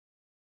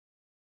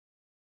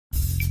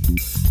Hey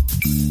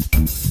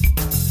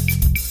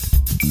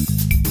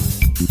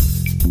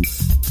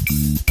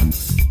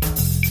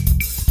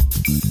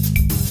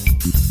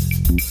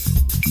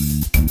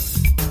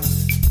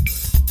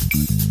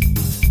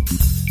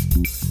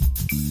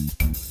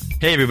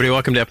everybody,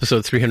 welcome to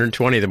episode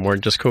 320 of the More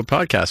Than Just Code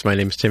podcast. My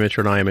name is Tim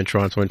Mitchell and I am in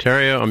Toronto,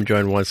 Ontario. I'm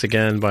joined once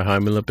again by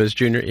Jaime Lopez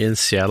Jr. in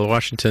Seattle,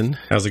 Washington.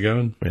 How's it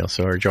going? We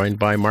also are joined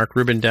by Mark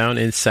Rubin down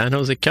in San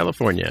Jose,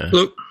 California.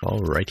 Hello.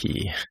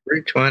 Alrighty.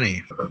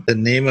 320, the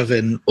name of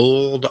an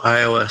old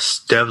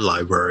iOS dev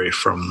library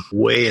from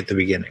way at the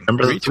beginning.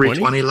 Remember the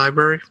 320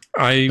 library?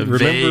 I remember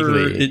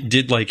Vaguely. it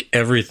did like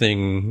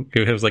everything.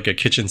 It was like a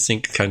kitchen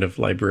sink kind of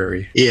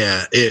library.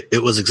 Yeah,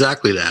 it was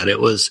exactly that.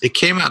 It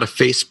came out of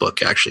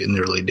Facebook actually in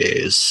the early days.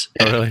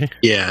 Oh, really?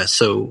 Yeah,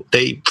 so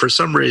they, for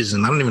some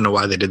reason, I don't even know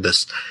why they did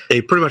this. They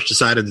pretty much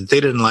decided that they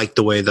didn't like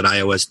the way that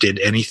iOS did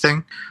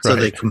anything, so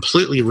they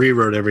completely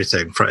rewrote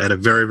everything at a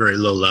very, very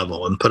low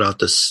level and put out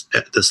this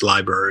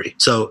library.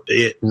 So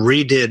it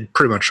redid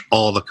pretty much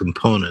all the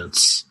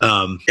components.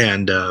 I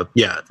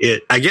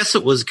guess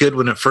it was good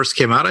when it first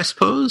came out, I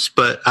suppose,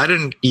 but I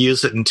didn't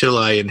use it until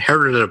I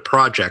inherited a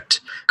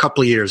project a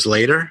couple of years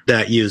later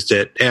that used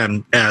it.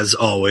 And as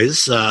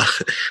always,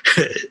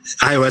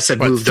 iOS had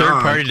moved on.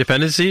 Third-party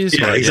dependencies?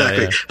 Yeah, Right,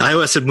 exactly. yeah.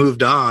 iOS had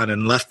moved on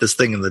and left this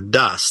thing in the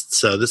dust.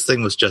 So this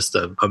thing was just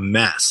a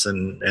mess,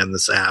 and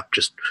this app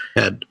just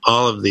had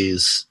all of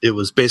these. It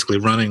was basically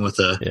running with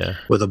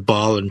a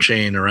ball and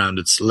chain around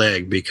its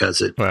leg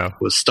because it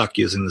was stuck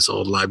using this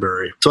old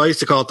library. So I used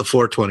to call it the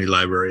 420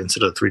 library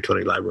instead of the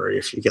 320 library,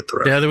 if you get the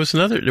right. Yeah, there was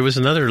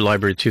another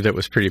library too that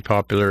was pretty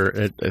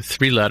popular.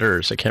 3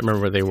 letters. I can't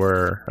remember where they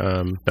were.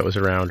 That was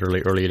around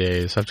early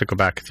days. I have to go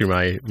back through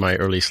my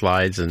early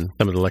slides and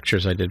some of the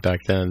lectures I did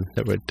back then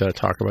that would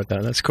talk about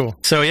that. That's cool.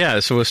 So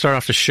we'll start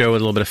off the show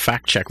with a little bit of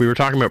fact check. We were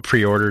talking about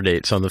pre-order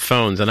dates on the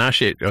phones, and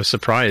actually I was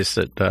surprised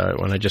that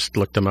when I just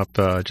looked them up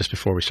just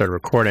before we started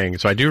recording.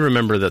 So I do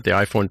remember that the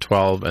iPhone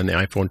 12 and the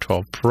iPhone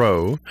 12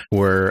 Pro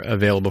were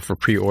available for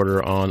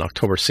pre-order on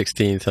October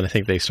 16th, and I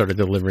think they started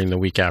delivering the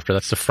week after.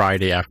 That's the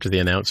Friday after the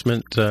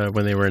announcement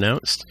when they were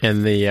announced.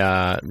 And the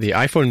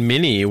iPhone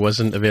Mini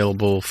wasn't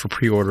available for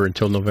pre-order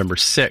until November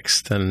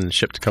 6th and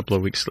shipped a couple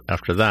of weeks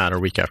after that, or a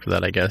week after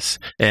that, I guess.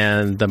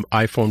 And the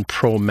iPhone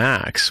Pro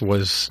Max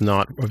was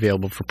not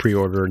available for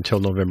pre-order until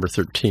November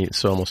 13th,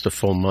 so almost a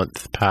full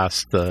month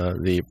past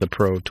the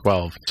Pro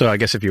 12. So I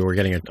guess if you were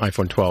getting an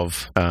iPhone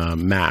 12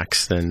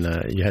 Max,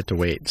 then you had to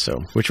wait.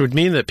 So, which would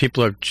mean that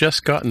people have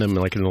just gotten them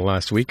like in the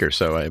last week or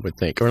so, I would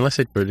think, or unless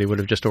they would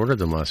have just ordered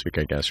them last week,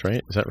 I guess.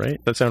 Right? Is that right?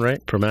 Does that sound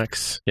right? Pro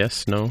Max?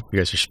 Yes? No? You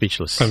guys are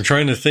speechless. I'm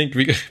trying to think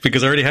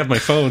because I already have my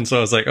phone, so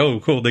I was like, oh,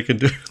 cool, they can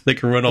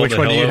run all the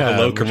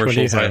hello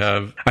commercials I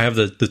have. I have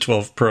the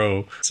 12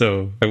 Pro,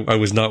 so I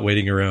was not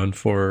waiting around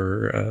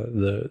for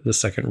the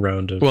second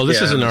round of. Well,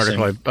 this is an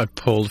article I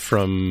pulled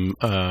from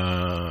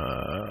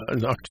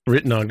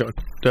written on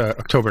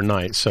October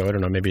 9th, so I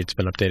don't know, maybe it's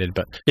been updated,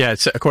 but yeah,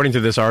 it's according to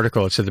this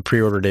article, it said the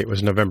pre-order date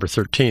was November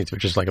 13th,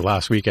 which is like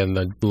last weekend.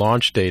 The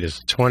launch date is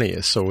the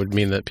 20th, so it would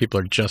mean that people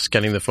are just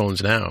getting the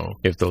phones now,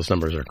 if those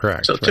numbers are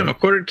correct. So, Tim,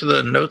 according to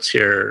the notes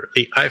here,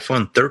 the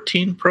iPhone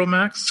 13 Pro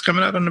Max is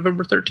coming out on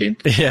November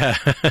 13th? Yeah.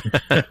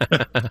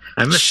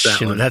 I missed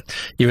that one.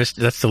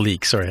 That's the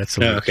leak. Sorry, that's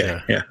the leak.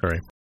 Okay, yeah.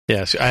 Sorry.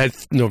 Yeah, so I had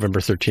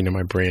November 13 in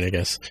my brain, I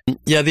guess.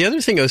 Yeah, the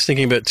other thing I was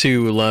thinking about,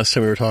 too, last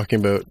time we were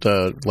talking about,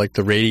 like,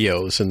 the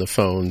radios and the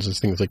phones and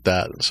things like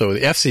that. So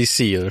the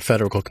FCC, the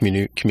Federal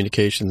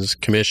Communications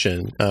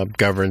Commission,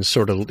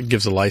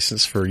 gives a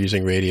license for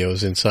using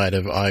radios inside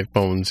of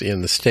iPhones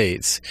in the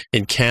States.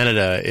 In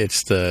Canada,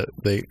 it's the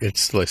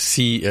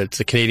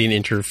Canadian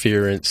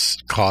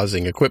Interference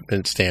Causing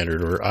Equipment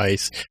Standard, or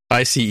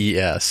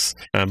ICES.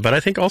 But I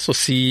think also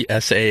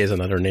CSA is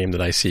another name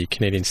that I see,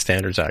 Canadian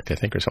Standards Act, I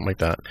think, or something like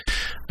that.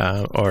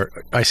 Or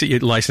I see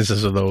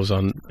licenses of those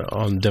on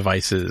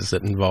devices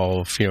that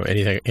involve,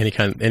 any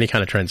kind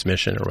of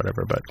transmission or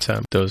whatever. But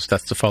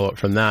that's the follow up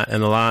from that.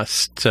 And the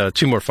last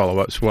 2 more follow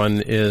ups.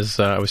 One is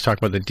I was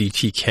talking about the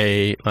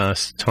DTK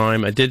last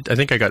time. I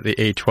think I got the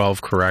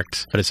A12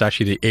 correct, but it's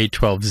actually the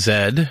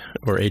A12Z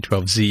or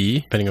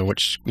A12Z, depending on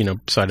which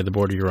side of the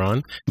border you're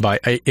on. By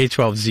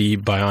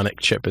A12Z Bionic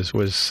chip is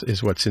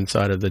what's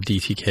inside of the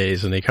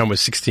DTKs, and they come with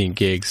 16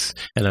 gigs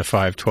and a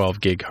 512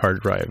 gig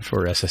hard drive,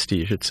 or SSD,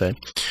 you should say.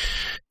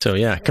 So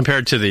yeah,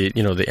 compared to the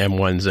the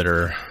M1s that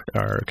are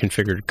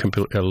configured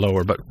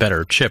lower but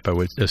better chip, I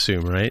would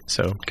assume, right?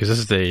 So because this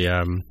is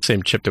the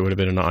same chip that would have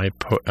been an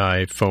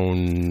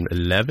iPhone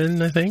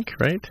 11, I think,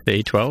 right?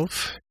 The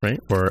A12,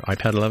 right? Or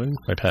iPad 11,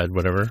 iPad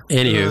whatever.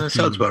 Anywho,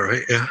 sounds about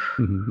right. Yeah.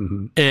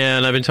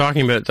 And I've been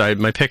talking about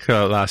my pick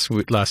last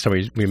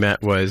time we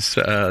met was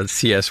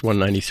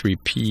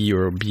CS193P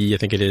or B, I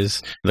think it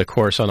is, the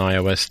course on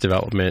iOS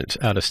development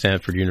out of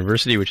Stanford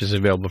University, which is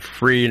available for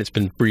free, and it's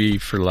been free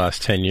for the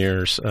last 10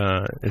 years.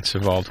 It's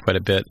evolved quite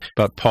a bit.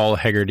 But Paul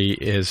Hegarty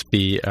is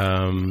the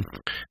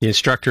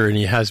instructor, and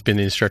he has been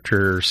the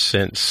instructor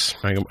since,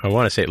 I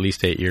want to say at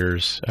least 8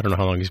 years. I don't know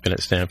how long he's been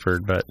at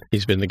Stanford, but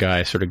he's been the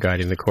guy sort of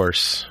guiding the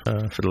course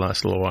developers for the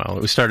last little while.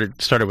 We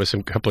started with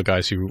some couple of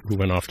guys who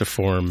went off to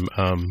form.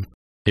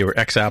 They were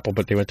ex-Apple,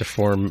 but they went to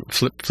form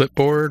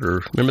Flipboard,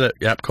 or remember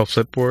that app called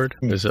Flipboard?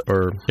 Is it, or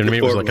you know what I mean?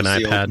 It was like an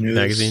iPad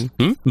magazine.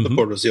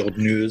 Flipboard was the old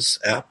news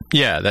app.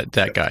 Yeah,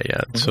 that guy.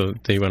 Yeah, so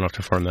they went off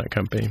to form that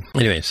company.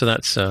 Anyway, so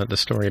that's the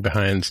story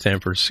behind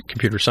Stanford's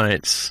Computer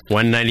Science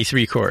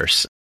 193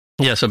 course.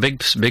 Yeah, so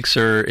Big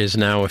Sur is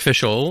now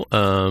official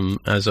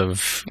as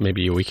of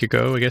maybe a week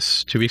ago, I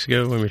guess, 2 weeks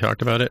ago when we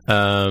talked about it.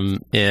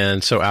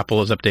 And so Apple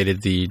has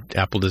updated the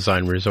Apple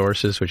Design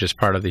Resources, which is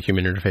part of the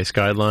Human Interface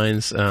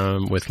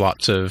Guidelines, with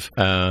lots of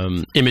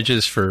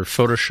images for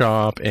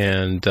Photoshop.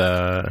 And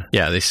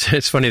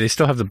it's funny, they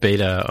still have the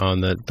beta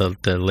on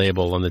the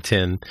label on the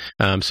tin.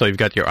 So you've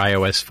got your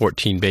iOS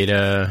 14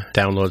 beta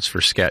downloads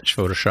for Sketch,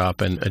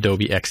 Photoshop, and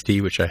Adobe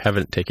XD, which I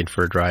haven't taken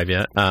for a drive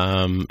yet,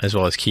 as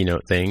well as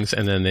Keynote things.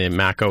 And then the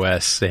Mac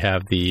OS, they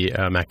have the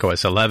Mac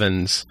OS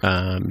 11's,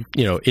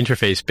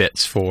 interface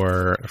bits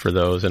for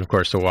those, and of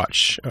course the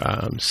Watch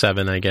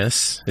 7, I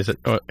guess. Is it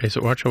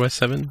Watch OS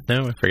 7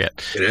 now? I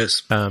forget. It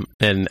is.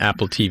 And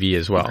Apple TV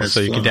as well.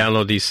 So you can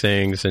download these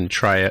things and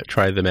try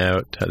them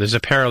out. There's a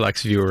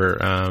Parallax Viewer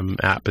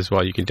app as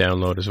well you can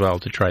download as well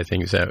to try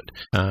things out,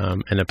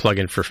 and a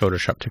plugin for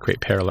Photoshop to create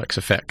parallax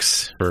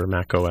effects for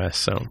Mac OS.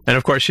 So, and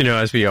of course,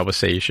 as we always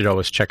say, you should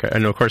always check out.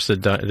 And of course, they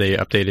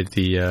updated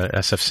the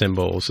SF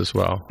symbols as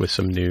well, with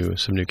some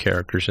new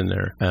characters in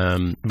there.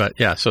 But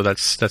yeah, so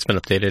that's been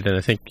updated, and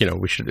I think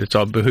it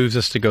all behooves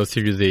us to go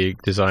through the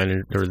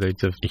design or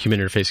the human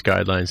interface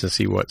guidelines and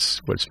see what's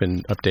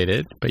been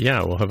updated. But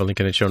yeah, we'll have a link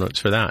in the show notes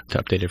for that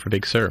to update it for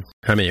Big Sur.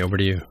 Jaime, over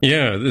to you.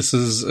 Yeah, this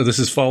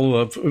is follow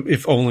up,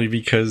 if only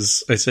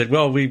because I said,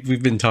 well,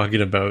 we've been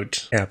talking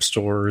about app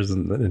stores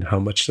and how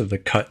much of the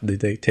cut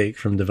they take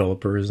from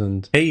developers,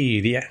 and hey,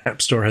 the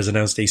App Store has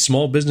announced a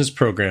small business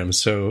program,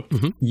 so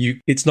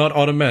it's not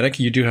automatic.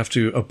 You do have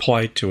to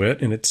apply to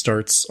it, and it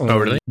starts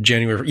on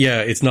January.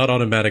 Yeah, it's not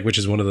automatic, which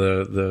is one of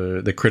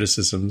the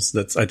criticisms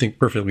that's, I think,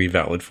 perfectly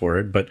valid for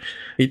it. But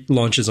it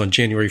launches on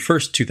January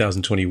 1st,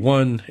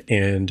 2021.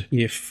 And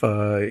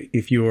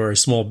if you are a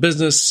small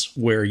business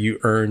where you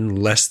earn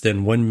less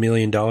than $1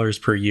 million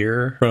per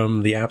year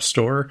from the App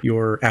Store,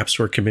 your App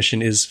Store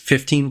commission is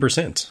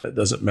 15%. It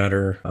doesn't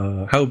matter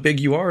how big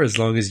you are, as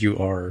long as you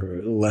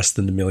are less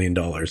than $1 million,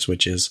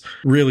 which is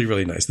really,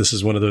 really nice. This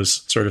is one of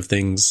those sort of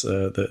things,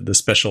 the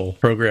special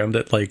program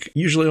that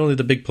usually only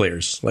the big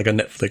players like a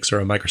Netflix or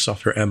a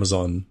Microsoft or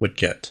Amazon would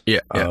get. Yeah.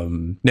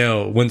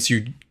 Now, once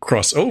you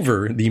cross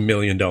over the $1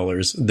 million,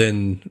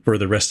 then for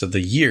the rest of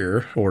the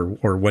year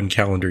or one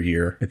calendar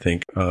year, I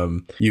think,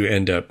 you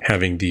end up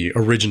having the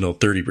original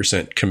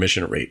 30%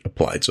 commission rate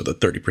applied. So the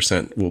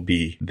 30% will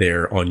be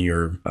there on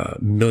your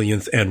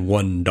millionth and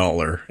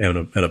 $1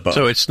 and above.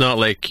 So it's not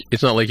like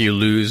you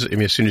lose. I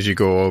mean, as soon as you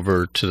go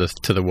over to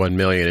the 1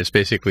 million, it's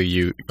basically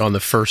you on the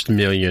first $1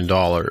 million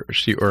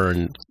you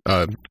earn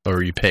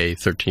or you pay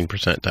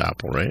 13% to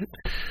Apple, right?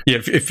 Yeah,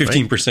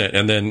 15%, right?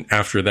 And then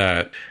after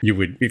that, you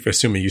would,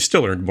 assuming you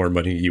still earned more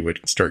money, you would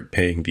start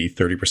paying the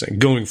 30%.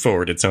 Going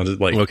forward, it sounded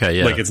like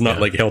it's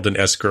not like held in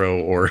escrow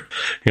or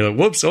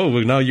whoops,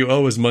 now you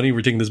owe us money,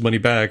 we're taking this money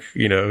back.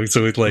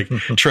 So it's like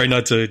try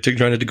not to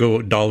go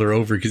 $1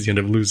 over because you end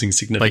up losing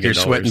significant. Like you're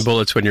sweating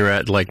bullets when you're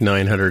at like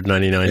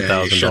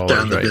 $999,000. Shut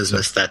down the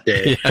business that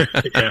day.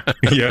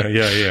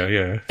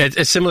 Yeah.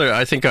 It's similar.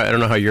 I don't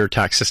know how your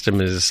tax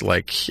system is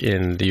like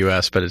in the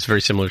US, but it's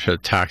very similar to the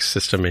tax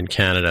system in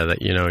Canada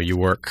that,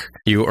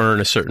 you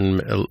earn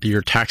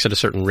you're taxed at a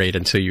certain rate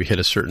until you hit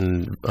a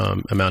certain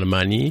amount of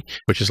money,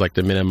 which is like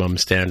the minimum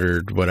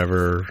standard,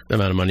 whatever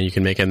amount of money you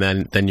can make. And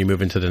then you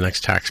move into the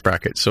next tax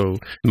bracket. So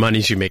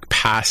monies you make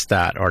past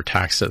that are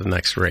taxed at the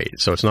next rate.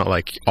 So it's not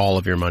like all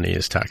of your money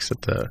is taxed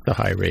at the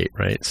high rate,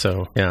 right?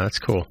 So yeah, that's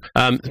cool.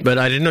 But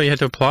I didn't know you had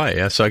to apply.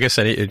 Yeah? So I guess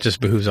it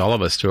just behooves all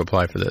of us to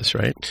apply for this,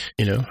 right?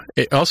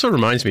 It also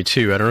reminds me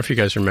too, I don't know if you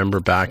guys remember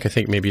back, I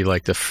think maybe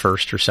like the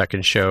first or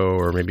second show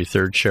or maybe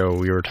third show,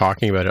 we were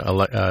talking about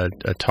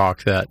a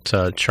talk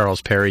that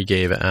Charles Perry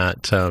gave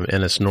at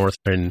NS North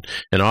in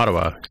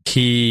Ottawa.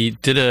 He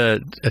did a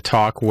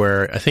talk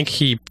where I think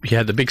he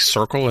had the big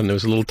circle and there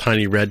was a little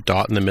tiny red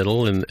dot in the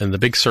middle, and the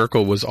big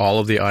circle was all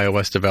of the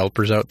iOS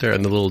developers out there,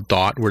 and the little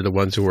dot were the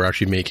ones who were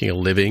actually making a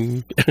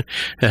living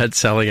at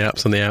selling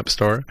apps on the App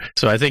Store.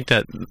 So I think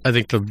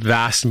the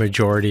vast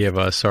majority of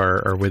us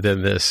are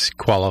within this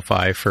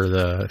qualify for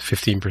the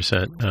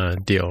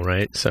 15% deal,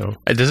 right? So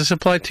does this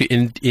apply to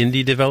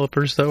indie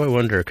developers though? I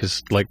wonder,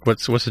 because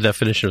what's the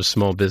definition of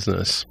small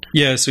business?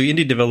 Yeah, so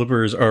indie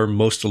developers are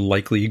most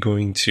likely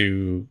going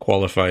to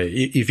qualify.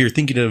 If you're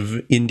thinking of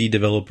indie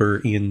developer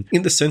in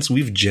the sense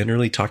we've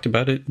generally talked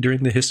about it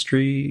during the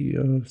history,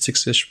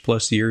 6-ish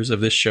plus years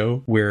of this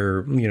show,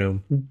 where,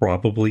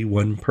 probably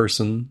one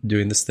person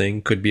doing this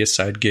thing could be a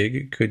side gig.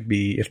 It could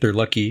be, if they're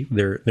lucky,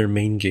 their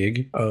main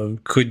gig.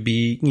 Could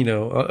be,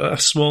 a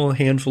small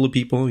handful of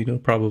people,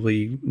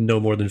 probably no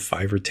more than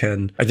 5 or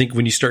 10. I think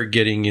when you start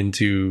getting into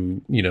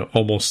to,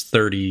 almost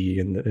 30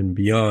 and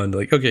beyond,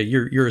 like, okay,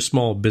 you're a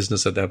small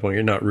business at that point.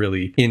 You're not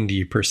really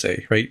indie per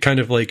se, right? Kind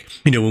of like,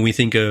 when we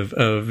think of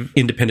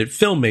independent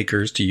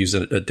filmmakers, to use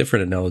a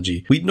different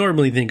analogy, we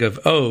normally think of,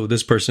 oh,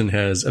 this person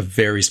has a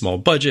very small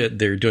budget.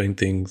 They're doing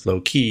things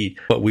low key.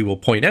 But we will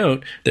point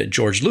out that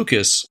George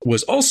Lucas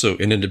was also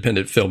an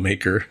independent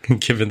filmmaker,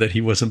 given that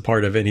he wasn't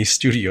part of any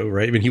studio,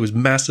 right? I mean, he was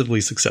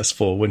massively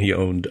successful when he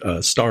owned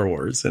Star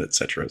Wars and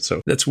etc.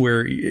 So that's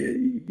where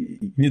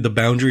the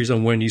boundaries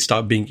on when you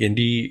stop being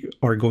indie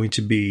are going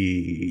to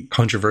be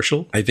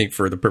controversial. I think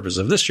for the purpose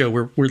of this show,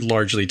 we're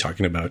largely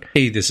talking about,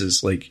 hey, this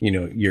is like,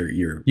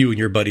 you and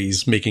your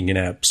buddies making an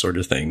app sort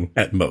of thing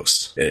at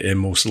most, and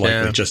most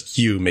likely just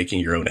you making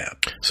your own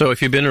app. So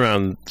if you've been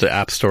around the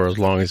App Store as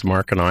long as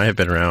Mark and I have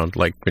been around,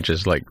 like, which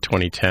is like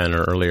 2010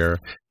 or earlier,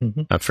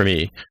 for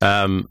me,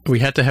 we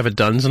had to have a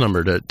DUNS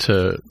number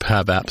to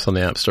have apps on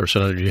the App Store.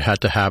 So you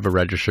had to have a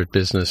registered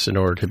business in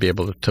order to be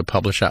able to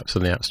publish apps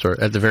on the App Store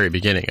at the very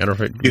beginning. I don't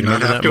know if you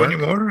not have to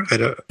anymore.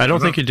 I don't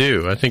think you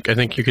do. I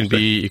think you can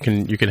be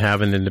you can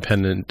have an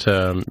independent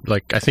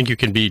I think you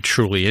can be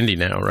truly indie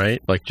now,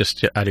 right? Like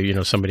just out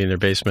of somebody in their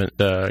basement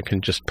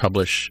can just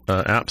publish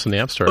apps on the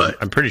App Store.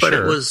 I'm pretty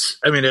sure.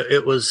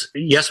 It was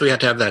yes, we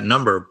had to have that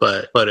number,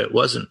 but it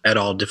wasn't at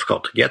all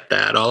difficult to get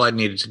that. All I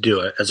needed to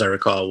do, as I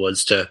recall,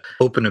 was to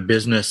open a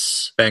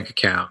business bank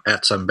account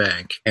at some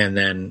bank and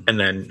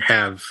then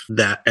have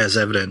that as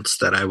evidence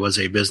that I was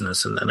a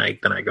business, and then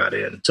I got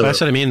in. So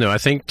that's what I mean, though. I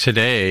think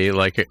today,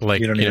 like you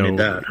don't even need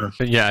that. Huh?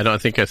 Yeah, I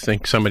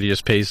think somebody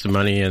just pays the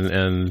money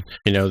and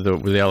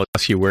they'll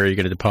ask you where you're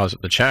going to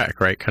deposit the check,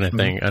 right? Kind of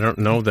thing. I don't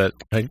know that.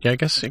 I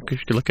guess you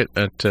could look at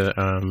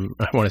I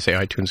want to say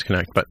iTunes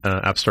Connect, but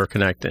App Store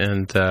Connect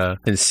and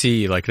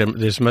see like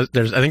there's I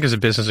think there's a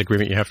business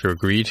agreement you have to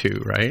agree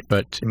to, right?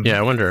 But yeah,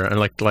 I wonder. And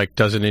like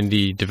does an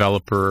indie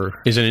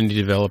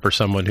developer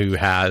someone who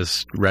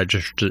has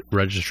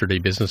registered a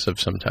business of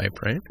some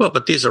type, right? Well,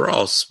 but these are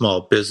all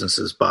small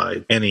businesses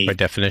by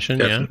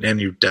definition,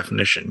 any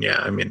definition. Yeah,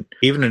 I mean,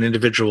 even an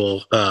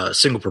individual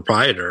single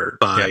proprietor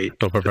by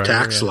the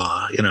tax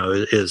law,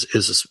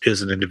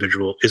 is an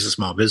individual, is a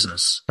small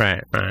business.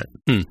 Right.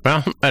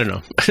 Well, I don't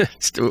know.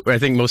 I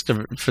think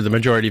for the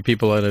majority of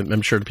people, and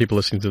I'm sure the people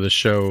listening to this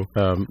show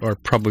are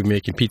probably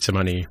making pizza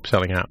money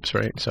selling apps,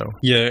 right? So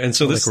yeah, and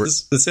so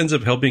this ends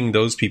up helping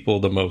those people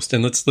the most.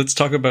 And let's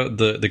talk about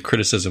the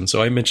criticism.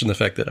 So I mentioned the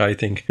fact that I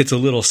think it's a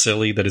little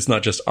silly that it's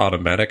not just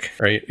automatic,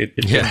 right?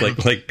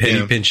 It's like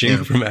penny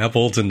pinching from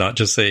Apple to not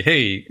just say,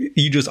 hey,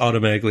 you just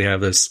automatically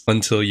have this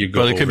until you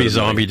go. Well, it could be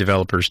zombie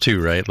developers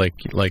too, right?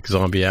 Like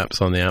zombie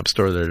apps on the App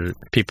Store that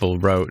people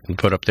wrote and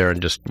put up there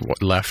and just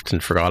left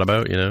and forgot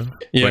about, when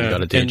you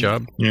got a day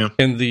job. Yeah.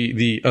 And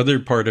the other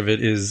part of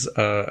it is,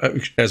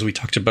 as we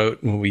talked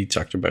about when we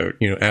talked about,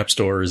 app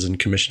stores and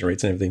commission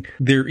rates and everything,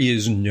 there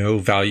is no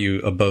value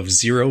above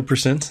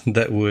 0%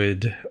 that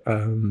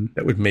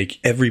would make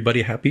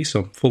everybody happy.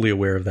 So I'm fully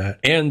aware of that.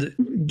 And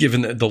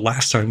given that the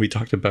last time we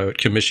talked about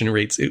commission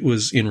rates, it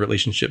was in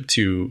relationship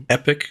to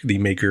Epic, the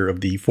maker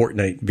of the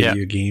Fortnite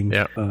video game,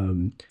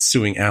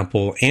 suing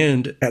Apple,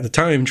 and at the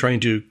time trying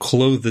to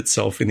clothe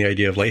itself in the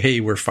idea of like, hey,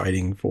 we're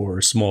fighting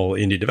for small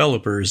indie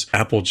developers.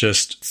 Apple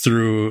just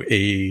threw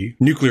a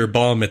nuclear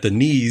bomb at the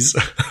knees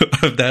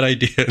of that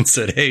idea and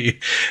said, hey,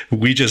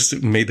 we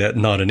just made that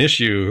not an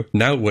issue.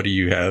 Now what do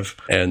you have?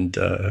 And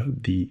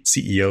the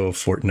CEO of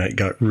Fortnite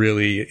got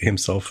really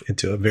himself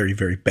into a very,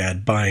 very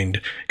bad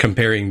bind,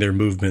 comparing their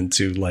movement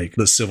to like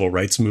the civil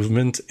rights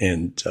movement.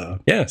 And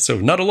so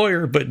not a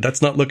lawyer, but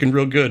that's not looking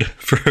real good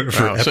for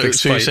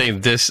Epic's so you're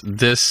saying this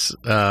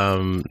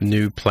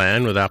new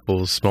plan with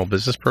Apple's small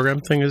business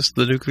program thing is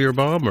the nuclear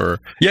bomb, or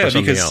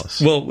something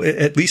else? Well,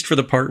 at least for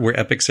the part where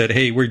Epic said,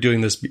 hey, we're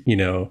doing this,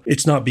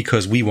 it's not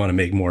because we want to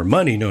make more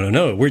money.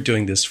 No. We're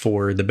doing this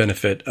for the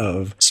benefit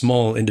of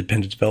small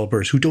independent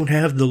developers who don't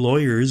have the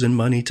lawyers and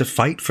money to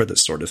fight for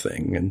this sort of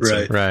thing. And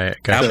right.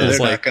 Apple's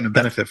so they're not going to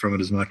benefit from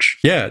it as much.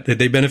 Yeah,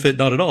 they benefit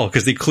not at all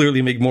because they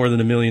clearly make more than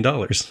 $1 million.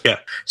 Yeah.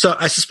 So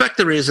I suspect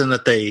the reason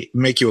that they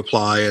make you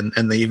apply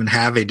and they even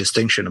have a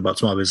distinction about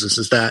small business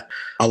is that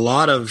a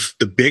lot of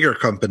the bigger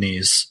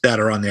companies that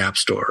are on the App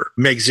Store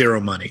make zero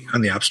money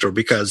on the App Store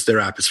because their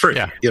app is free.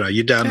 Yeah.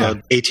 You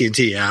download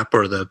AT&T app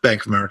or the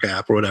Bank of America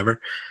app or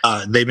whatever,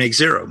 they make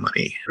zero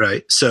money,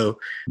 right? So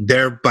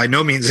they're by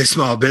no means a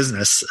small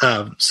business.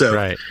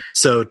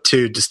 So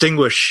to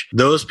distinguish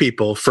those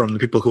people from the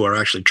people who are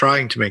actually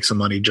trying to make some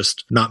money,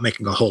 just not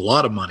making a whole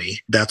lot of money,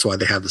 that's why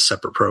they have the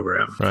separate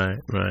program.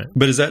 Right.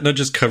 But is that not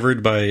just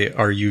covered by,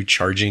 are you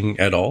charging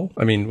at all?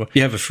 I mean, if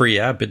you have a free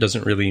app, it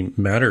doesn't really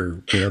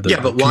matter.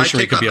 But why commission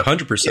rate could be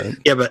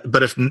 100%. Yeah,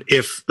 but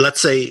if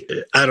let's say,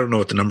 I don't know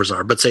what the numbers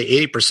are, but say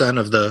 80%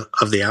 of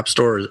the App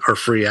Store are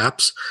free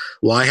apps,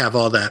 why have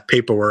all that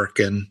paperwork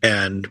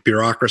and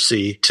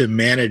bureaucracy to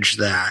manage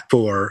that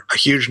for a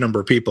huge number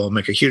of people,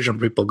 make a huge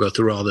number of people go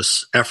through all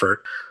this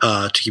effort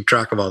to keep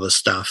track of all this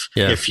stuff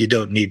if you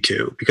don't need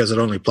to, because it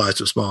only applies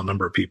to a small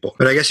number of people.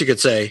 But I guess you could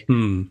say,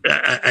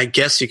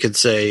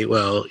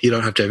 well, you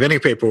don't have to have any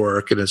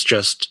paperwork, and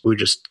we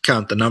just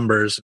count the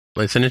numbers.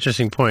 It's an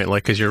interesting point,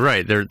 like, because you're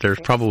right. There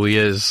probably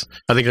is.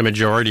 I think the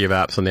majority of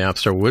apps on the App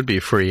Store would be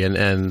free,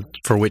 and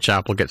for which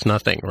Apple gets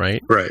nothing,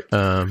 right? Right.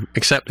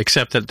 Except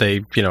that they,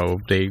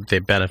 they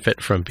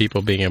benefit from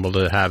people being able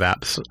to have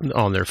apps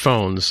on their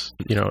phones,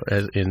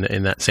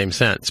 in that same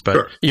sense.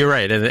 But you're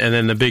right. And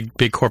then the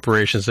big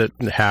corporations that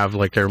have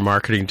like their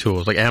marketing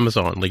tools, like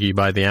Amazon, like you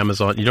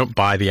don't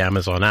buy the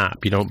Amazon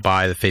app, you don't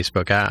buy the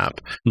Facebook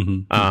app.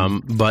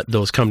 But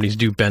those companies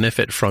do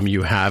benefit from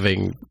you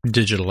having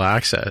digital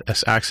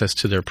access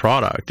to their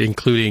product,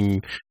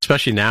 including,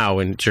 especially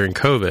now during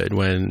COVID,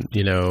 when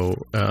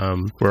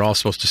we're all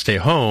supposed to stay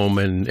home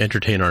and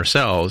entertain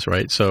ourselves,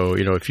 right? So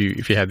if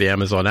you have the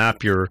Amazon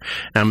app,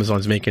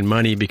 Amazon's making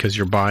money because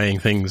you're buying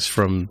things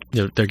from,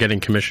 they're getting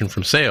commission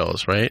from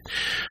sales, right?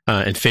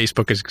 And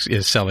Facebook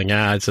is selling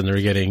ads, and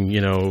they're getting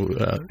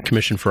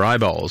commission for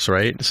eyeballs,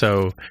 right?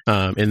 So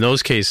in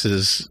those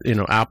cases,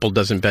 Apple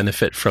doesn't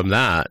benefit from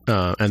that,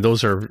 and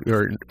those are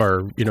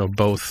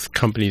both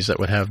companies that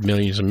would have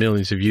millions and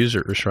millions of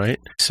users, right?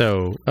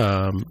 So,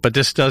 but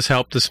this does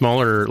help the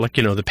smaller, like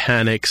the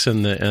Panics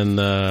and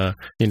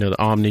the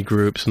Omni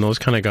groups and those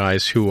kind of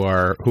guys who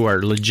are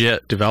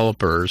legit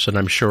developers, and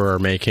I'm sure are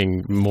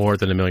making more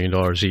than $1 million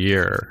a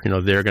year.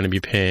 They're going to be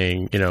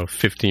paying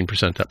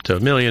 15% up to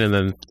 $1 million, and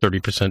then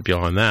 30%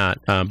 beyond that.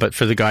 But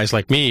for the guys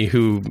like me,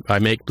 who I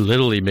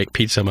literally make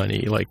pizza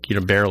money, like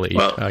barely.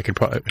 Well, I could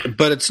probably.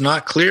 But it's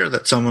not clear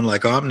that someone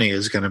like Omni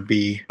is going to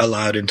be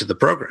allowed into the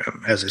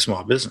program as a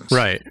small business,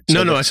 right?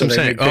 So that's what I'm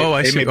saying.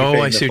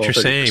 I see what you're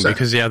saying,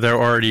 because they're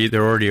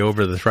already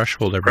over the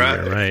threshold every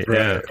year, right?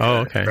 Yeah.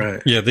 Okay.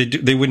 Right. Yeah,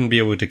 they wouldn't be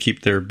able to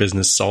keep their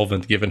business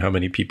solvent given how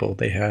many people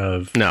they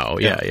have. No.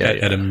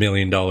 At $1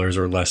 million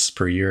or less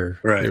per year.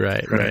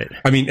 Right.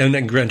 I mean, and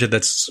then granted,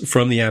 that's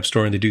from the App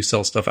Store, and they do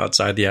sell stuff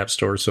outside the App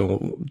Store,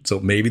 so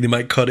maybe they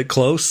might cut it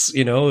close,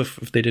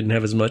 if they didn't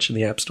have as much in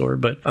the App Store.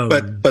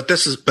 But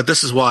this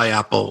is why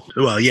Apple.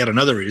 Well, yet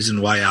another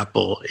reason why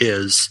Apple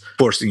is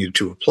forcing you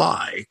to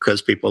apply,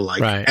 because people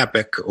like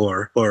Epic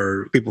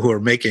or people who are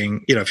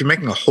making, if you're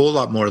making a whole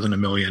lot more than $1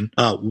 million,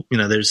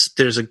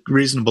 there's a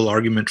reasonable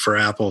argument for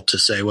Apple to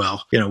say,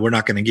 well, we're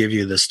not going to give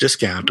you this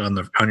discount on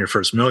your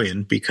first $1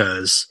 million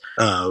because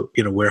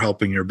we're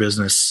helping your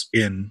business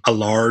in a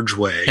large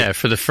way. Yeah,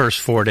 for the first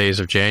 4 days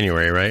of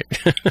January, right?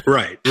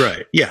 Right.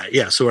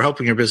 Yeah. So we're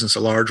helping your business a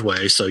large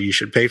way, so you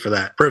should pay for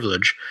that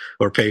privilege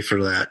or pay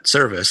for that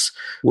service.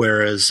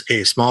 Whereas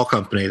a small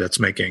company that's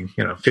making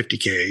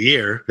 $50K a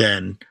year,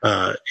 then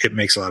it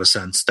makes a lot of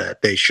sense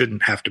that they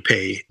shouldn't have to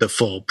pay the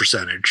full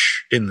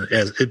percentage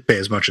pay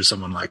as much as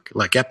someone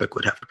like Epic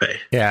would have to pay.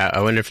 Yeah,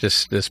 I wonder if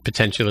this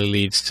potentially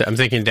leads to. I'm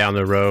thinking down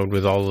the road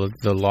with all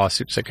the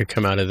lawsuits that could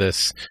come out of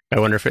this. I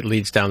wonder if it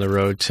leads down the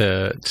road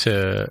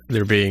to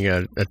there being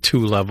a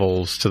 2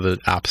 levels to the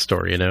App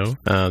Store.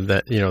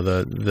 That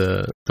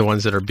the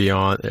ones that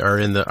are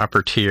in the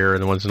upper tier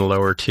and the ones in the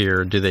lower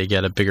tier. Do they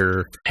get a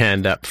bigger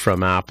hand up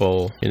from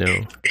Apple?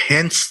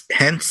 Hence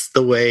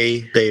the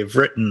way they've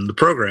written the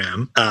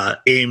program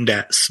aimed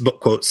at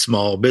quote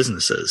small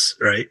businesses.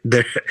 Right,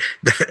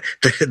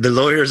 the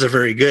lawyers are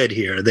very good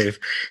here.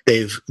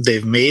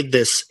 They've made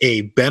this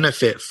a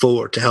benefit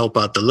to help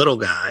out the little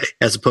guy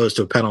as opposed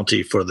to a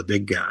penalty for the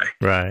big guy.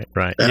 Right.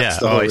 That's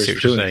the whole reason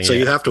for doing it. So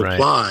you have to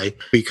apply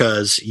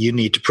because you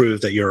need to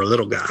prove that you're a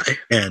little guy,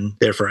 and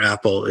therefore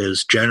Apple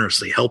is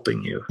generously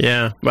helping you.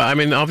 Yeah, well, I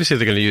mean, obviously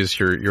they're going to use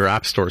your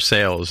App Store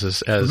sales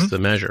as the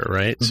measure,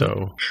 right? Mm-hmm.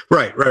 So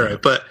right.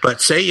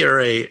 But say you're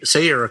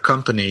a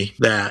company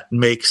that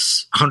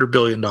makes $100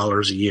 billion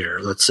a year,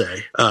 let's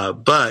say,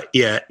 but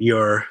yet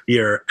your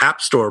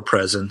App Store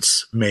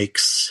presence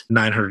makes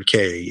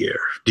 $900K a year.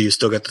 Do you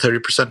still get the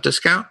 30%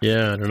 discount?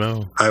 Yeah, I don't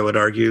know. I would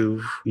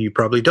argue you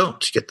probably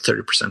don't get the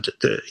 30%.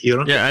 You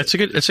don't. Yeah, it's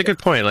a good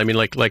point. I mean,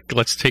 like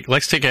let's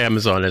take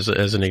Amazon as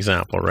an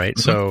example, right?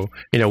 Mm-hmm. So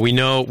we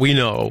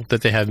know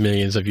that they have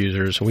millions of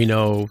users. We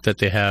know that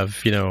they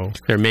have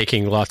they're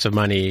making lots of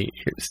money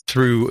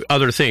through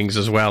other things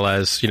as well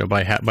as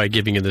by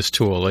giving you this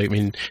tool. I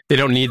mean, they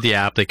don't need the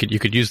app. You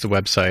could use the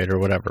website or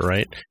whatever,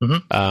 right?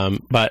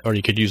 Mm-hmm. Or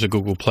you could use a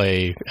Google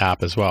Play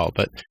app as well.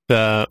 But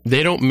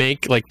they don't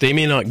make they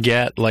may not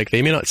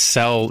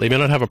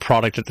have a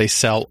product that they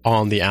sell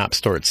on the App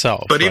Store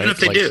itself. But right? even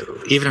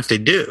if they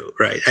do,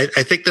 right?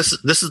 I think this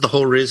is the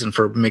whole reason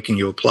for making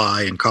you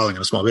apply and calling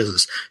it a small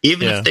business.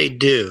 Even if they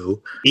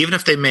do, even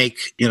if they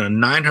make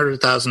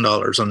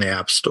 $900,000 on the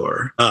App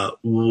Store,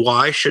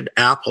 why should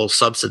Apple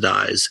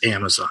subsidize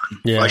Amazon?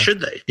 Yeah. Why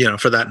should they?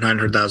 For that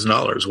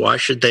 $900,000, why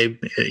should they?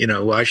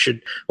 Why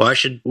should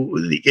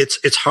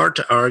it's hard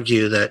to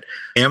argue that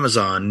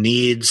Amazon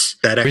needs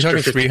that extra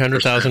 50%.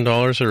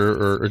 $300,000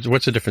 or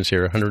what's the difference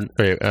here?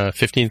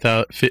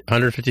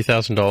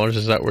 $150,000.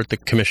 Is that what the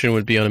commission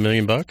would be on $1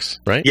 million,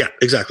 right? Yeah,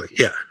 exactly.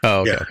 Yeah.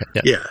 Oh, okay.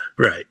 Yeah.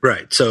 Right.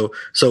 So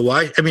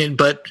why? I mean,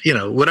 but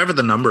whatever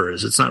the number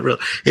is, it's not real.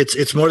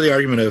 It's more the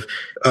argument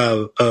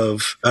of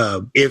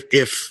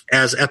if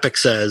as Epic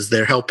says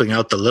they're helping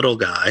out the little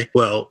guy.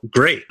 Well,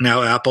 great.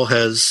 Now Apple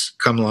has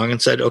come along and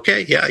said,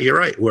 okay, yeah, you're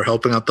right. We're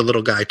helping out the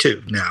little guy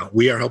too. Now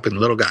we are helping the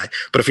little guy.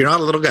 But if you're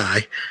not a little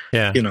guy,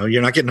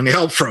 you're not getting any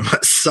help from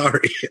us.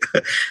 Sorry.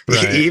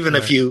 Right, even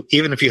if you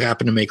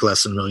happen to make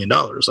less than $1 million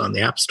on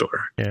the App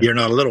Store, you're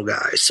not a little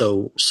guy.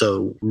 So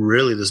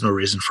really, there's no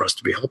reason for us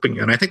to be helping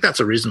you. And I think that's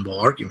a reasonable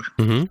argument.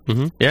 Mm-hmm,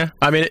 mm-hmm. Yeah,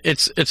 I mean,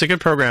 it's a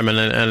good program, and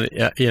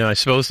I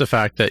suppose the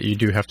fact that you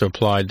do have to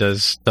apply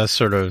does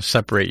sort of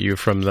separate you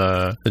from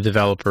the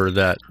developer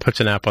that puts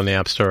an app on the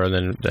App Store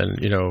and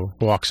then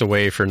walks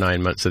away for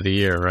 9 months of the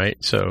year, right?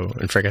 So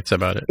and forgets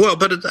about it. Well,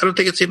 but I don't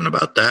think it's even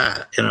about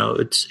that.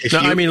 It's if you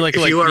are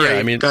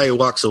a guy who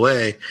walks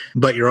away,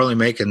 but you're only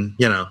making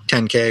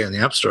 $10K on the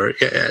App Store,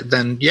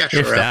 then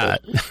sure,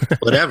 Apple,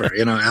 whatever,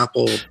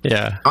 Apple,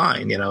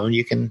 fine, and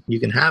you can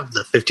have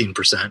the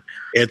 15%.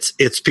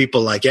 It's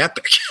people like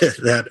Epic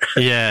that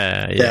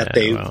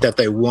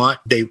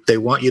they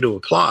want you to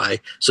apply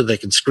so they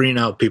can screen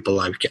out people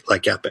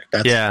like Epic.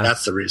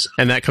 That's the reason.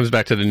 And that comes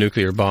back to the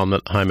nuclear bomb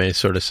that Jaime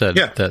sort of said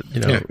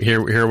that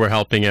here we're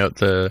helping out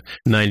the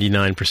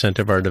 99%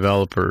 of our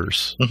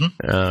developers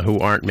who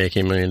aren't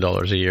making $1 million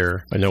a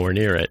year, nowhere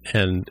near it,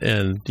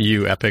 and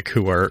you Epic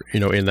who are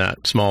in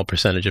that small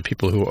percentage of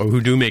people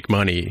who do make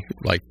money.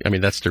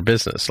 That's their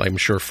business. I'm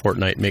sure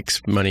Fortnite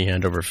makes money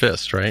hand over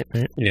fist, right?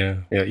 Yeah.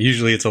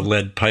 Usually it's a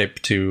lead pipe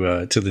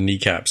to the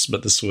kneecaps,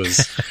 but this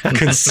was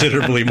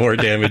considerably more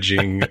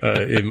damaging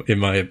in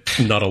my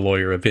not a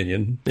lawyer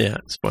opinion. Yeah,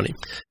 it's funny.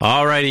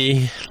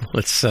 Alrighty,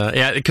 let's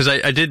because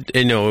I did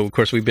of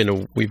course we've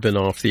been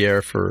off the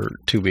air for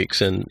 2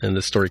 weeks and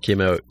the story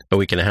came out a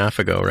week and a half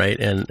ago, right?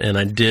 And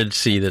I did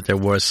see that there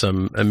was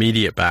some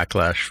immediate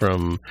backlash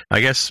from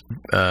I guess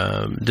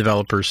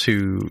developers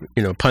who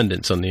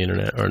pundits on the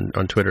internet or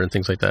on Twitter and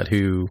things like that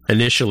who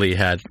initially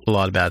had a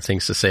lot of bad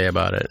things to say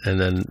about it and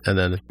then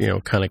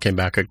kind of came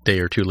back a day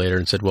or two later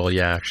and said, well,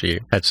 yeah, actually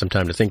had some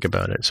time to think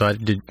about it. So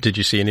did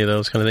you see any of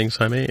those kind of things,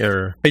 Jaime?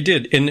 Or I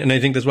did, and I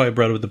think that's why I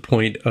brought up the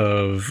point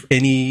of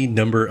any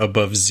number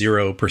above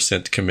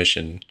 0%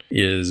 commission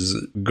is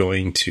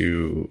going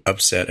to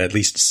upset at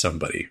least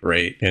somebody,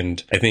 right?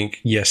 And I think,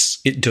 yes,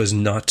 it does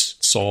not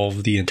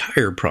solve the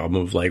entire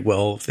problem of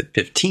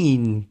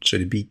 15,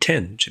 should it be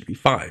 10? Should it be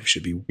 5?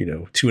 Should it be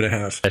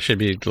 2.5? That should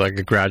be like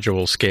a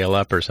gradual scale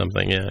up or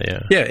something.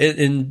 Yeah.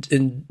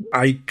 And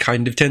I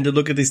kind of tend to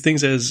look at these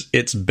things as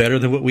it's better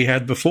than what we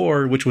had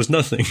before, which was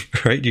nothing,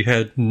 right? You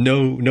had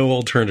no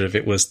alternative.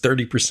 It was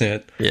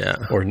 30%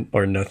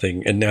 or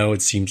nothing. And now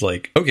it seems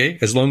like, okay,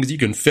 as long as you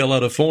can fill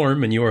out a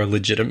form and you are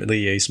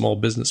legitimately a small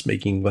business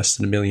making less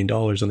than $1 million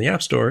on the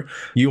App Store,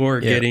 you are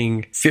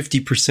getting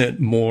 50%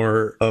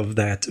 more of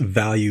that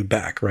value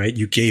back, right?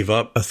 You gave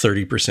up a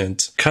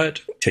 30%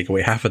 cut, take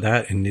away half of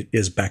that, and it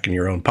is back in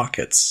your own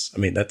pockets. I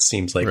mean, that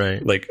seems like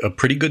a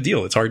pretty good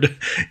deal. It's hard to,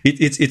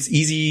 it's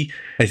easy,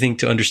 I think,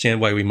 to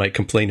understand why we might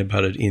complain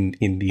about it in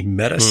the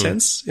meta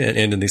sense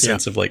and in the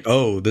sense of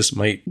this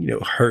might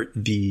hurt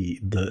the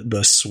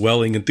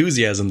swelling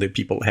enthusiasm that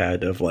people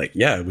had of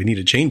we need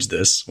to change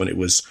this when it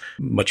was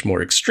much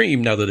more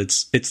extreme. Now that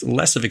it's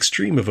less of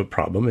extreme of a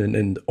problem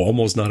and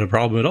almost not a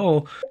problem at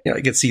all,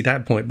 I can see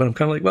that point. But I'm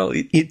kind of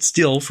it's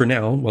still, for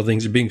now, while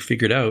things are being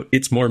figured out,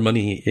 it's more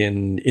money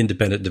in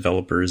independent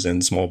developers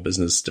and small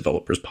business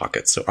developers'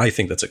 pockets. So I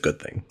think that's a good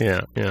thing.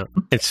 Yeah.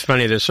 It's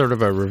funny. There's sort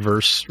of a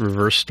reverse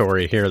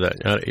story here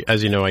that,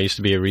 as you know, I used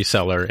to be a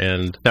reseller,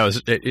 and I was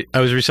a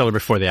reseller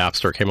before the App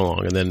Store came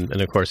along,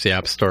 and of course the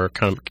App Store,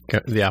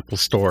 the Apple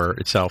Store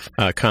itself,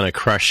 kind of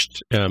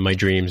crushed my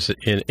dreams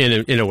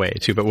in a way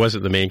too, but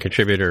wasn't the main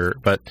contributor.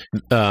 But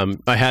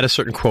I had a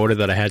certain quota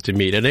that I had to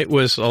meet, and it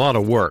was a lot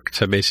of work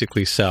to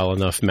basically sell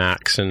enough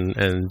Macs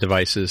and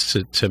devices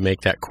to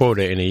make that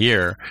quota in a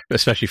year,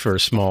 especially for a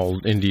small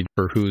indie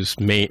whose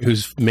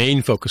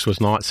main focus was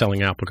not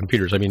selling Apple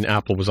computers. I mean,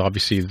 Apple was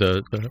obviously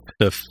the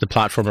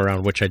platform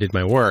around which I did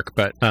my work,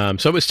 but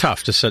so it was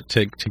tough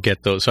to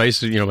get those. So I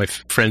used to, my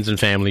friends and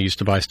family used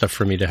to buy stuff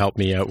for me to help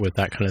me out with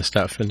that kind of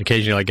stuff, and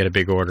occasionally I get a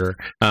big order.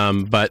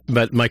 But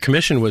my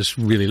commission was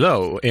really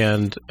low,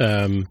 and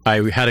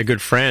I had a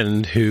good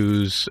friend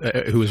who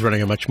was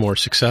running a much more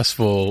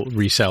successful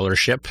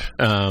resellership.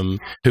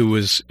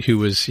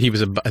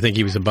 I think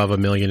he was above $1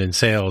 million in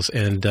sales,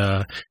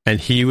 and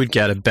he would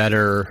get a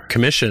better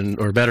commission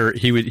or better.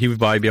 He would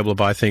be able to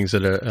buy things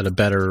at a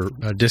better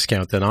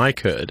discount than I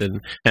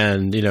could,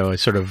 and I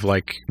sort of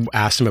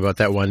asked him about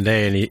that one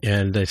day,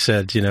 and I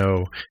said, it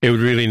would be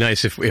really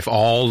nice if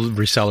all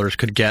resellers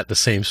could get the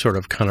same sort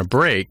of kind of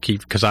break,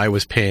 because I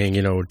was paying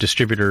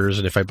distributors,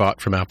 and if I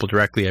bought from Apple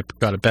directly, I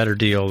got a better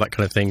deal, that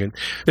kind of thing. And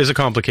it was a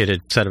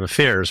complicated set of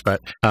affairs,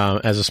 but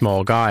as a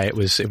small guy, it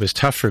was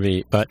tough for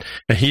me. But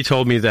he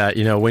told me that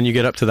when you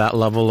get up to that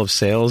level of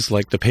sales,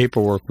 the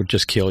paperwork would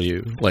just kill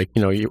you.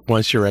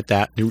 once you're at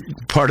that,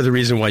 part of the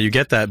reason why you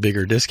get that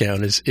bigger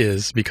discount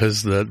is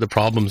because the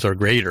problems are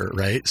greater,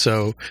 right?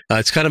 So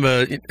it's kind of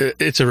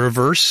it's a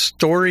reverse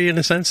story in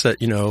a sense that,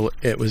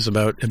 it was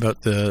about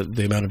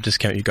the amount of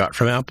discount you got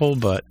from Apple,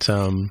 but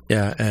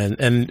yeah,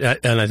 and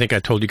I think I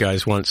told you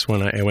guys once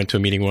when I went to a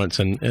meeting once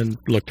and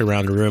looked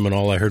around the room, and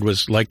all I heard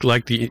was like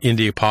in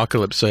the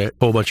apocalypse, a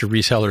whole bunch of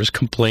resellers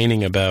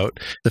complaining about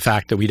the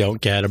fact that we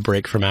don't get a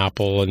break from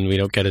Apple, and we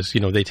don't get as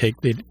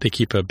they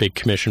keep a big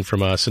commission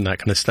from us and that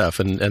kind of stuff,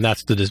 and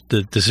that's the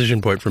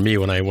decision point for me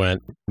when I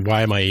went,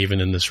 why am I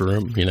even in this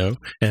room,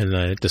 and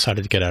I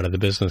decided to get out of the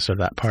business, or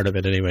that part of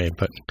it anyway.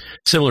 But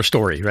similar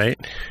story, right?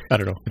 I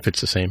don't know if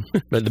it's the same,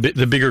 but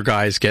the bigger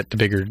guys get the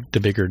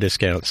bigger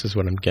discounts is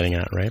what I'm getting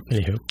at, right?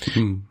 Anywho,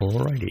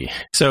 alrighty.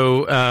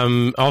 So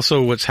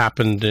also what's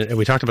happened,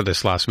 we talked about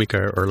this last week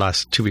or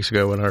last 2 weeks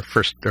ago when our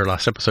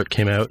last episode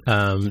came out,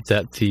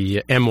 that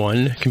the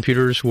M1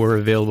 computers were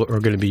available or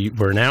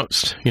were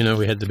announced.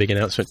 We had the big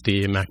announcement,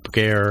 the MacBook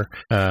Air,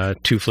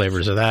 2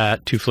 flavors of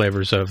that, 2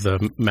 flavors of the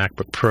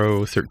MacBook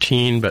Pro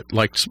 13, but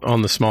like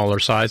on the smaller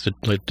size,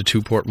 like the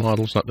 2-port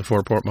models, not the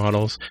 4-port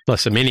models,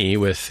 plus a mini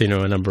with, a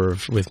number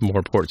with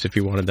more ports if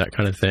you wanted that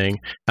kind of thing.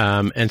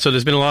 And so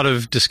there's been a lot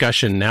of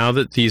discussion now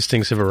that these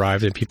things have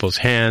arrived in people's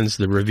hands.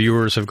 The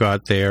reviewers have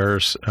got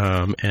theirs,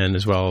 and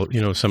as well,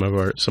 some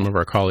of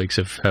our colleagues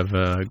have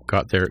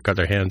got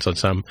their hands on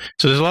some.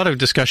 So there's a lot of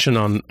discussion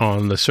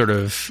on the sort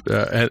of,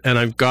 and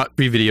I've got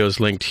 3 videos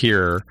linked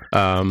here.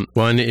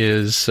 One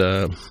is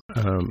a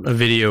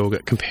video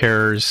that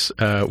compares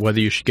whether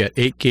you should get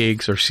 8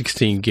 gigs or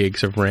 16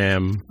 gigs of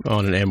RAM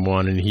on an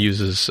M1, and he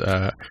uses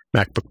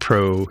MacBook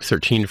Pro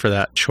 13 for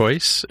that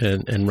choice,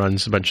 and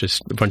runs a bunch of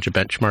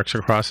benchmarks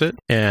across it.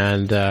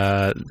 And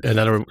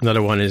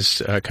another one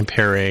is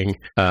comparing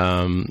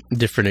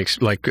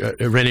different like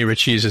Rene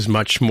Ritchie's is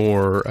much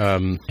more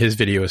his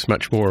video is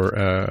much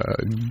more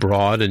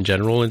broad and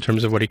general in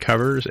terms of what he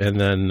covers, and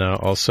then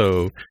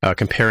also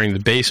comparing the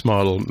base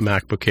model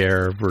MacBook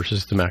Air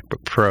versus the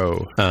MacBook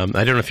Pro. I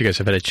don't know if you guys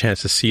have had a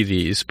chance to see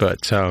these,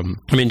 but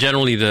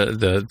generally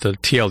the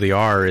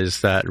TLDR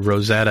is that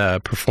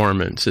Rosetta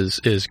performance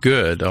is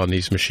good on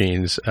these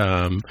machines.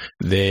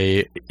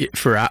 They,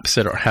 for apps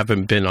that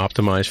haven't been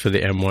optimized for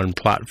the M1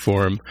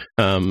 platform,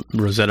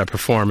 Rosetta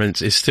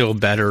performance is still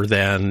better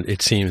than,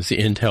 it seems, the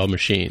Intel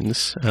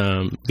machines.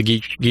 The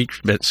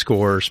Geekbench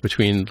scores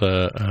between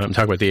I'm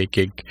talking about the 8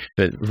 gig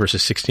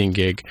versus 16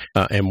 gig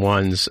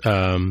M1s.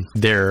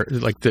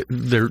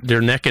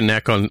 They're neck and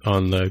neck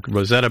on the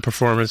Rosetta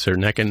performance. They're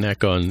neck and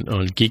neck on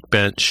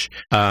Geekbench.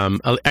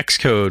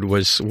 Xcode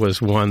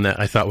was one that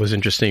I thought was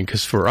interesting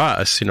because for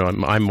us,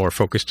 I'm more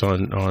focused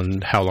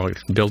on how long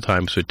build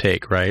times would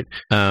take, right?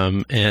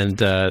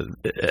 And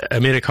I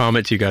made a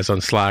comment to you guys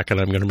on Slack, and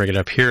I'm going to bring it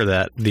up here,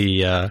 that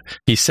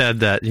he said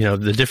that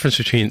the difference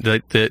between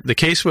the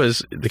case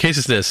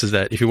is this, is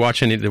that if you watch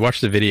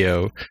the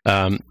video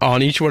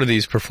on each one of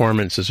these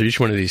performances or each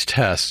one of these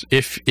tests,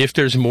 if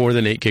there's more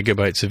than 8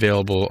 gigabytes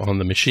available on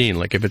the machine,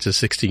 like if it's a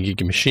 16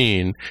 gig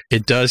machine,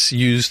 it does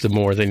use the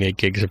more than 8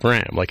 gigs of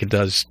RAM, like it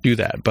does do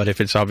that. But if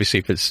it's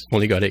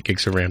only got 8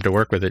 gigs of RAM to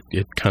work with,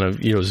 it kind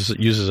of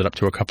uses it up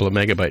to a couple of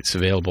megabytes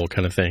available,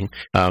 kind of thing,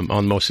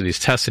 on most of these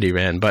tests that he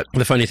ran. But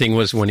the funny thing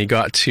was, when he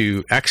got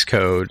to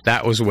Xcode,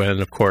 that was when,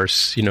 of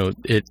course,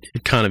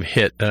 it kind of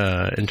hit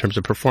in terms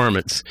of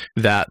performance,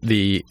 that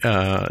the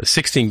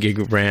 16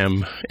 gig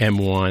RAM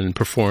M1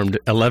 performed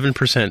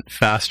 11%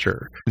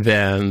 faster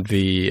than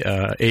the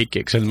 8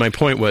 gigs. And my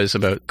point was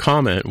about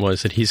comment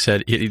was that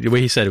the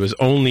way he said it was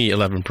only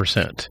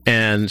 11%.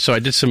 And so I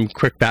did some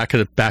quick back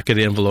of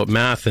the envelope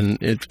math, and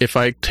if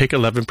I take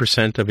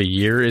 11% of a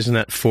year, isn't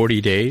that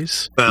 40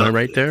 days? Am I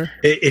right there?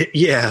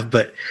 Yeah,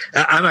 but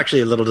I'm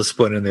actually a little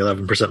disappointed in the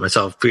 11%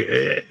 myself.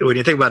 When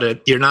you think about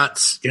it, you're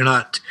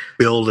not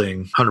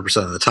building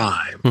 100% of the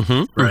time,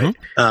 right?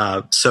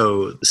 Mm-hmm.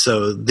 So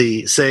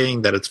the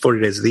saying that it's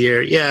 40 days of the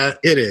year, yeah,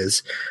 it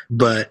is,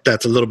 but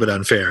that's a little bit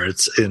unfair.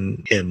 It's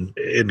in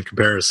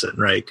comparison,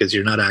 right? Because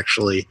you're not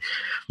actually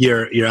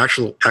your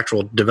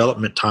actual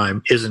development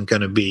time isn't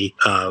going to be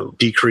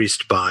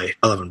decreased by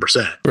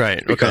 11%,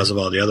 right? Because of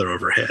all the other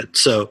overhead.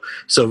 So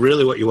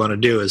really, what you want to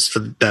do is, for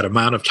that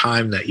amount of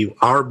time that you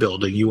are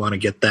building, you want to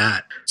get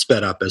that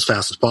sped up as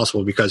fast as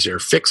possible, because your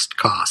fixed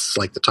costs,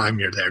 like the time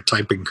you're there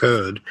typing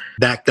code,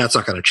 that's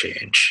not going to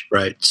change,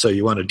 right? So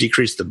you want to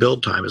decrease the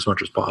build time as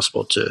much as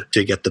possible to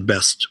get the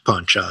best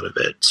punch out of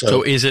it.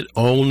 So is it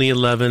only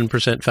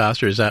 11%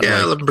 faster? Is that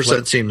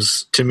 11%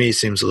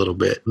 seems a little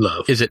bit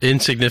low. Is it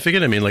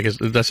insignificant? I mean,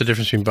 that's the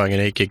difference between buying an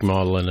 8 gig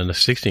model and a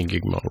 16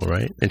 gig model,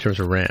 right? In terms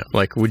of RAM,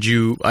 would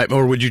you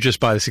just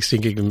buy the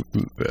 16 gig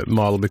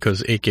model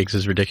because 8 gigs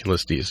is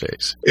ridiculous these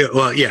days?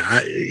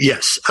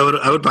 Yes,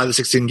 I would buy the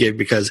 16 gig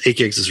because 8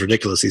 gigs is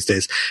ridiculous these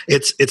days.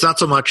 It's not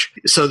so much.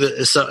 So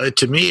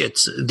to me,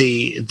 it's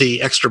the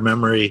extra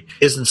memory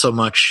isn't so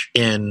much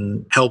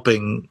in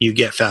helping you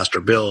get faster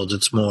builds.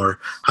 It's more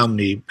how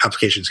many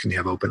applications can you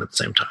have open at the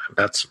same time.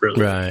 That's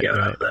really right.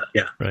 Out of that.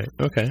 Yeah. Right.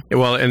 Okay.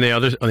 Well, and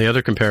on the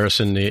other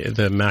comparison,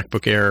 the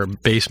MacBook Air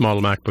base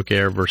model MacBook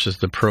Air versus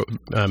the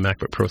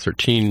MacBook Pro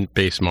 13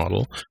 base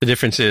model. The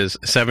difference is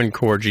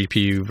 7-core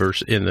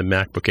GPU in the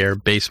MacBook Air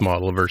base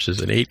model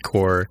versus an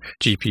 8-core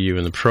GPU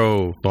in the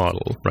Pro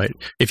model, right?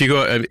 If you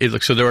go,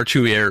 so there are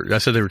I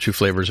said there were two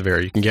flavors of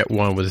Air. You can get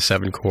one with a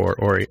 7-core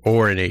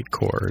or an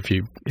 8-core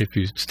if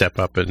you step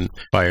up and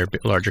buy a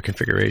bit larger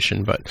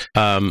configuration. But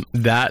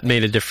that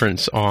made a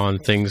difference on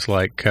things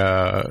like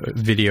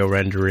video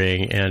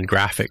rendering and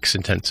graphics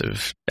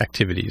intensive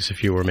activities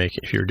if you were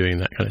doing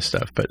that kind of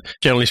stuff. But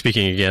generally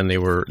speaking, again, they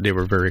were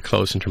very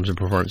close in terms of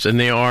performance, and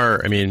they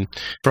are. I mean,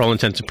 for all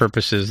intents and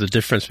purposes, the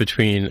difference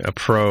between a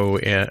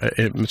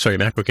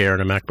MacBook Air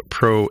and a MacBook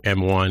Pro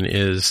M1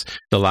 is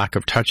the lack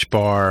of touch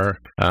bar.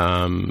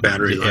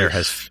 Battery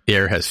life.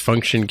 Air has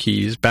function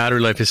keys. Battery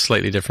life is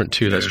slightly different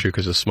too. That's true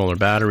because of a smaller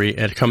battery,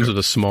 and it comes with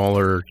a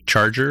smaller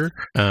charger.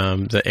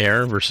 The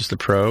Air versus the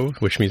Pro,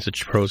 which means the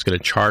Pro is going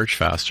to charge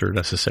faster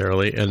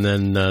necessarily. And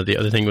then the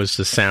other thing was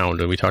the sound,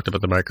 and we talked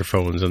about the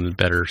microphones and the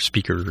better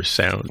speaker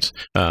sounds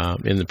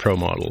in the Pro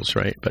models,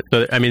 right?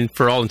 But I mean,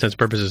 for all intents and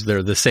purposes,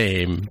 they're the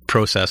same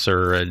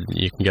processor, and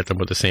you can get them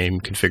with the same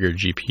configured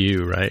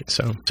GPU, right?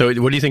 So what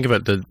do you think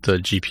about the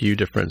GPU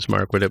difference,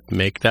 Mark? Would it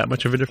make that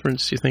much of a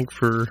difference, do you think,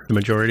 for the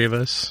majority of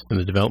us in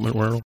the development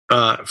world?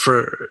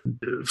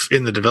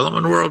 In the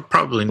development world,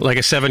 probably like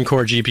a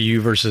 7-core GPU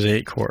versus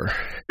 8-core.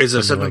 Is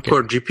it a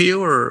 7-core GPU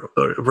or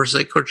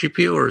versus 8-core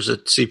GPU, or is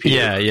it CPU?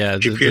 Yeah.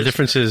 The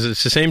difference is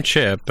it's the same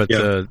chip, but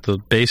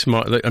the base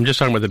model. I'm just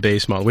talking about the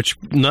base model, which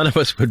none of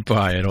us would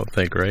buy, I don't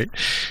think, right?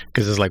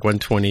 Because it's like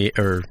 120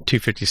 or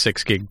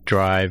 256 gig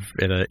drive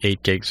and a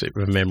 8 gigs of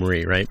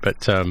memory, right?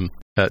 But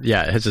it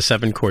has a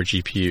 7-core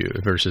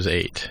GPU versus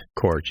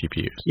 8-core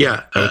GPUs.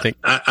 Yeah,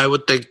 I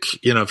would think,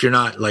 if you're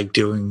not like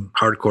doing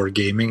hardcore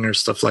gaming or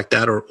stuff like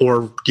that,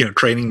 or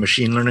training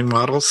machine learning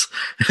models,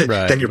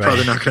 then you're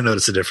probably not going to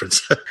notice a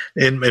difference,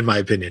 in my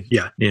opinion.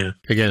 Yeah.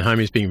 Again,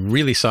 Jaime's being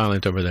really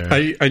silent over there.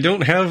 I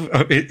don't have.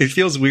 It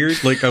feels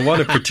weird. Like I want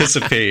to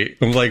participate.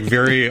 I'm like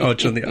very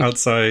much on the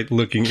outside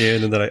looking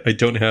in, and that I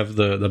don't have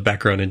the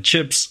background in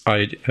chips.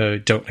 I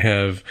don't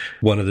have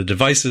one of the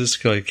devices.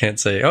 I can't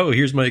say, oh,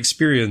 here's my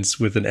experience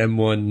with an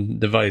M1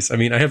 device. I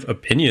mean, I have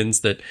opinions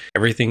that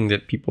everything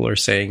that people are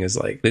saying is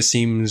like, this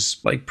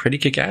seems like pretty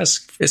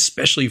kick-ass,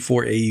 especially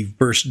for a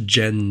first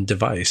gen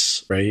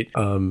device, right?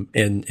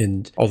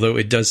 And although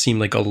it does seem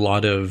like a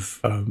lot of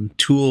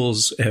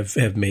tools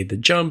have made the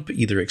jump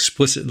either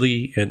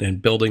explicitly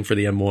and building for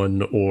the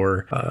M1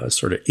 or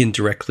sort of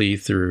indirectly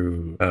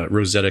through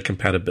Rosetta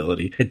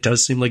compatibility, it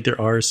does seem like there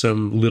are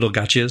some little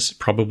gotchas,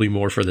 probably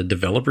more for the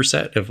developer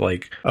set of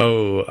like,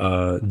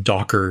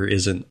 Docker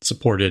isn't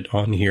supported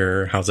on here.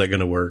 How's that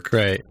going to work?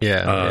 Right.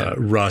 Yeah.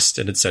 Rust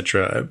and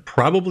etc.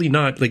 Probably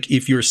not. Like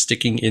if you're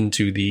sticking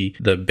into the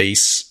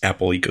base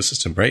Apple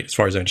ecosystem, right? As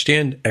far as I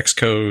understand,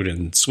 Xcode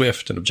and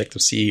Swift and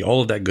Objective-C,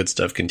 all of that good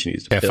stuff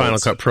continues to build. Final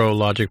Cut Pro,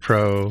 Logic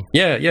Pro.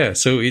 Yeah.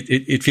 So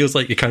it feels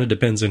like it kind of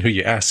depends on who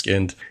you ask,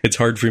 and it's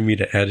hard for me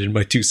to add in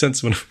my 2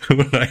 cents when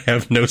I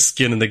have no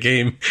skin in the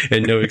game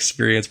and no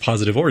experience,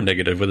 positive or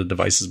negative, with the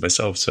devices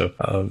myself. So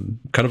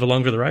kind of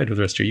along for the ride with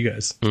the rest of you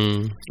guys.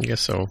 I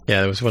guess so. Yeah,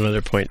 there was one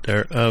other point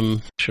there.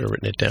 Should have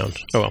written it down.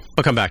 Oh well,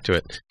 I'll come back to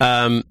it.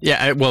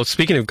 Well,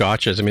 speaking of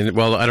gotchas, I mean, I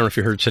don't know if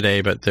you heard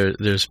today, but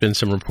there's been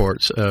some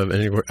reports of,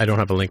 and I don't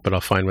have a link, but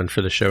I'll find one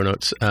for the show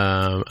notes,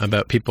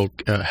 about people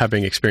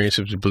having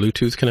experiences with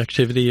Bluetooth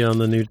connectivity on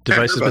the new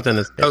devices. But then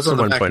that was on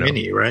the Mac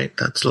Mini, right?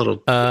 That's a little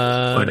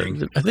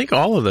disappointing. I think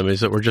all of them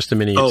is that we're just the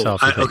Mini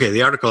itself. Okay.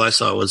 The article I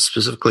saw was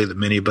specifically the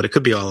Mini, but it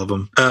could be all of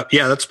them.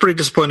 That's pretty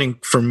disappointing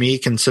for me,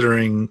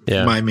 considering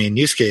my main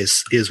use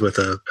case is with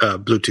a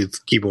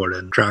Bluetooth keyboard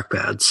and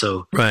trackpad.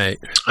 So right.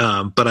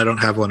 But I don't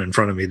have one in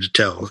front of me to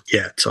tell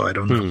yet, so I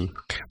don't know.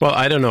 Well,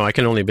 I don't know. I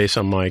can only base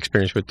on my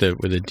experience with the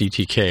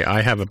DTK.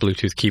 I have a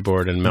Bluetooth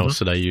keyboard and mouse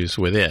that I use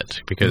with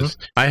it because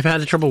I have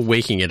had trouble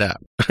waking it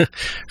up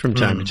from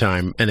time to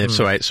time, and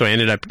so I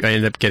ended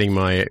up getting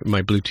my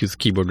Bluetooth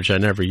keyboard, which I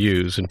never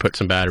use, and put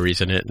some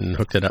batteries in it and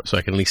hooked it up so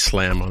I can at least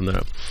slam on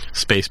the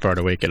space bar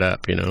to wake it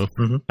up,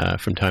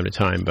 from time to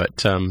time.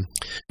 But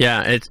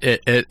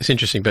it's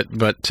interesting.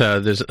 But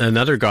there's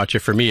another gotcha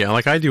for me.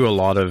 Like I do a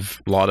lot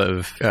of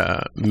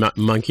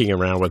monkeying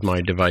around with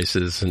my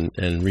devices and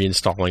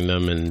reinstalling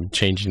them and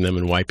changing them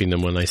and wiping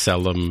them when I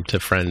sell them to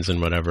friends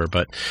and whatever.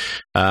 But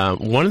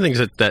one of the things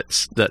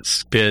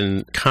that's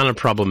been kind of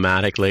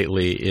problematic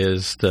lately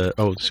is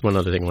there's one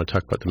other thing I want to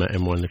talk about, the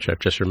M1, which I've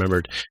just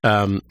remembered.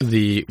 With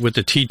the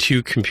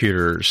T2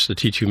 computers, the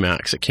T2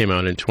 Macs that came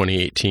out in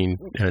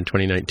 2018 and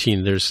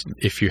 2019,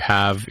 if you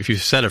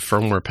set a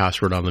firmware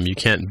password on them, you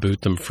can't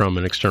boot them from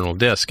an external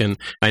disk. And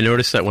I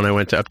noticed that when I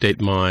went to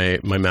update my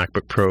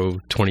MacBook Pro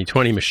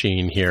 2020 machine,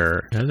 machine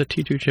here. Has a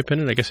T2 chip in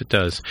it? I guess it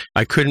does.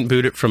 I couldn't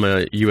boot it from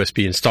a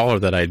USB installer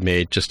that I'd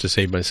made just to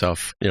save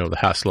myself, the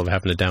hassle of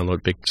having to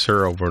download Big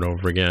Sur over and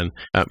over again.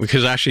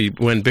 Because actually,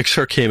 when Big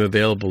Sur came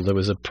available, there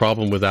was a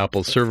problem with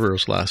Apple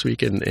servers last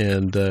week,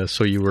 and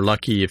so you were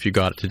lucky if you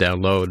got it to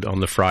download on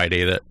the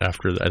Friday that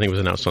after. I think it was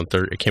announced on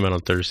Thursday. It came out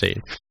on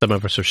Thursday. Some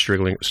of us are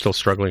still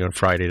struggling on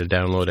Friday to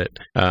download it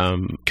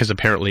because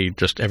apparently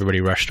just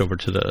everybody rushed over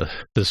to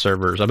the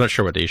servers. I'm not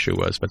sure what the issue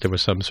was, but there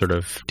was some sort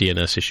of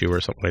DNS issue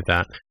or something like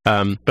that.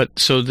 But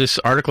so this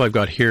article I've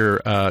got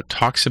here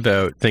talks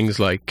about things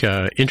like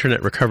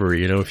internet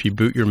recovery. If you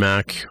boot your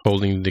Mac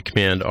holding the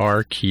Command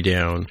R key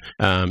down,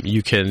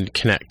 you can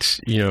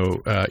connect.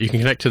 You can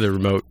connect to the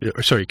remote.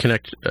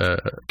 Connect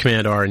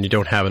Command R, and you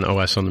don't have an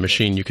OS on the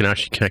machine. You can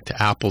actually connect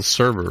to Apple's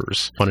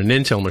servers on an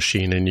Intel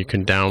machine, and you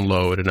can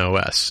download an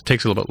OS. It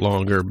takes a little bit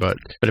longer, but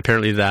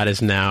apparently that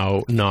is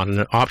now not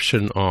an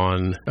option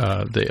on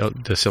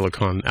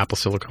the Apple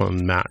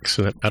Silicon Macs.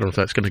 So I don't know if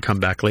that's going to come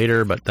back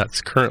later, but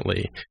that's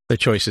currently the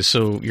choices.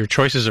 So your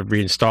choices of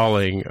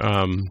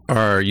reinstalling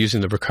are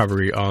using the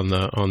recovery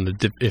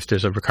if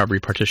there's a recovery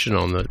partition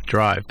on the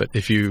drive. But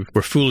if you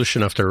were foolish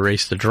enough to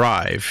erase the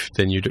drive,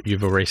 then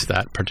you've erased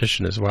that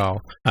partition as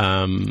well.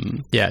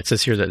 It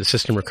says here that the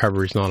system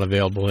recovery is not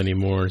available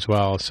anymore as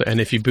well. So,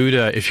 and if you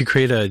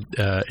create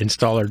a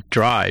installer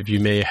drive, you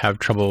may have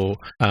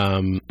trouble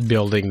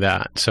building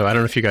that. So I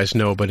don't know if you guys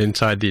know, but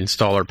inside the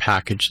installer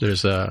package,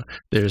 there's a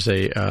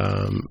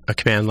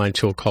command line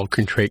tool called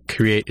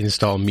create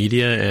install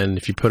media, and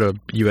if you put a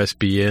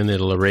USB in,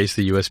 it'll erase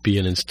the USB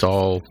and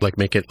install,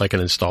 make it like an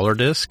installer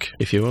disk,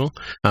 if you will,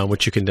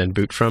 which you can then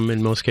boot from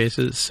in most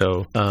cases.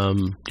 So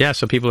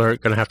so people are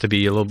going to have to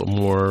be a little bit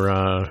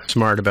more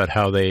smart about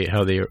how they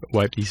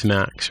wipe these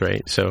Macs,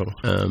 right? So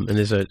and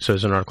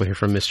there's an article here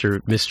from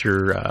Mr.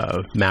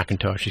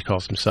 Macintosh, he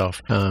calls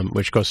himself,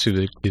 which goes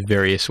through the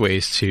various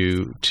ways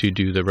to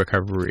do the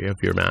recovery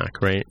of your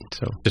Mac, right?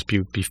 So just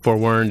be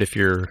forewarned if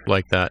you're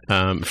like that.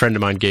 A friend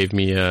of mine gave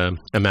me a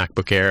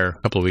MacBook Air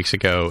a couple of weeks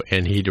ago,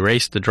 and he'd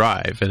erased the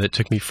drive, and it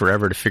took me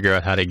forever to figure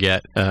out how to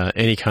get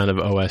any kind of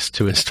OS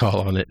to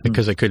install on it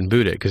because I couldn't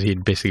boot it because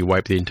he'd basically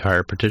wiped the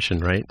entire partition,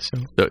 right? So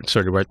it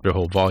sort of wiped the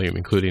whole volume,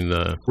 including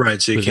the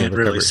right. So you can't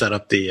really set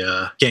up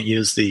can't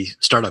use the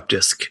startup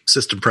disk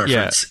system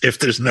preference if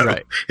there's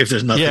nothing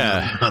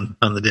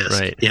on the disk.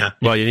 Right. Yeah.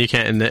 Well, you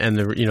can't, and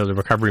the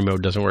recovery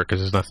mode doesn't work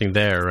because there's nothing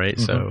there, right?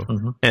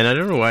 And I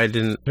don't know why I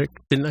didn't.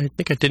 I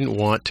think I didn't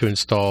want to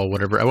install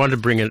whatever. I wanted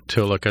to bring it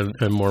to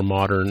a more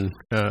modern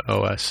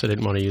OS. I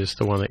didn't want to use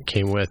the one that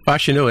came with. Well,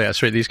 actually, no,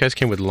 that's right. These guys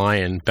came with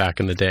Lion back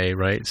in the day,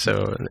 right?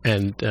 So,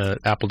 and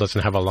Apple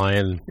doesn't have a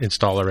Lion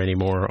installer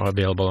anymore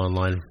available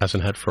online.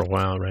 Hasn't had for a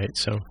while, right?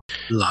 So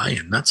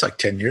Lion, that's like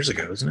 10 years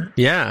ago, isn't it?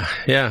 Yeah.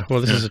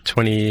 Well, this is a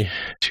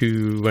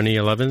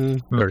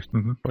 2011 or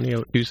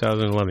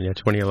 2011. Yeah,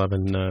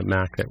 2011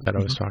 Mac that I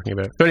was talking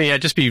about. But yeah,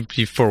 just be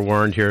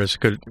forewarned. Here is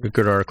a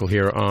good article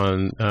here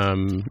on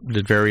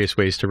the various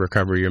ways to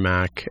recover your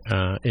Mac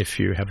if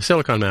you have a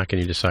Silicon Mac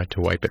and you decide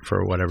to wipe it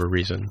for whatever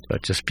reason.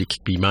 But just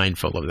be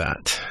mindful of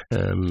that.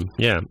 And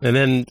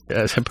then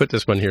as I put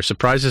this one here,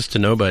 surprises to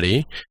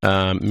nobody.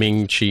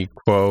 Ming-Chi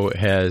Kuo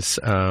has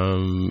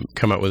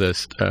come out with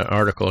this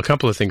article. A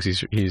couple of things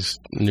he's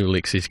new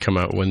leaks he's come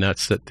out with. And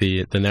that's that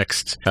the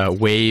next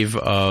wave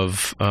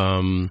of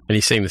and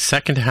he's saying the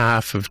second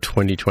half of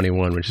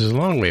 2021, which is a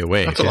long way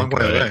away. That's a long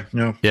way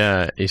away.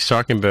 Yeah, he's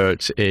talking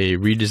about a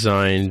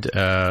redesigned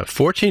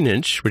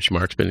 14-inch, which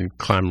Mark's been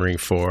clamoring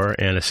for,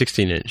 and a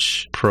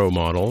 16-inch Pro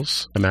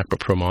models, MacBook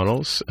Pro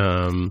models.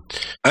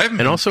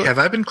 Have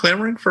I been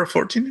clamoring for a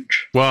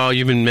 14-inch? Well,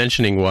 you've been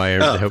mentioning why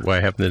I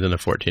haven't done a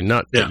 14.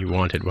 Not that you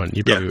wanted one.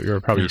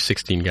 You're probably a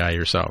 16 guy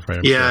yourself,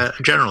 right? Yeah,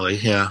 generally,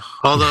 yeah.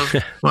 Although,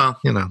 well,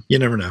 you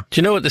never know.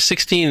 Do you know what the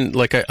 16?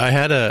 Like I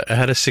had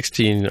a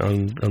 16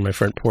 on my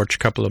front porch a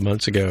couple of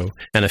months ago,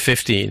 and a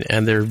 15,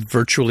 and they're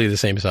virtually the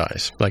same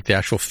size. Like the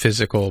actual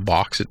physical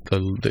box,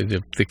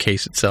 the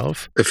case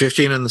itself. The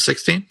 15 and the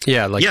 16.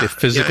 Yeah, the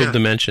physical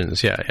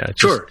dimensions. Yeah.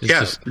 Sure. They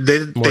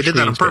did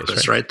that on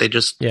purpose, right? They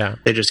just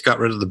got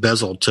rid of the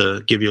bezel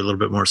to give you a little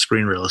bit more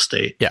screen real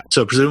estate. Yeah.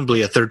 So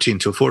presumably a 13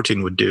 to a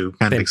 14 would do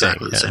kind of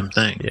exactly the same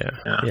thing.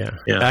 Yeah.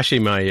 Actually,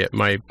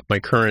 my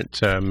current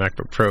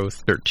MacBook Pro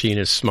 13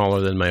 is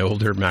smaller than my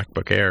older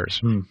MacBook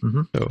Airs.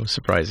 Mm-hmm. So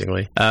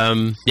surprisingly,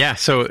 talking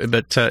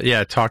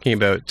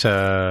about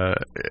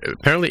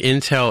apparently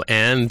Intel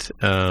and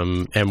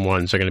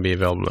M1s are going to be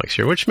available next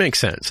year, which makes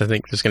sense. I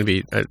think there's going to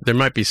be there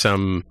might be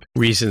some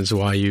reasons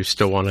why you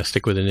still want to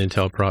stick with an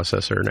Intel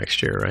processor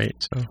next year, right?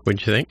 So,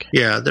 wouldn't you think?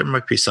 Yeah, there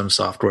might be some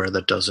software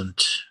that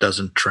doesn't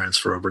doesn't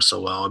transfer over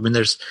so well. I mean,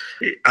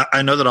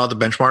 I know that all the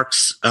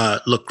benchmarks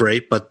look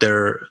great, but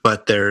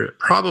they're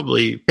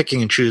probably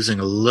picking and choosing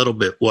a little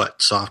bit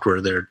what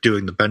software they're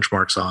doing the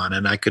benchmarks on.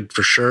 And I could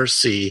for sure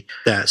see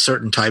that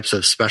certain types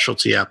of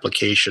specialty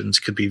applications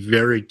could be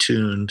very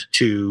tuned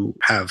to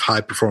have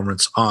high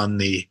performance on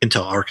the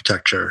Intel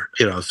architecture.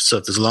 So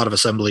if there's a lot of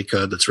assembly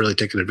code that's really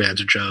taking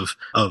advantage of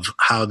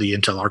how the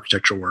Intel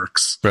architecture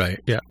works.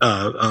 Right. Yeah.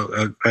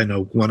 I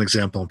know one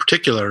example in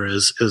particular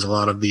is a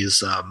lot of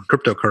these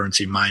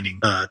cryptocurrency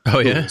mining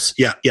tools.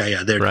 Yeah.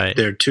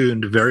 They're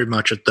tuned very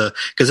much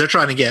because they're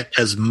trying to get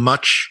as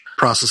much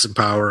processing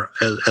power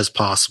as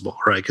possible,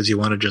 right? Because you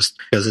want to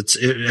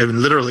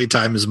literally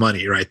time is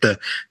money, right? The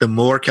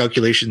more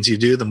calculations you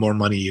do, the more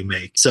money you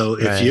make. So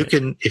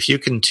if you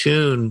can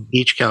tune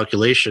each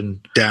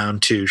calculation down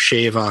to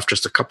shave off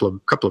just a couple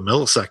of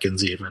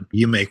milliseconds, even,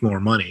 you make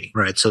more money,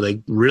 right? So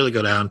they really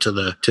go down to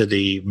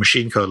the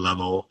machine code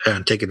level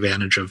and take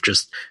advantage of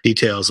just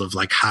details of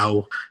like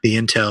how the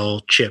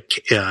Intel chip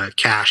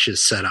cache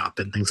is set up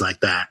and things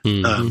like that,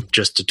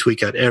 just to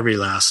tweak out every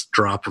last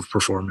drop of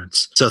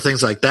performance. So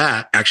things like that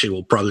actually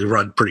will probably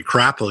run pretty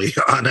crappily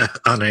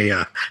on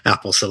a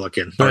Apple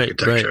Silicon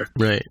architecture.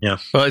 Right. Yeah.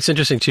 Well, it's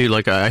interesting too.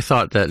 Like I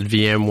thought that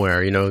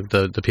VMware,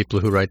 the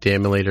people who write the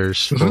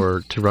emulators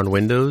to run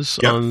Windows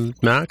on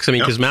Macs. I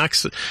mean, because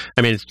Macs,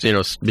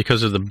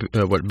 because of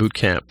the Boot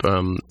Camp,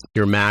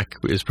 your Mac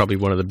is probably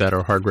one of the better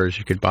hardwares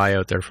you could buy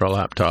out there for a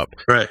laptop.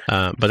 Right.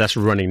 But that's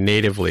running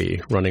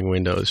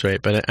Windows,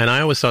 right? And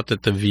I always thought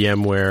that the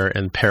VMware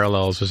and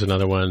Parallels was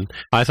another one.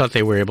 I thought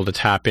they were able to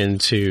tap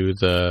into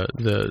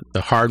the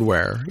hardware,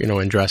 and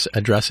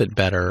address it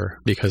better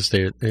because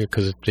they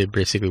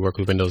basically work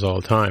with Windows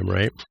all the time,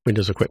 right?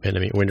 Windows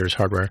equipment, Windows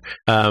hardware.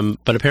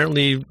 But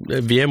apparently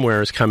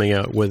VMware is coming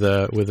out with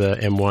a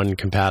M1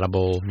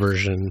 compatible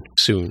version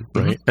soon,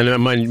 right?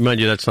 And mind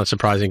you, that's not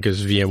surprising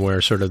because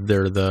VMware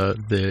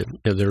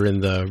they're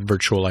in the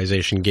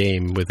virtualization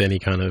game with any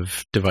kind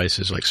of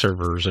devices like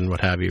servers and what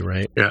have you,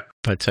 right? Yeah.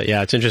 But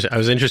it's interesting. I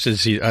was interested to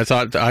see. I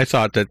thought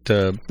that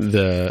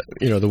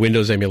the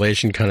Windows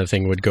emulation kind of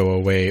thing would go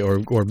away or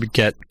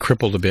get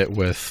crippled a bit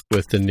with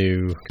the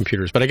new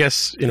computers. But I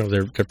guess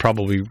they're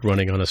probably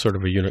running on a sort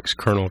of a Unix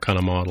kernel kind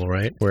of model,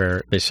 right?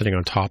 Where they're sitting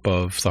on top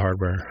of the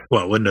hardware.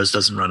 Well, Windows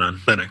doesn't run on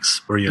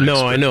Linux or Unix.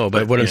 No, I know,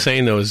 but what I'm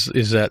saying though is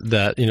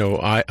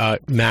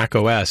that Mac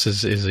OS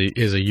is a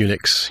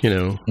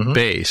Unix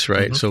base,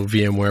 right? So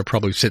VMware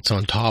probably sits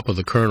on top of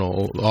the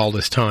kernel all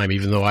this time,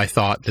 even though I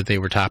thought that they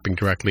were tapping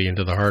directly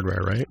into the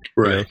hardware, right?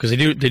 Right. Because they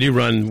do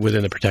run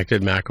within the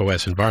protected Mac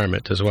OS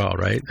environment as well,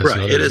 right? That's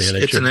right.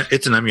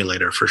 It's an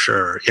emulator for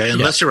sure. Yeah.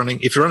 Unless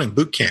if you're running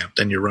Boot Camp,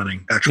 then you're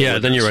running actual. Yeah.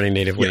 Windows. Then you're running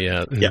natively.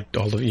 Yeah.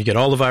 You get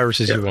all the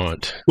viruses you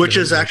want. Which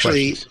is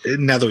actually,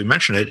 now that we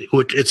mention it,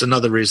 it's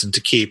another reason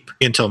to keep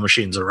Intel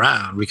machines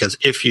around, because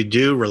if you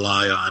do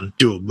rely on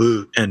dual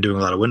boot and doing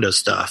a lot of Windows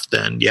stuff,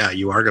 then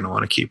you are going to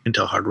want to keep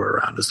Intel hardware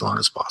around as long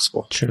as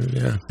possible. Sure.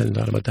 Yeah. I hadn't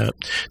thought about that.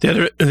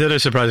 The other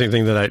surprising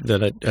thing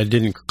that I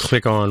didn't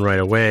click on right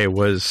away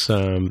was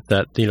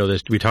that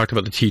we talked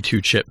about the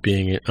T2 chip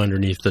being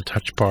underneath the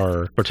Touch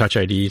Bar or Touch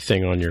ID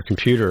thing on your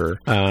computer.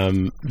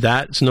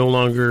 That's no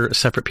longer a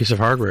separate piece of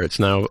hardware. It's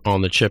now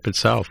on the chip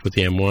itself with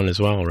the M1 as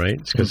well, right?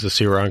 It's because the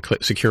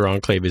Secure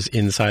Enclave is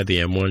inside the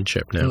M1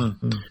 chip now.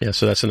 Yeah,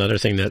 so that's another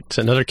thing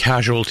another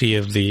casualty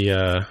of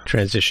the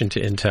transition to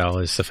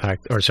Intel is the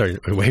fact,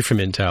 away from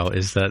Intel,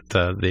 is that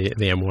the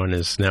M1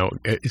 is now,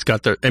 it's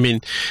got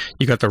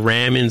you got the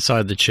RAM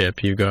inside the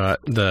chip, you got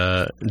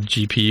the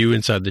GPU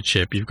inside the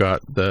chip, you've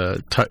got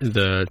the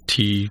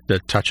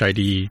Touch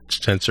ID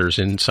sensors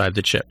inside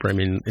the chip. I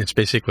mean, it's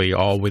basically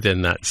all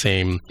within that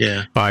same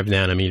 5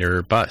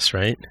 nanometer bus,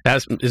 right?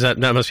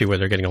 That must be where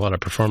they're getting a lot of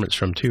performance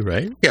from too,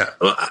 right? Yeah.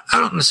 Well, I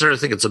don't necessarily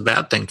think it's a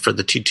bad thing for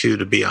the T2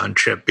 to be on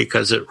chip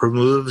because it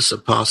removes a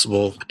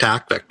possible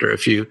attack vector. I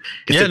agree.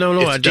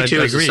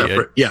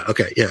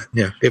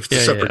 If it's a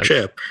separate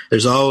chip,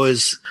 there's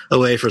always a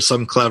way for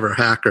some clever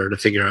hacker to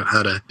figure out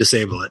how to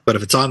disable it. But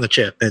if it's on the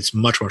chip, it's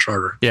much, much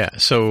harder. Yeah.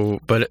 So,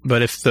 but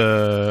if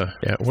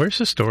where's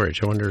the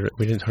storage? I wonder.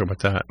 We didn't talk about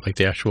that. Like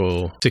the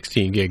actual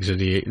 16 gigs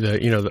of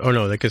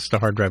I guess the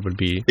hard drive would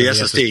be the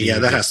SSD. Yeah,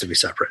 that has to be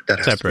separate. That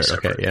has to be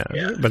separate. Okay.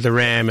 Yeah. But the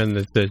RAM and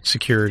the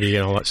security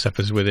and all that stuff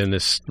is within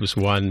this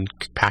one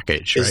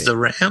package. Is the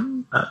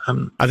RAM?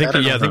 I think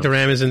the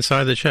RAM is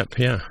inside the chip.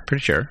 Yeah,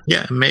 pretty sure.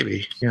 Yeah,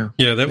 maybe. Yeah.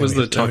 Yeah, that was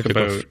the talk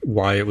about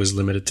why it was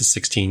limited to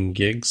 16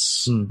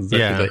 gigs.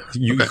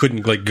 You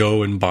couldn't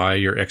go and buy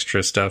your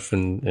extra stuff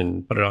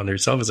and put it on there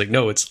yourself. It's like,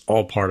 no, it's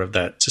all part of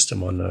that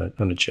system on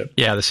the chip.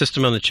 Yeah, the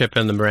system on the chip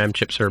and the RAM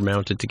chips are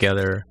mounted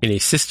together in a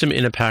system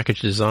in a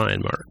package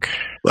design, Mark.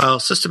 Well,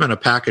 system in a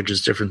package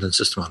is different than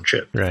system on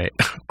chip. Right,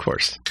 of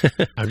course.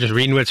 I'm just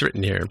reading what's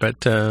written here.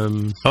 But,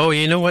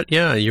 you know what?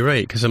 Yeah, you're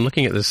right, because I'm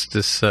looking at this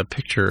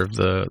picture of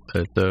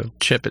the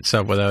chip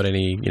itself without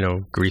any,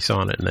 grease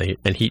on it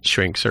and heat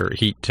shrinks or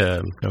heat,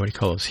 what do you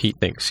call those? Heat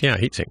sinks. Yeah,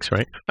 heat sinks,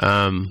 right?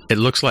 It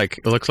looks like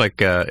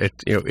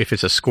if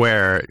it's a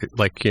square,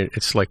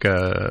 it's like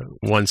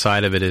one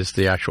side of it is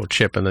the actual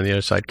chip and then the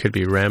other side could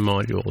be RAM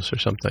modules or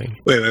something.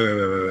 Wait.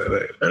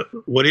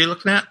 What are you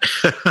looking at?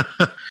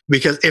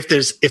 Because if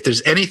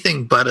there's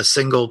anything but a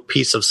single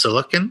piece of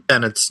silicon,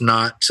 then it's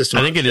not system.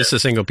 I think it is a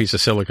single piece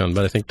of silicon,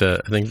 but I think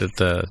that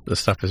the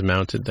stuff is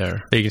mounted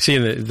there. You can see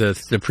in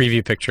the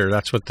preview picture,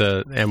 that's what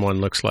the M1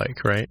 looks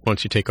like, right?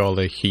 Once you take all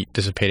the heat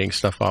dissipating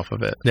stuff off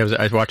of it.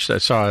 I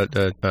saw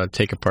a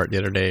take apart the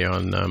other day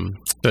on.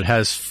 So it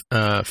has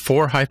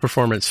 4 high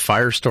performance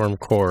Firestorm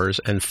cores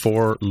and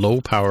 4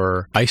 low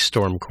power Ice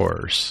Storm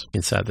cores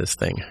inside this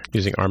thing,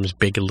 using ARM's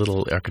big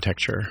little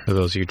architecture. For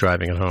those of you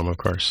driving at home, of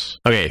course.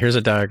 Okay, here's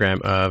a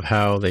diagram of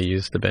how they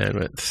use the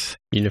bandwidth.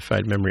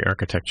 Unified memory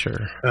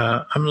architecture.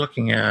 I'm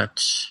looking at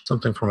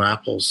something from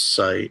Apple's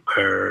site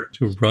where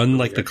to run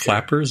like the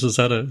clappers. Is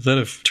that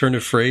a turn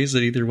of phrase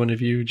that either one of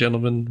you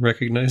gentlemen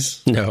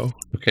recognize? No.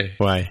 Okay.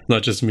 Why?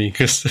 Not just me,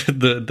 because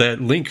that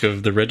link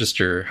of the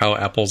register, how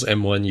Apple's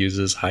M1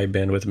 uses high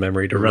bandwidth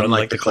memory to run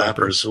like the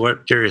clappers.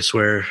 Curious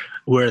where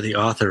the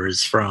author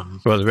is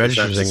from. Well, the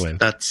register is England.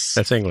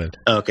 That's England.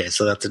 Okay,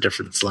 so that's a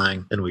different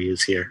slang than we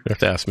use here. You have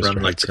to ask Mr.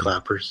 Run like the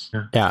clappers.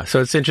 Yeah, so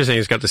it's interesting.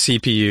 It's got the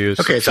CPUs.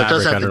 Okay, so it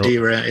does have the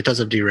DRAM. It does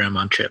have DRAM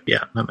on chip.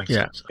 Yeah, that makes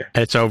sense. Okay.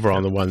 And it's over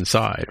on the one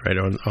side, right?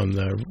 On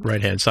the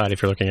right-hand side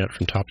if you're looking at it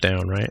from top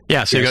down, right?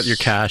 Yeah, so you got your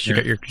cache, you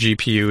got your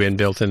GPU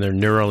inbuilt in there,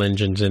 neural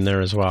engines in there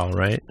as well,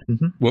 right?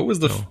 Mm-hmm. What was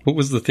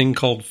the thing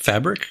called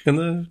Fabric in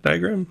the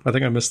diagram? I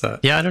think I missed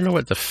that. Yeah, I don't know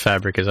what the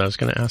Fabric is. I was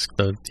going to ask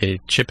the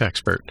chip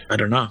expert. I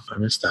don't know. I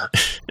missed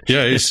that.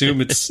 Yeah, I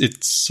assume it's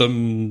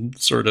some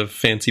sort of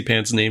fancy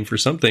pants name for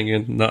something,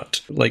 and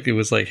not like it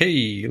was like,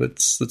 hey,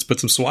 let's put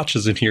some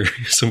swatches in here,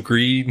 some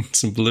green,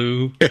 some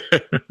blue.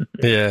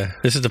 Yeah,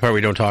 this is the part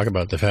we don't talk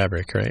about, the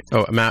Fabric, right?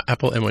 Oh,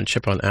 Apple M1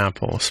 chip on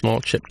Apple,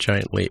 small chip,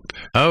 giant leap.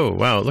 Oh,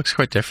 wow, it looks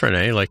quite different,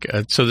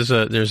 eh? So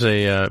there's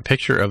a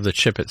picture of the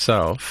chip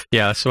itself.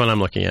 Yeah, that's the one I'm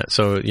looking at.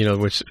 So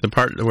which the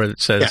part where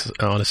it says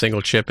on a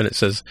single chip and it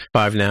says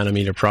 5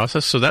 nanometer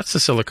process. So that's the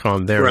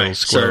silicon there, right? Little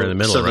square in the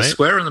middle, so right? So the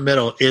square in the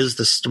middle is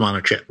the system on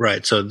a chip,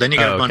 right? So then you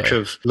got a bunch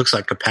of looks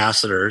like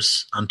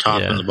capacitors on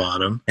top and the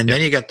bottom, and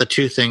then you got the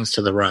 2 things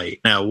to the right.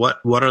 Now, what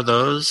are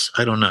those?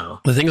 I don't know.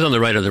 The things on the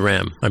right are the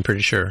RAM. I'm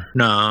pretty sure.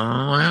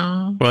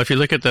 No, well, if you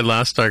look at the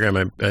last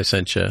diagram I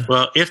sent you.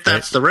 Well, if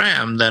that's the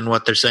RAM, then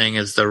what they're saying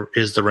is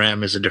the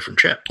RAM is a different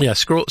chip. Yeah,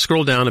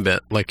 scroll down a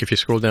bit. Like if you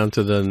scroll down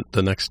to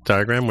the next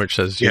diagram where it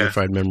says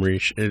unified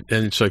memory,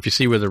 and so if you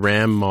see where the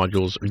RAM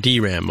modules or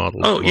DRAM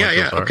modules. Oh,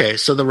 yeah. Okay,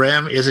 so the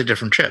RAM is a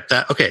different chip.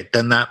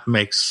 Then that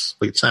makes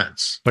complete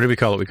sense. What do we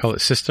call it? We call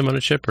it system on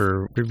a chip,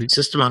 or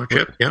system on a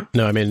chip? Yeah.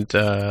 No, I mean,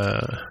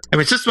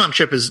 system on a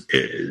chip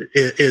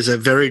is a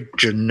very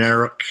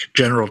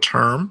general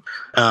term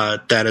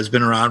that has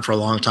been around for a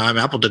long time.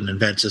 Apple didn't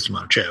invent system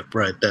on a chip,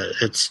 right?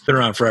 It's been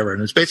around forever,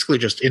 and it's basically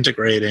just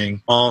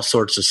integrating all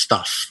sorts of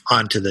stuff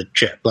onto the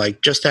chip,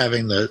 like just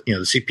having the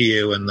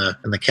CPU and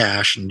the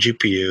cache and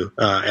GPU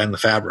and the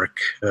Fabric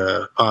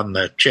on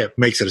the chip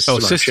makes it a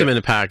system in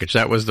a package.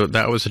 That was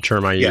the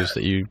term I used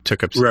that you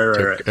took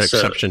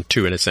exception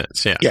to in a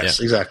sense. Yeah. Yes,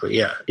 exactly.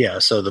 Yeah.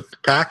 So the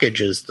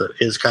package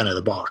is kind of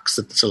the box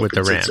that the silicon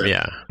with the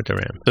RAM. With the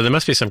RAM. So there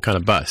must be some kind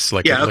of bus.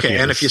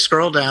 And if you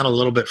scroll down a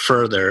little bit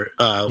further,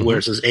 where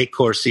it says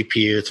 8-core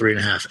CPU,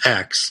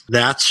 3.5X,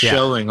 that's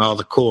showing all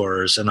the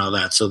cores and all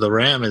that. So the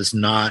RAM is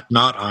not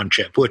on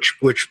chip, which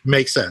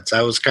makes sense.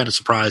 I was kind of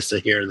surprised to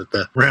hear that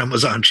the RAM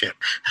was on chip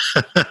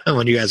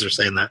when you guys are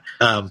saying that.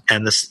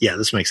 And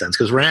this makes sense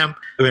because RAM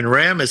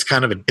is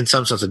kind of in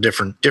some sense a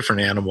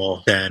different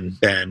animal than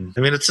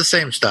it's the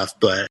same stuff,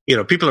 but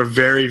people are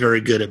very,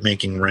 very good at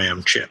making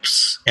RAM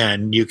chips,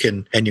 and you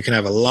can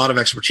have a lot of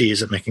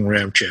expertise at making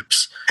RAM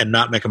chips and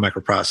not make a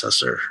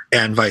microprocessor,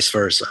 and vice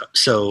versa.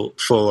 So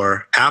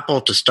for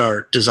Apple to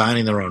start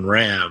designing their own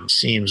RAM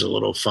seems a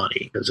little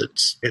funny because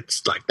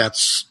it's like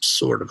that's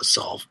sort of a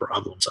solved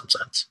problem in some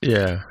sense.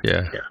 Yeah.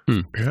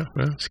 Well,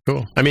 that's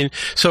cool. I mean,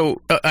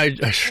 so I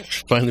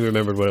finally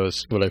remembered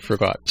what I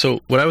forgot.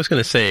 So what I was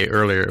going to say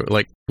earlier,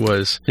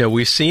 was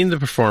we've seen the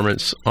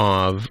performance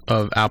of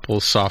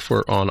Apple's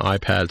software on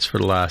iPads for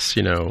the last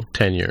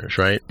 10 years,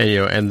 right?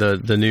 And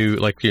and the new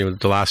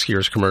the last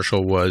year's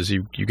commercial was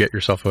you get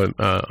yourself an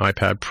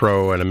iPad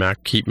Pro and a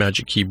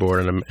Magic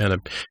Keyboard and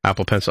a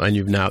Apple Pencil, and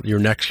your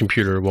next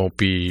computer won't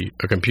be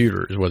a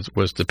computer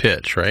was the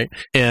pitch, right?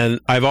 And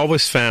I've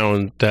always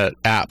found that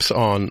apps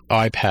on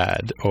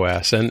iPad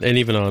OS and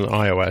even on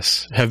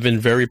iOS have been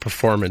very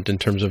performant in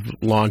terms of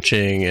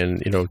launching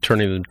and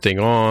turning the thing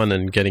on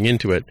and getting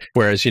into it,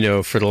 whereas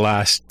whereas, for the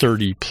last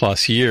 30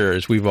 plus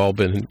years, we've all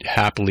been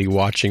happily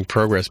watching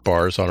progress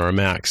bars on our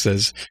Macs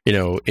as,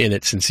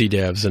 inits and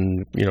CDEVs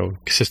and,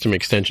 system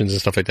extensions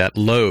and stuff like that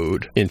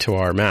load into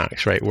our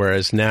Macs, right?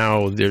 Whereas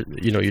now,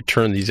 you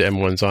turn these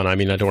M1s on. I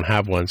mean, I don't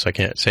have one, so I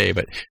can't say,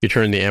 but you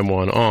turn the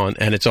M1 on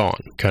and it's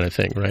on kind of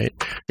thing, right?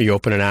 You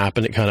open an app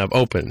and it kind of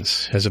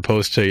opens as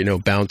opposed to,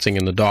 bouncing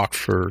in the dock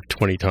for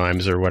 20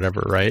 times or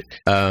whatever, right?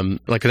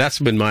 Like that's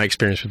been my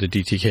experience with the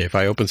DTK. If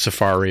I open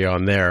Safari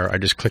on there, I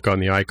just click on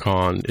the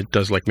icon. It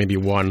does like maybe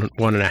one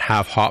and a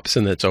half hops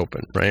and it's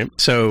open, right?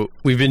 So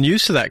we've been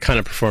used to that kind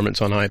of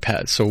performance on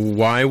iPads. So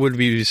why would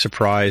we be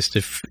surprised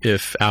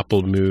if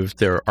Apple moved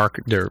their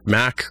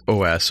Mac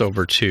OS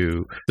over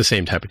to the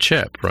same type of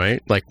chip,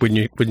 right? Like,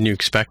 wouldn't you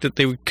expect that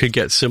they could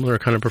get similar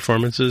kind of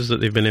performances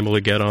that they've been able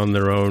to get on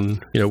their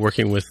own,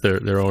 working with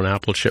their own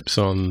Apple chips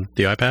on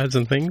the iPads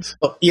and things?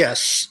 Well,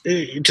 yes,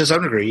 to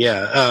some degree,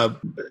 yeah.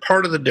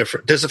 Part of the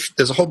difference,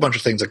 there's a whole bunch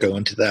of things that go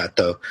into that,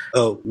 though.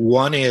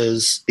 One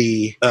is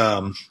the...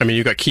 I mean,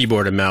 you got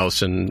keyboard and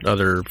mouse and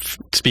other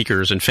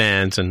speakers and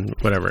fans and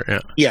whatever, yeah.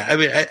 Yeah, I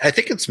mean, I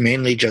think it's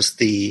mainly just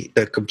the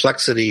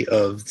complexity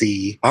of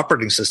the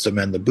operating system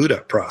and the boot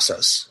up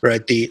process,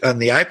 right? On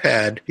the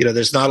iPad,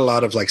 there's not a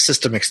lot of like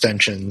system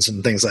extensions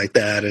and things like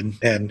that,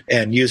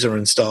 and user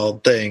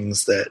installed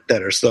things that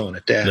are slowing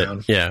it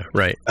down. Yeah,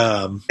 right.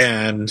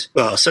 And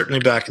well, certainly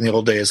back in the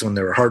old days when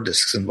there were hard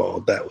disks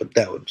involved, that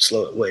would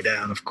slow it way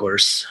down, of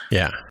course.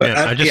 Yeah, but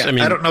I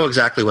don't know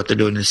exactly what they're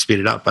doing to speed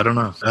it up. I don't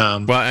know.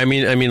 Well, I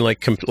mean,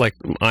 like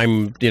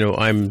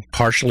I'm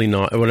partially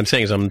not. What I'm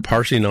saying is, I'm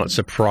partially not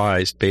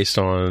surprised based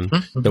on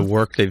the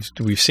work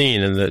we've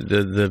seen and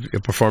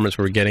the performance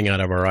we're getting out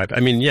of our iPad. I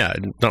mean, yeah,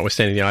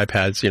 notwithstanding the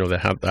iPads, that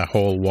have that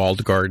whole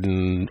walled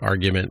garden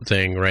argument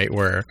thing, right?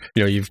 Where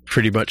you've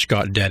pretty much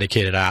got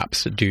dedicated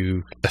apps that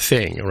do a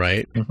thing,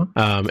 right?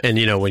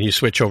 And when you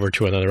switch over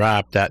to another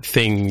app, that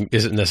thing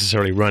isn't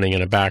necessarily running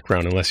in a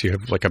background unless you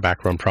have like a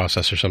background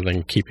process or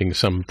something keeping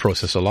some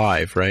process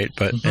alive, right?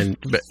 But and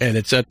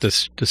it's at the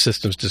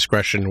system's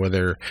discretion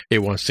whether it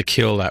wants to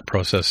kill that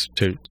process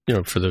to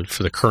for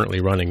the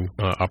currently running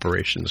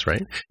operations,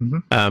 right?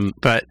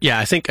 But yeah,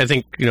 I think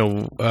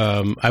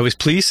I was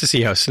pleased to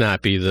see how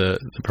snappy the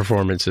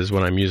performance is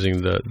when I'm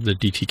using the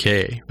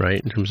DTK,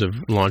 right, in terms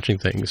of launching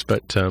things.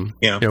 But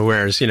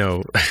whereas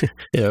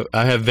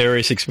I have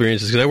various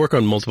experiences because I work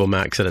on multiple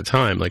Macs at a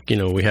time. Like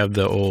we have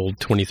the old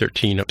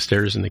 2013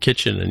 upstairs in the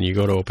kitchen, and you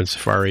go to open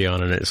Safari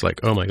on, and it's like,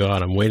 oh my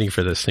god, I'm waiting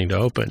for this thing to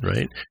open,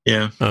 right?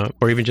 Yeah.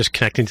 Or even just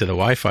connecting to the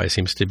Wi-Fi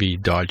seems to be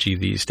dodgy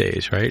these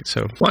days, right?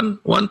 So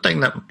one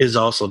thing that is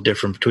also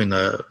different between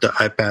the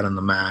iPad and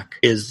the Mac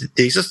is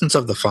the existence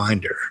of the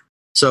Finder.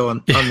 So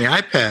on the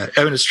iPad,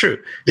 I mean, it's true.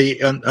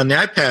 On the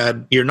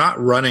iPad, you're not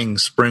running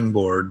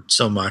Springboard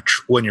so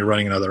much when you're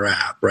running another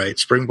app, right?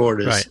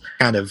 Springboard is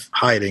kind of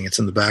hiding; it's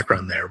in the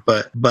background there.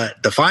 But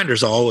the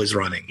Finder's always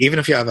running, even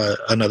if you have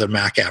another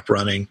Mac app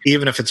running,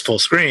 even if it's full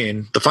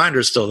screen, the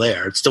Finder's still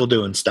there; it's still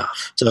doing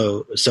stuff.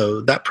 So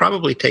that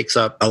probably takes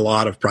up a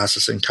lot of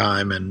processing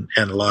time and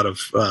a lot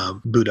of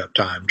boot up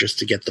time just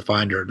to get the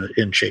Finder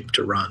in shape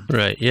to run.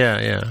 Right?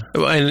 Yeah.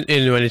 And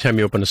anytime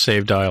you open a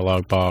save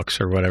dialog box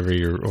or whatever,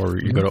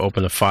 you go to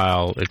open a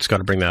file, it's got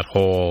to bring that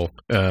whole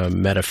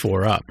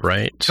metaphor up,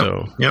 right?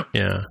 So,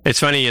 yeah. It's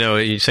funny,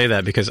 you say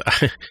that because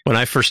when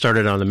I first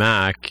started on the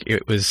Mac,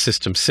 it was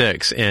System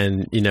 6,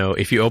 and,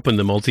 if you opened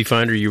the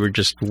multi-finder, you were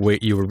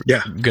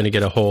going to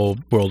get a whole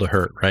world of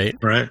hurt, right?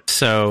 Right.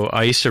 So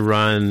I used to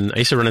run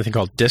a thing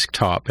called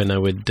Desktop, and I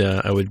would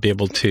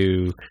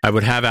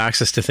have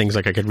access to things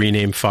like I could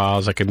rename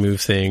files, I could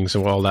move things,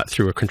 and all that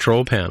through a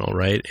control panel,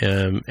 right?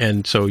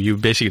 And so you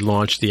basically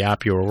launched the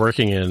app you were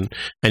working in,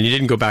 and you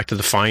didn't go back to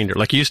the Finder.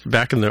 Like you used to,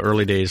 back in the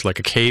early days, like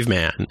a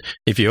caveman,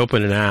 if you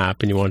open an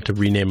app and you wanted to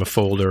rename a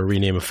folder or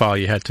rename a file,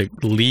 you had to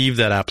leave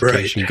that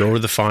application, go to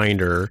the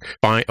Finder,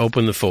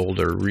 open the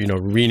folder,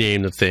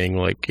 rename the thing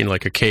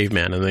like a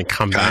caveman, and then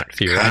come back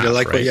to your app. Kind of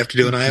like what you have to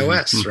do in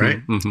iOS,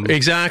 right?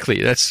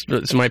 Exactly.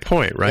 That's my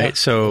point,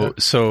 right? Yeah.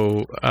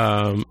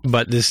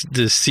 But this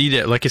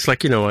CDEV, like it's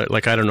like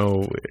like I don't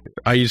know,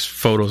 I use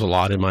Photos a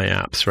lot in my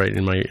apps, right?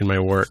 In my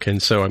work,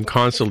 and so I'm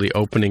constantly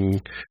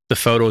opening the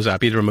Photos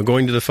app. Either I'm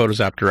going to the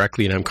Photos app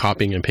directly and I'm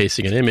copying and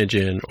pasting an image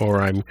in,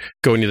 or I'm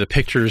going to the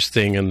Pictures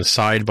thing in the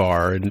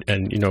sidebar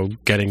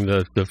and getting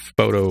the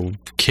photo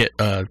kit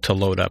to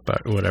load up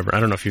or whatever.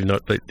 I don't know if you've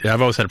noticed.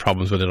 I've always had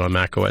problems with it on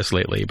Mac OS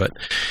lately, but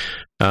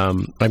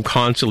I'm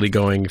constantly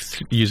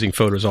using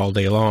Photos all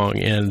day long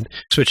and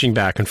switching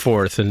back and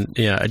forth. And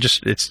yeah,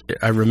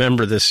 I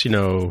remember this,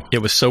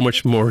 it was so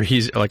much more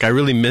easy. Like I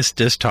really miss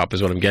Desktop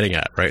is what I'm getting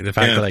at, right? The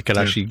fact that I could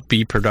actually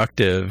be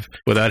productive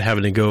without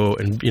having to go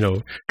and,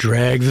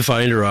 drag the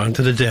Finder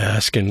onto the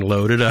desk and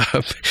load it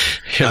up.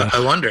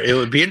 I wonder, it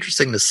would be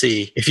interesting to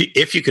see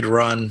if you could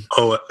run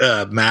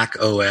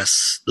Mac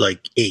OS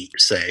like 8,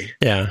 say,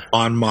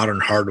 on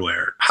modern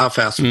hardware, how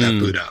fast would that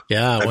boot up?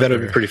 Yeah. I bet it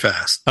would be pretty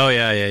fast. Oh,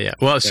 yeah.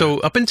 Well, Well, so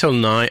up until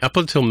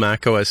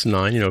Mac OS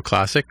 9,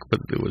 Classic,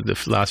 the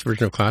last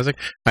version of Classic,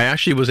 I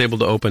actually was able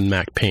to open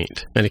Mac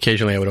Paint, and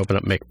occasionally I would open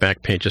up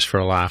Mac Paint just for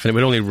a laugh, and it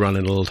would only run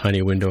in a little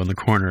tiny window in the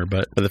corner.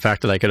 But the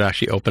fact that I could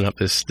actually open up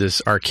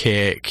this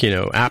archaic,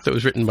 app that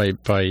was written by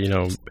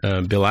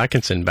Bill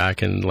Atkinson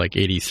back in like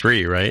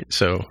 '83, right?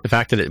 So the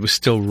fact that it was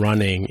still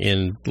running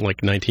in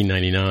like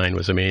 1999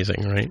 was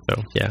amazing, right?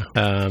 So yeah,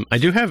 I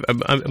do have,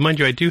 mind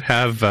you, I do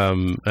have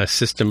a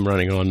system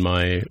running on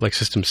my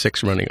System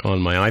 6 running on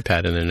my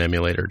iPad in an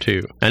emulator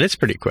too, and it's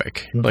pretty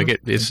quick. Mm-hmm. Like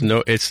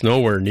it's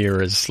nowhere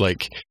near as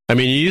like. I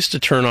mean, you used to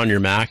turn on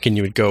your Mac and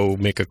you would go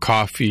make a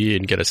coffee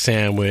and get a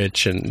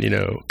sandwich and,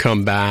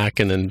 come back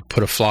and then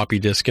put a floppy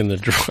disk in the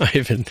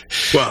drive and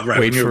wait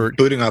when you're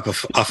booting off of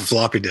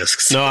floppy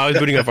disks. No, I was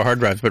booting off of hard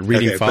drives, but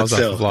reading files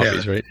off of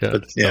floppies, right?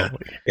 Yeah.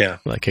 Yeah.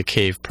 Like a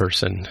cave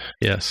person.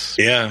 Yes.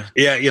 Yeah.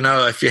 Yeah.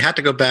 If you had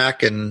to go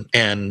back and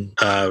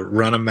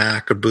run a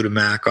Mac or boot a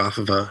Mac off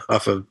of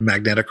a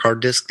magnetic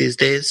hard disk these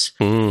days,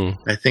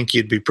 I think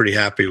you'd be pretty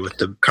happy with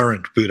the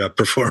current boot up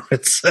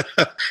performance.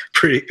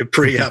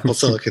 Pre Apple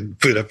Silicon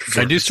boot up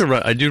performance.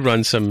 I do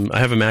run some. I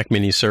have a Mac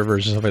Mini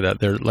servers and stuff like that.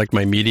 They're like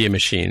my media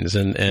machines,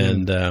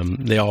 and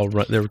they all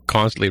run. They're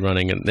constantly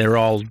running, and they're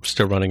all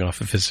still running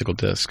off of physical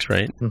disks,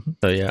 right? Mm-hmm.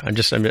 So yeah, I'm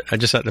just at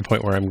the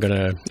point where I'm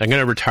gonna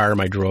retire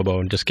my Drobo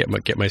and just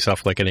get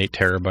myself like an 8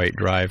 terabyte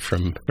drive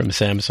from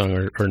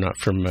Samsung or not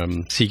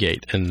from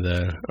Seagate, and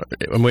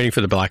I'm waiting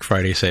for the Black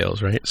Friday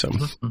sales, right? So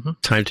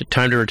time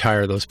to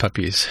retire those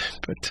puppies.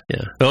 But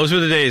yeah, those were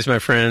the days, my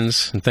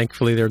friends, and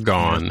thankfully they're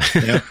gone.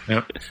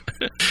 Yeah.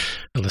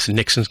 Unless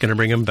Nixon's going to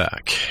bring them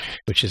back,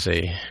 which is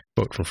a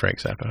quote from Frank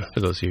Zappa,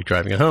 for those of you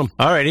driving at home.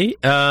 Alrighty.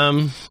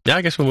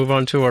 I guess we'll move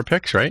on to our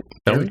picks, right?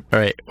 All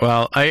right.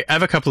 Well, I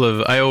have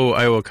I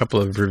owe a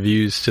couple of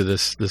reviews to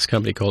this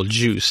company called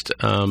Juiced.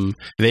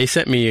 They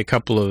sent me a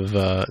couple of,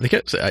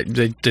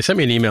 they sent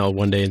me an email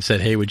one day and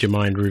said, hey, would you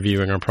mind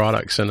reviewing our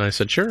products? And I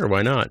said, sure,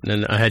 why not?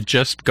 And I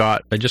just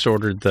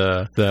ordered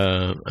the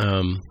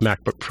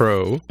MacBook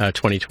Pro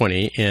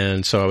 2020.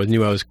 And so I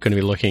knew I was going to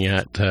be looking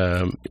at,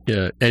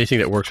 anything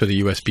that works with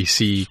a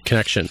USB-C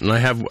connection. And I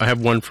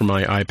have one for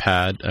my iPad.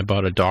 I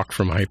bought a dock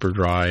from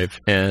Hyperdrive,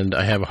 and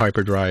I have a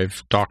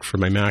Hyperdrive dock for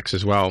my Macs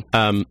as well.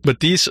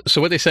 But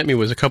so what they sent me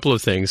was a couple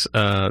of things.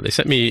 They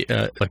sent me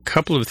a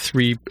couple of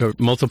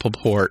multiple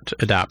port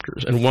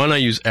adapters, and one I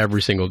use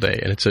every single day,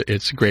 and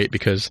it's great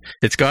because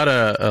it's got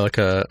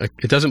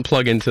it doesn't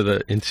plug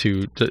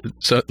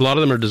so a lot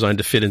of them are designed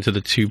to fit into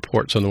the 2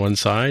 ports on the one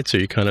side, so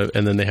you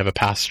and then they have a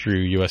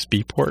pass-through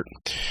USB port,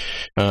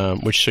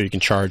 which so you can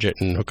charge it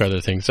and hook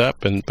other things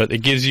up, but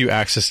it gives you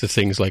access to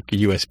things like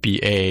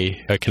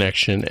USB-A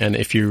connection. And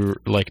if you're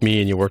like me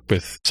and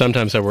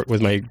sometimes I work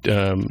with my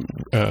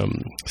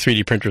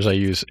 3D printers, I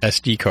use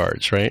SD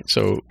cards, right?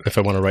 So if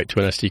I want to write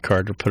to an SD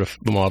card or put a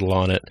model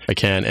on it, I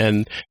can.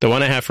 And the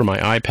one I have for my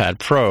iPad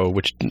Pro,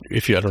 which I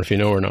don't know if you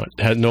know or not,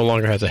 no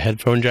longer has a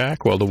headphone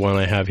jack. Well, the one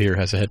I have here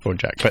has a headphone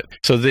jack. But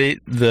so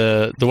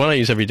the one I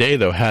use every day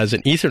though has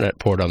an Ethernet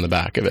port on the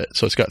back of it.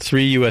 So it's got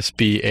 3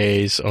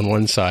 USB-A's on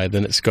one side,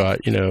 then it's got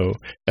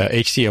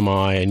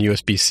HDMI and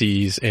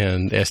USB-Cs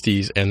and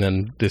SDs, and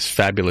then this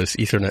fabulous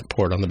Ethernet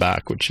port on the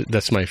back,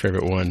 that's my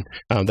favorite one.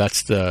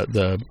 That's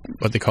the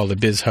what they call the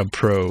BizHub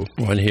Pro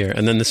one here.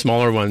 And then the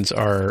smaller ones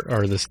are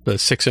the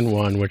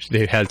 6-in-1, which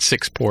they had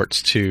 6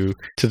 ports to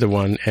the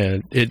one,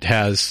 and it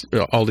has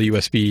all the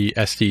USB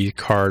SD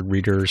card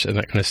readers and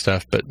that kind of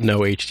stuff, but no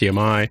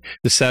HDMI.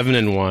 The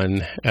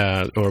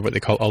 7-in-1, or what they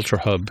call Ultra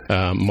Hub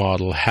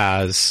model,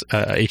 has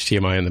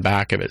HDMI in the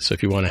back of it. So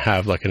if you want to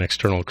have like an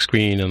external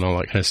screen and all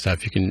that kind of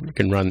stuff, you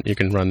can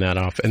run that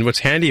off. And what's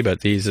handy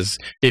about these is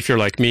if you're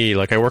like me,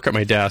 like I work at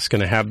my desk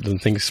and I have the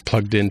things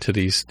plugged into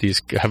these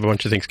have a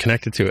bunch of things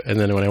connected to it, and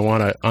then when I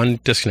want to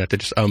disconnect, I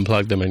just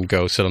unplug them and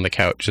go sit on the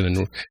couch and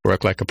then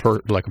work like a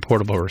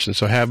portable person.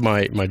 So I have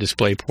my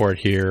display port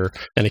here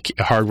and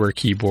a hardware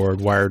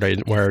keyboard wired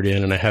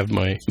in, and I have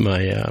my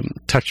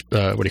touch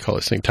what do you call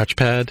this thing?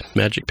 Touchpad,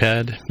 magic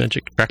trackpad,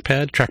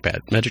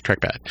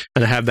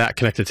 and I have that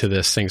connected to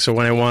this thing. So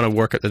when I want to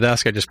work at the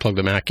desk, I just plug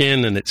the Mac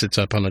in and it sits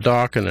up on the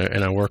dock, and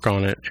I work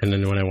on it. And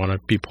then when I want to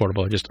be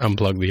portable, I just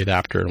unplug the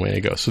adapter and away I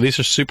go. So these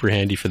are super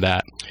handy for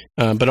that.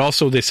 But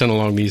also they sent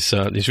along these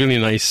really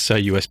nice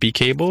USB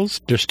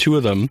cables. There's 2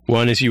 of them.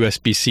 One is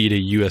USB-C to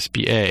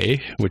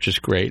USB-A, which is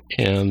great,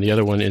 and the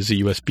other one is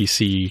the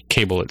USB-C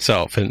cable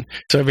itself. And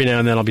so every now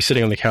and then I'll be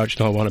sitting on the couch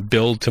and I'll want to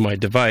build to my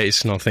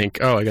device, and I'll think,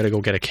 oh, I got to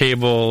go get a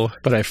cable.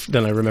 But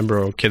then I remember,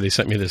 okay, they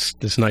sent me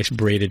this nice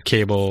braided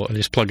cable. I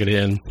just plug it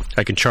in.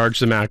 I can charge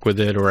the Mac with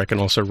it, or I can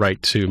also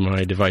write to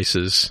my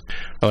devices.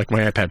 Like my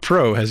iPad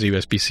Pro has a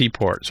USB-C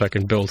port, so I can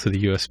can build to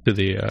the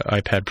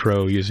iPad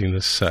Pro using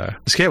this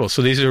cable.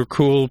 So these are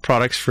cool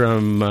products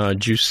from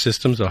Juice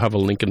Systems. I'll have a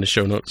link in the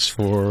show notes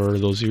for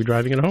those of you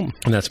driving at home.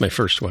 And that's my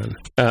first one.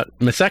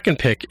 My second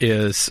pick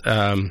is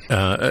a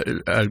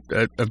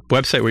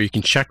website where you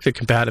can check the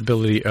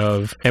compatibility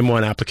of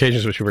M1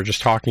 applications, which we were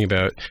just talking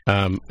about.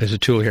 There's a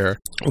tool here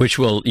which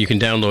you can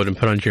download and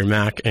put onto your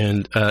Mac,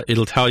 and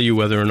it'll tell you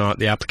whether or not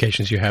the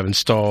applications you have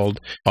installed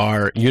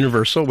are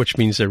universal, which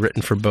means they're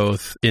written for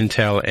both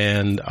Intel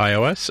and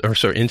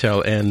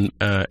Intel and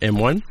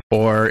M1,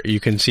 or you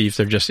can see if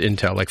they're just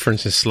Intel. Like, for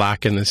instance,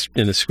 Slack in the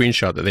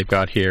screenshot that they've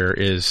got here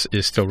is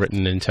still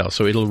written in Intel,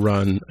 so it'll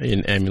run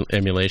in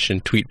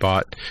emulation.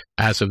 Tweetbot,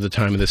 as of the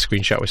time of the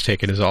screenshot was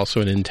taken, is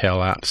also an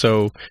Intel app.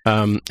 So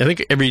I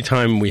think every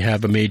time we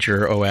have a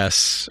major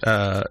OS,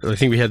 I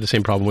think we had the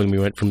same problem when we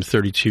went from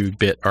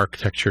 32-bit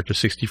architecture to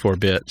 64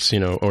 bits,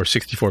 or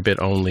 64-bit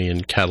only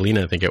in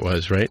Catalina, I think it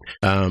was, right?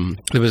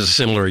 There was a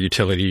similar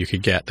utility you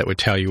could get that would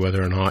tell you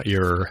whether or not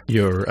your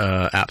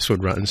apps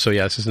would run. So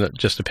yeah, this isn't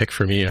just a pick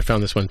for me. I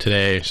found this one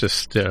today. It's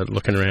just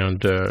looking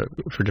around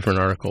for different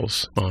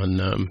articles on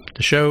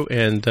the show,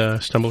 and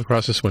stumbled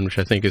across this one, which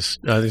I think is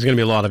there's going to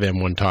be a lot of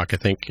M1 talk, I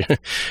think,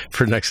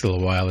 for the next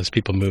little while as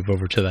people move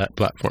over to that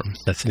platform.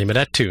 That's the name of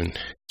that tune.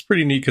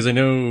 Pretty neat, because I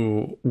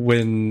know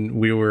when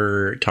we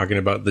were talking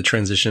about the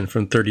transition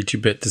from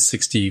 32-bit to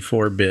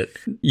 64-bit,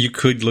 you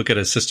could look at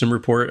a system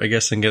report, I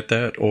guess, and get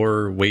that,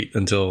 or wait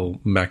until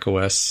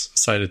macOS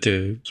decided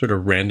to sort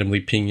of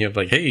randomly ping you up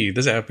like, hey,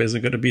 this app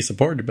isn't going to be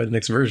supported by the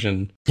next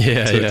version.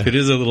 Yeah, so it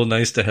is a little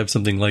nice to have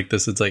something like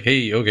this. It's like,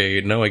 hey,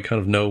 okay, now I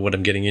kind of know what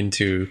I'm getting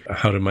into.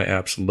 How do my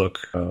apps look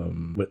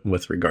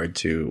with regard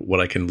to what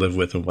I can live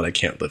with and what I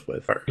can't live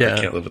with, or I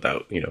can't live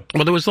without,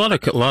 Well, there was a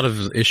lot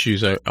of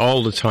issues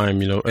all the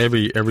time,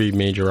 every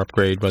major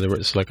upgrade, whether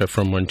it's like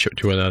from one chip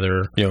to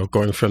another,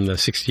 going from the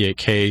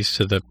 68Ks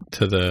to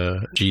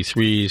the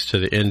G3s to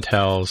the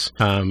Intels,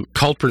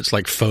 culprits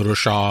like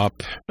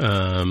Photoshop,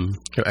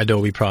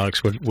 Adobe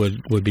products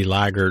would be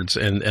laggards,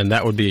 and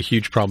that would be a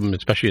huge problem,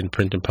 especially in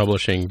print and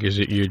publishing, because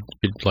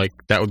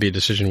that would be a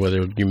decision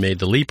whether you made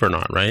the leap or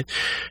not, right?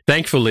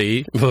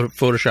 Thankfully,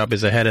 Photoshop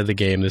is ahead of the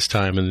game this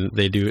time, and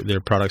their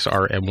products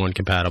are M1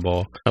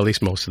 compatible. At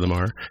least most of them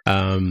are.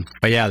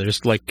 But yeah, there's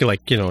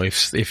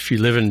if you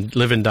live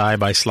and die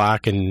by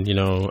Slack, and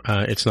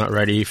it's not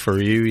ready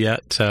for you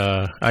yet.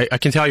 I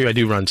can tell you, I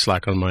do run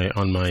Slack on my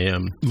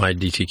my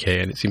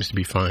DTK, and it seems to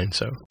be fine.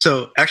 So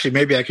actually,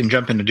 maybe I can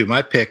jump in and do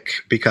my pick,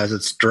 because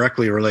it's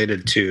directly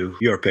related to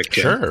your pick,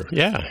 Jim. Sure,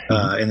 yeah.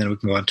 And then we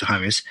can go on to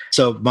Jaime's.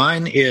 So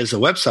mine is a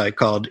website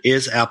called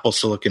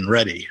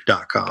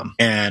isappleSiliconReady.com,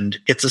 and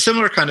it's a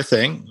similar kind of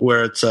thing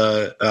where it's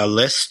a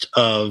list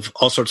of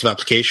all sorts of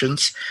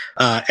applications,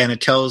 and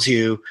it tells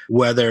you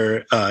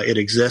whether it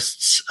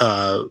exists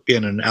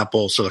in an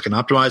Apple Silicon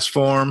optimized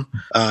form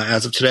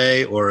as of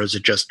today, or is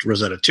it just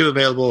Rosetta 2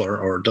 available,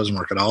 or it doesn't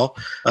work at all?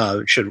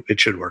 It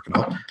should work at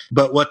all.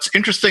 But what's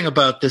interesting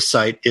about this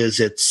site is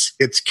it's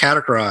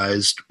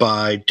categorized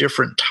by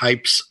different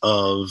types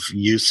of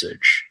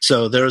usage.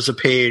 So there's a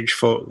page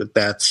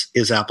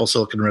is Apple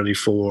Silicon ready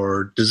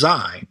for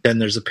design. Then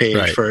there's a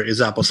page for is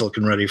Apple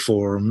Silicon ready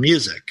for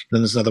music.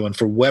 Then there's another one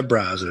for web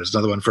browsers,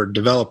 another one for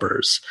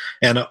developers,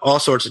 and all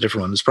sorts of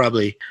different ones. There's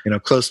probably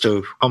close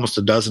to almost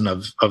a dozen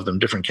of them,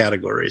 different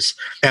categories.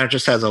 And it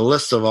just has a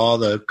list of all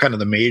the kind of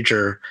the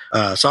major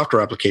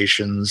software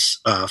applications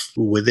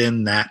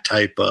within that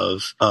type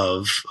of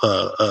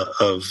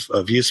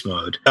use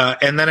mode.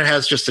 And then it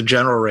has just a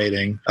general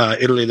rating.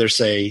 It'll either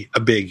say a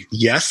big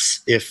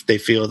yes if they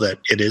feel that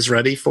it is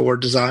ready for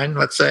design,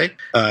 let's say,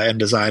 and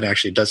design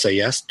actually does say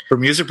yes. For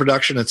music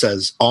production, it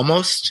says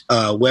almost.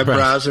 Web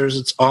browsers,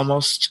 it's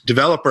almost.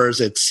 Developers,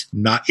 it's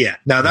not yet.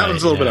 Now that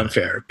one's a little bit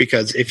unfair,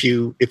 because if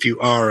you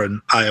are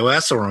an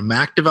iOS or a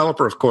Mac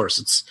developer, of course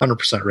it's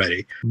 100%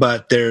 ready.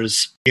 But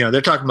there's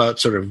they're talking about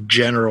sort of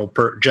general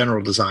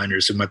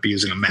designers who might be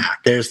using a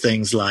Mac. There's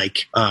things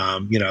like,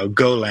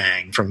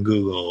 Golang from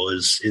Google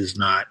is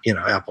not,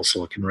 Apple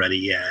Silicon ready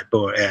yet.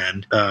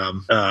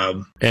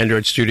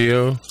 Android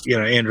Studio.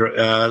 Android.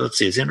 Let's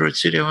see, is Android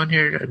Studio on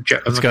here?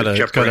 It's got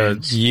a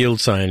yield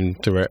sign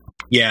to it.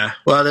 Yeah.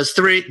 Well, there's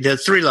three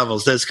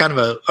levels. There's kind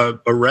of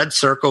a red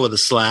circle with a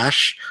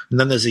slash, and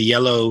then there's a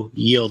yellow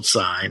yield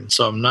sign.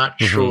 So I'm not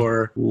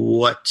sure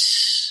what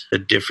the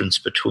difference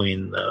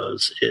between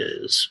those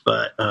is,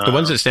 but the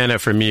ones that stand out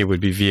for me would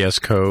be VS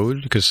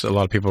Code, because a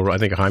lot of people, I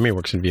think Jaime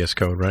works in VS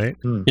Code, right?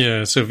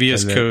 Yeah. So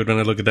VS Code, when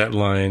I look at that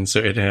line, so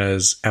it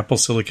has Apple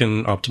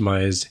Silicon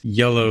optimized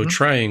yellow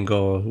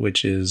triangle,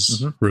 which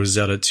is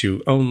Rosetta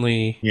 2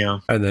 only. Yeah.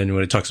 And then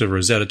when it talks about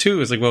Rosetta 2,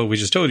 it's like, well, we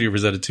just told you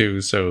Rosetta 2,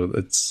 so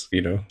it's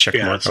check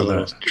mark on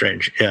that.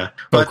 Strange. Yeah,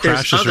 but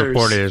crashes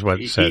reported is what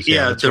it says.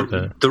 Yeah,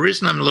 the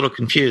reason I'm a little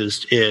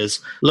confused is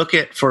look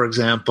at, for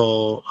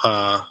example,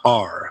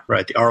 R,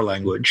 right? The R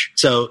language.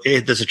 So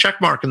there's a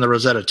check mark in the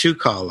Rosetta 2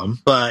 column,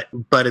 but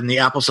in the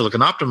Apple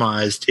Silicon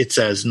Optimized, it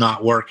says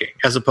not working,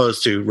 as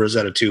opposed to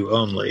Rosetta 2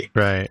 only.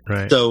 Right.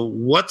 So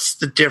what's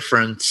the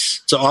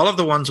difference? So all of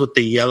the ones with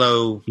the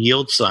yellow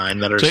yield sign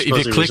that are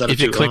if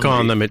you click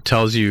on them, it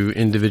tells you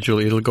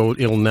individually.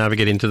 It'll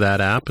navigate into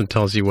that app and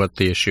tells you what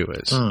the issue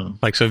is.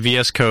 Like, so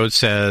VS Code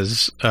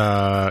says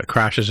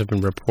crashes have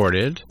been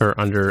reported or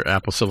under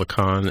Apple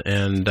Silicon,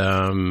 and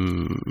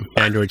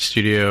Android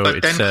Studio.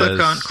 But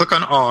then click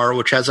on R,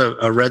 which has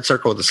a red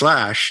circle with a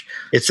slash.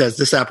 It says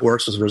this app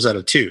works with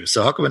Rosetta 2.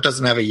 So how come it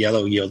doesn't have a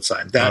yellow yield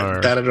sign?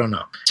 That I don't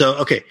know. So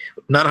okay,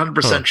 not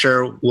 100%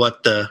 sure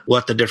what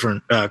the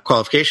different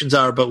qualifications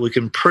are, but we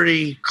can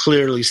pretty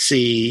clearly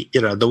see,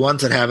 the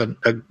ones that have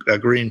a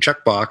green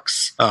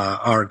checkbox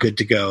are good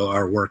to go,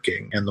 are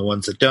working, and the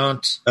ones that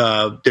don't,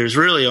 there's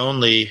really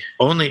only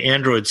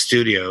Android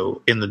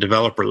Studio in the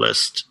developer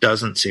list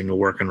doesn't seem to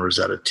work in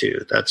Rosetta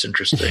 2. That's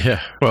interesting.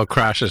 Yeah. Well,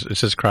 it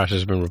says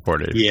crashes have been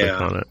reported. Yeah.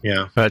 On it.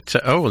 Yeah. But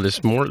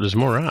there's more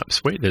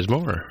apps. Wait, there's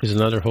more. There's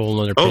another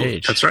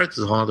page. That's right. There's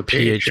a whole other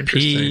page.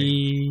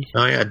 PHP.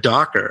 Oh yeah,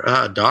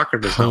 Docker. Docker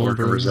does not work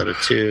in Rosetta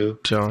 2.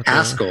 Docker.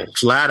 Haskell,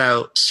 flat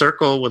out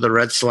circle with a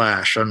red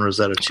slash on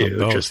Rosetta 2.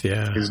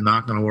 Is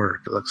not going to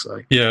work, it looks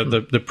like. Yeah,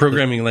 the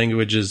programming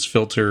languages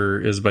filter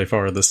is by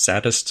far the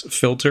saddest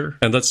filter.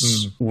 And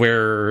that's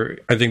where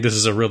I think this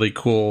is a really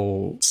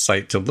cool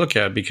site to look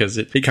at, because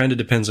it kind of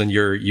depends on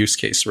your use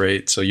case,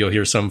 right? So you'll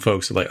hear some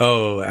folks are like,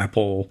 oh,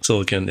 Apple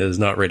Silicon is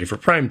not ready for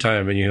prime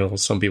time. And you know,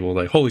 some people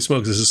are like, holy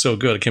smokes, this is so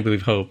good. I can't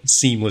believe how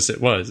seamless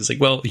it was. It's like,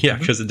 well, yeah,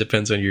 because it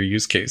depends on your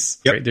use case.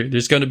 Yep. Right?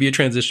 There's going to be a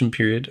transition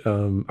period.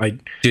 I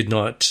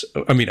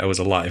was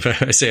alive.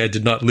 I say I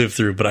did not live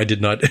through, but I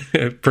did not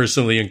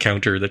personally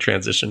encounter the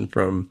transition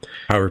from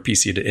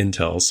PowerPC to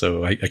Intel.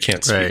 So I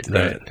can't speak to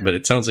that. Right. But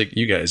it sounds like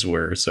you guys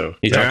were. So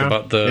you talk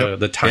about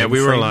the time. Yeah,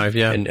 we were alive.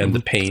 Yeah. And the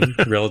pain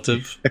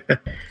relative.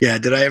 Yeah.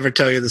 Did I ever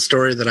tell you the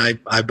story that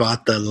I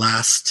bought the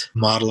last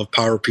model of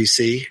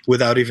PowerPC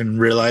without even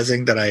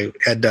realizing that I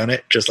had done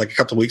it, just like a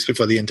couple of weeks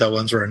before the Intel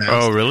ones were announced?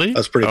 Oh, really? I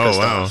was pretty pissed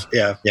off.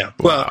 Yeah. Wow.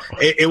 Well,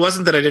 it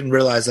wasn't that I didn't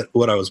realize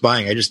what I was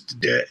buying. I just,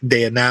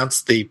 they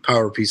announced the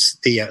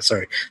PowerPC,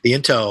 the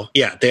Intel.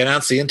 Yeah. They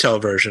announced the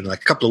Intel version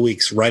like a couple of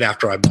weeks right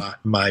after I bought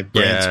my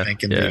brand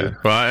spanking new.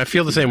 Well, I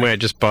feel the same way. I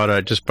just bought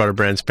a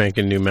brand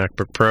spanking new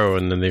MacBook Pro,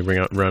 and then they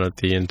run out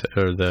the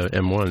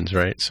M1s,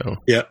 right? So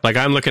yeah, like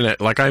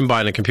I'm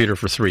buying a computer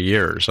for 3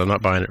 years. I'm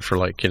not buying it for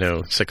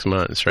 6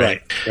 months,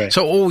 right? Right.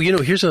 So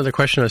here's another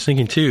question I was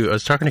thinking too. I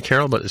was talking to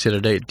Carol about this the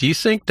other day. Do you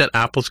think that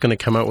Apple's going to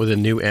come out with a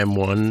new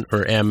M1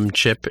 or M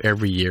chip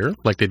every year,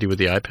 like they do with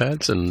the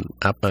iPads and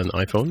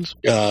iPhones?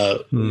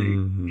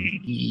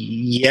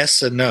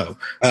 Yes and no.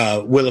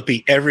 Will it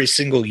be every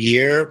single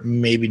year?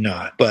 Maybe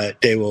not,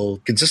 but they will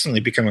consistently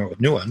be coming out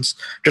with new ones,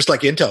 just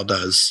like Intel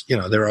does.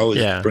 They're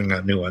always bringing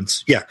out new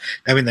ones. Yeah,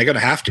 I mean they're going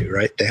to have to,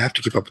 right? They have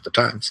to keep up with the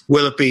times.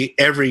 Will it be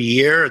every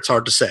year? It's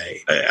hard to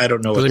say. I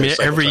don't know.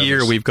 Every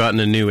year we've gotten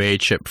a new A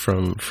chip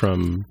from for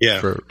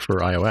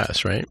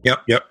iOS, right?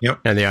 Yep.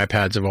 And the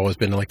iPads have always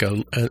been like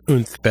an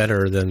oomph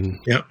better than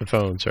the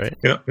phones, right?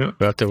 Yep. We'll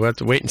have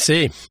to wait and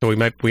see. So we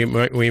might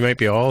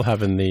be all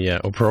having the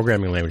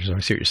programming languages. I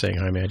see what you're saying,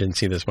 Jaime. I didn't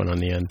see this one on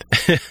the end.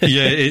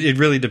 Yeah, it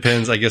really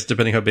depends. I guess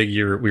depending how big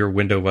your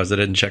window was, I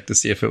didn't check to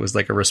see if it was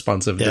like a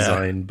responsive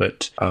design.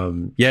 But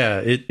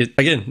it's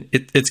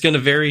going to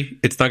vary.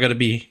 It's not going to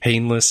be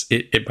painless.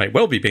 It might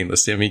well be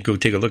painless. I mean, go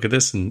take a look at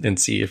this and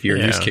see if your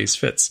use case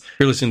fits. If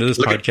you're listening to this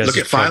podcast. Look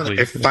at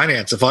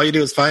finance. If all you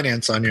do is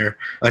finance on your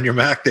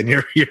Mac, then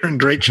you're in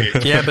great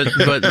shape. Yeah, but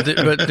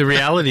the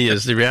reality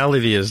is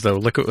though,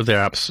 look at their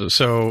apps.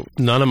 So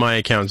none of my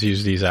accounts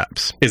use these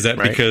apps. Is that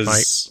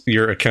because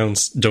your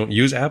accounts don't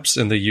use apps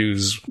and they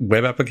use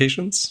web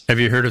applications? Have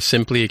you heard of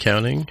Simply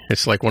Accounting?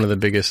 It's like one of the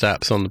biggest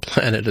apps on the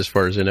planet, as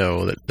far as I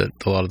know, that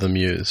a lot of them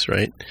use,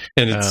 right?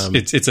 And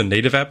it's a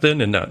native app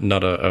then, and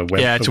not a web.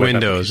 Yeah, it's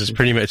Windows. It's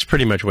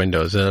pretty much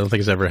Windows. I don't think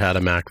it's ever had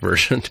a Mac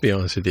version, to be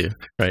honest with you.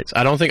 Right? So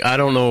I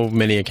don't know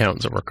many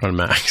accounts that work on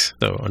Macs,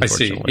 though.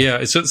 Unfortunately,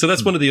 I see. Yeah. So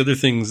that's one of the other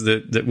things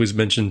that was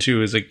mentioned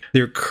too. Is like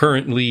there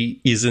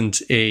currently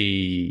isn't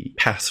a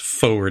path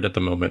forward at the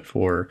moment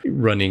for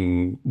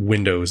running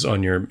Windows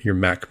on your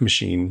Mac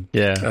machine.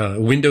 Yeah.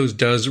 Windows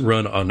does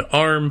run on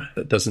ARM.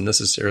 That doesn't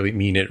necessarily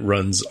mean it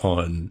runs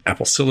on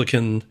Apple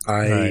Silicon.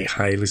 I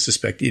highly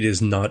suspect it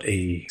is not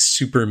a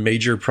super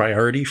major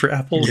priority for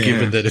Apple,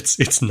 given that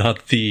it's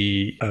not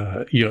the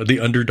the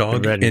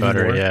underdog bread and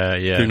anymore. Butter.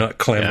 Yeah. They're not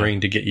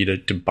clamoring to get you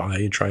to buy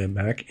and try a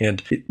Mac,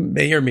 and it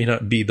may or may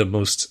not be the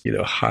most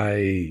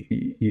high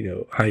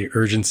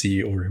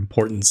urgency or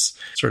importance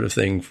sort of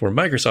thing for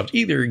Microsoft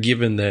either.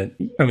 Given that,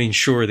 I mean,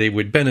 sure they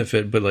would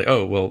benefit, but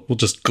we'll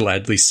just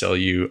gladly sell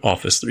you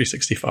Office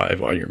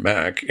 365 on your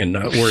Mac and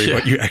not worry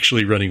about you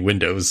actually running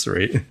Windows,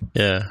 right?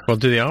 Yeah. Well,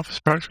 do the Office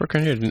products work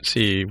on here? I didn't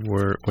see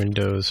where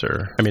Windows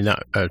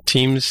not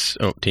Teams.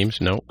 Oh,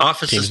 Teams, no.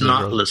 Office is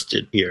not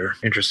listed here,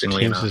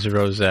 interestingly enough. Teams is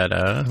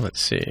Rosetta.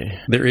 Let's see.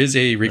 There is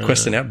a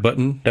request an app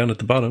button down at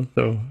the bottom,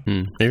 so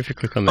maybe if you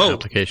click on the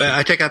application.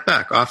 I take that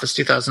back. Office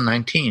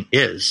 2019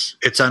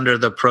 it's under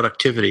the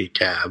productivity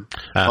tab,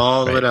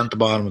 all the way down at the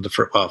bottom of the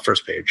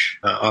first page.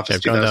 Office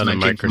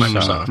 2019 from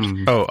Microsoft.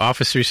 Mm-hmm. Oh,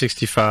 Office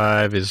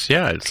 365 is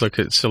it's look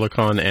at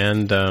Silicon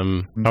and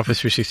Office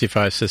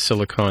 365 says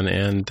Silicon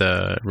and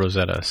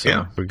Rosetta,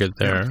 so we're good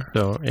there.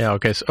 So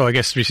okay. So, I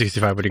guess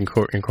 365 would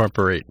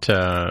incorporate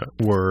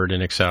Word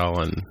and Excel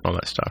and all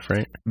that stuff,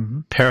 right?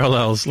 Mm-hmm.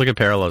 Parallels. Look at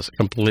Parallels.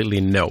 Completely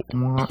no.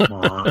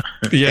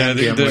 Yeah,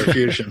 VMware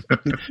Fusion.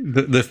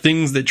 the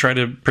things that try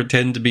to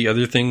pretend to be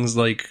other things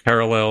like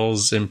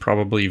Parallels and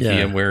probably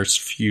VMware's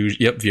Fusion.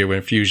 Yep,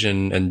 VMware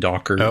Fusion and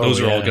Docker.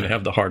 Those are all going to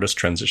have the hardest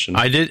transition.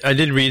 I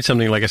did read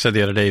something, like I said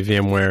the other day.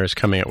 VMware is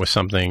coming up with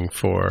something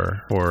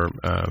for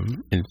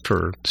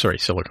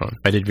Silicon.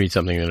 I did read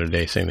something the other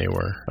day saying they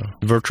were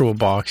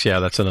VirtualBox. Yeah,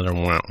 that's another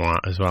one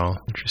as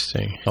well.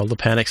 Interesting. All the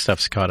Panic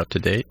stuff's caught up to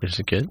date. There's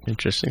good,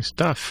 interesting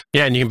stuff.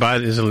 Yeah, and you can buy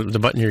there's the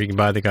button here. You can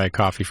buy the guy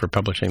coffee for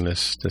publishing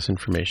this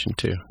information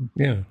too.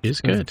 Yeah,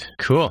 it's good.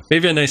 Cool.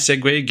 Maybe a nice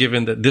segue,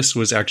 given that this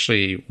was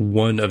actually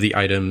one of the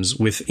items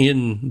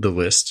within the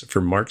list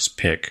for Mark's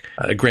pick.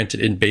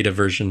 Granted, in beta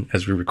version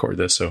as we record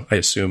this, so I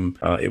assume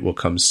it will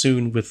come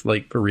soon with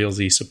like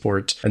realsy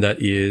support, and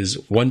that is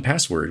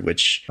 1Password,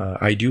 which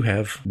I do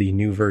have the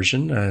new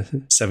version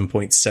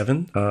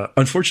 7.7.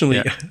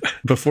 Unfortunately,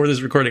 before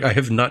this recording, I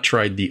have not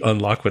tried the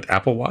unlock with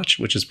Apple Watch,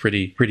 which is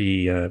pretty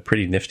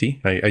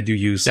nifty. I do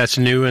use that's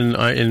new in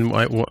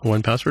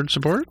 1Password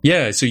support.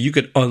 Yeah, so you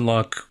could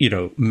unlock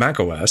Mac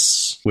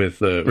OS with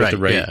the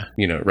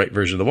right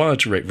version of the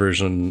watch, right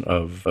version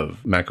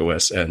of Mac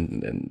OS,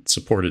 and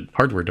supported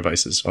hardware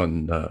devices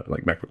on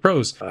like MacBook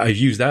Pros. I've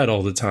used that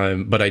all the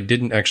time, but I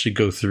didn't actually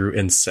go through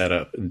and set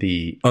up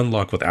the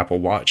unlock with Apple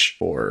Watch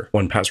for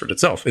 1Password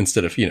itself,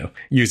 instead of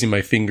using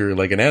my finger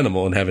like an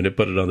animal and having to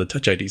put it on the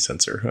Touch ID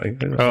sensor.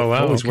 I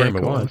always wear my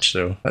watch,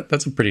 so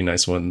that's a pretty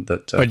nice one.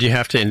 But do you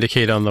have to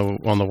indicate on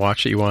the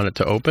watch that you want it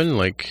to open?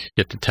 Like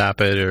you have to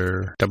tap it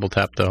or double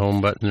tap the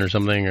home button or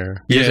something?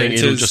 Or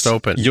it'll just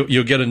open.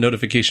 You'll get a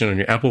notification on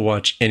your Apple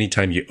Watch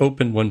anytime you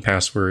open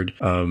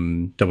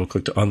 1Password. Double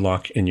click to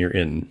unlock, and you're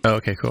in. Oh,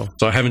 okay, cool.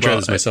 So I haven't tried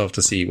this myself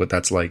to see what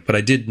that's like, but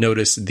I did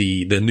notice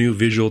the new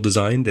visual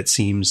design that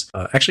seems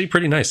actually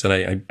pretty nice,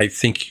 and I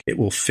think it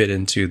will fit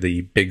into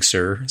the Big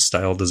Sur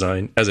style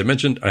design. As I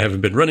mentioned, I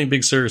haven't been running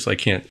Big Sur, so I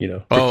can't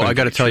I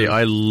got to tell you,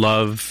 I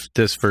love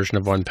this version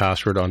of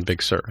 1Password on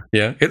Big Sur.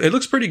 Yeah, it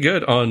looks pretty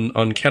good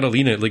on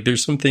Catalina. Like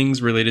there's some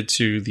things related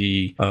to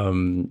the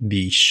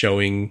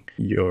showing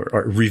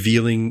or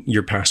revealing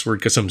your password,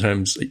 because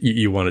sometimes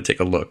you want to take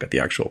a look at the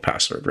actual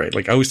password, right?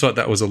 Like I always thought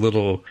that was a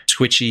little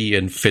twitchy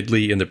and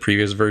fiddly in the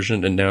previous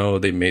version, and now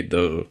they made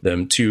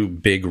them two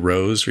big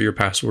rows for your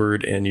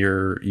password and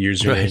your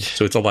username,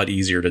 so it's a lot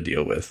easier to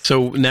deal with.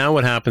 So now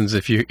what happens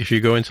if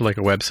you go into like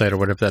a website or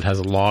whatever that has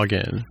a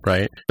login,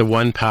 right? The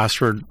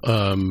 1Password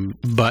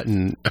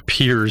button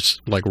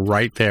appears like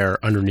right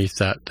there underneath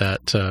that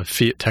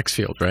text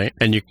field, right?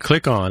 And you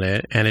click on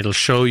it, and it'll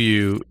show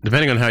you,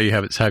 depending on how you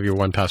have your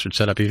 1Password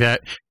set up.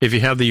 If you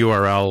have the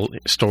URL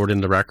stored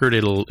in the record,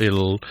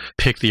 it'll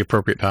pick the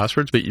appropriate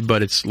passwords,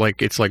 but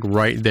it's like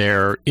right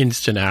there,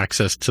 instant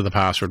access to the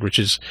password, which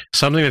is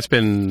something that's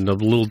been a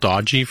little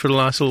dodgy for the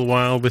last little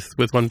while with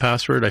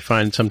 1Password. I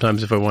find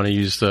sometimes if I want to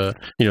use the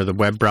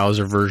web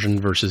browser version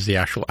versus the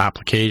actual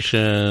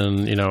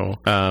application,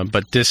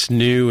 but this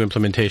new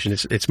implementation,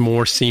 it's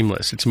more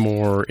seamless, it's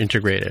more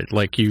integrated.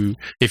 Like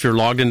if you're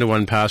logged into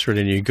 1Password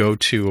and you go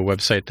to a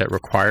website that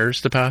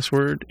requires the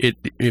password, it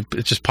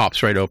just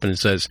pops right open and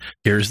says,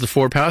 here's the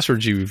 4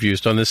 passwords you've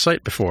used on this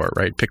site before,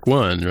 right? Pick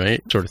one,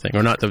 right? Sort of thing.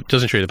 Or not, it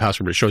doesn't show you the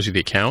password, but it shows you the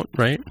account,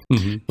 right?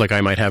 Mm-hmm. Like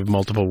I might have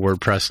multiple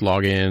WordPress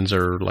logins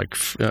or like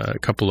a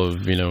couple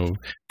of,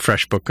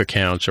 FreshBook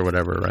accounts or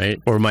whatever,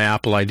 right? Or my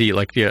Apple ID.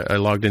 I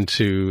logged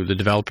into the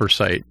developer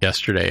site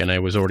yesterday and I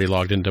was already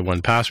logged into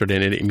 1Password,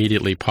 and it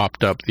immediately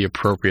popped up the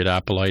appropriate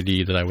Apple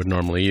ID that I would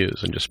normally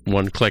use, and just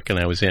one click and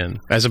I was in.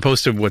 As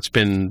opposed to what's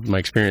been my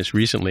experience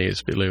recently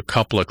is a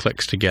couple of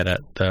clicks to get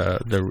at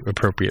the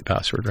appropriate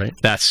password, right?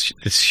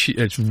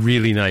 It's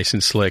really nice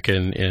and slick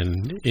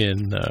in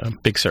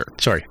Big Sur.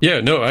 Sorry.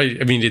 Yeah, no,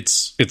 I mean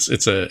it's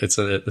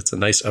a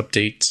nice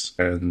update,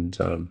 and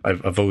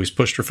I've always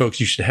pushed for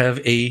folks, you should have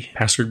a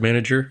password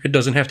manager. It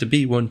doesn't have to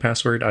be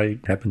 1Password. I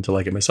happen to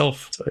like it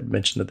myself, so I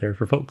mentioned it there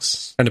for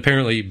folks. And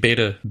apparently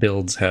beta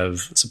builds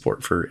have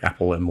support for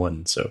Apple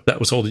M1, so that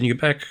was holding you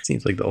back.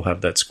 Seems like they'll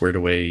have that squared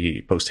away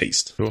post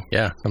haste. Cool.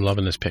 Yeah, I'm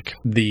loving this pick.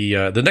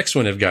 The next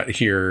one I've got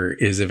here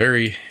is a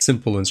very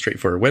simple and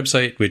straightforward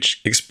website which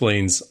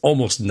explains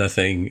almost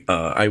nothing.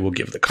 I will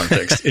give the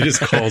context. It is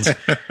called,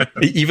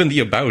 even the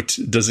about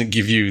doesn't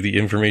give you the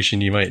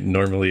information you might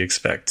normally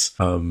expect.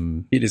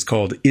 It is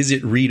called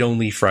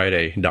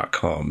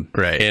isitreadonlyfriday.com.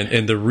 Right.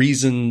 And the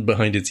reason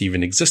behind its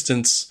even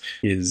existence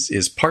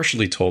is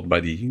partially told by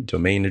the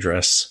domain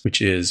address,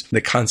 which is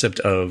the concept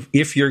of,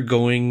 if you're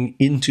going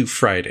into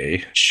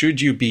Friday,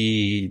 should you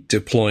be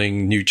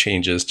deploying new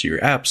changes to your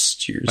apps,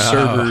 to your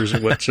servers,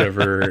 or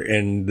whatever.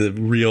 And the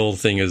real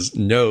thing is,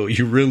 no,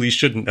 you really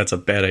shouldn't. That's a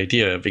bad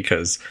idea,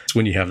 because it's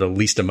when you have the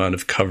least amount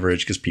of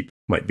coverage, because people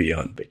might be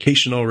on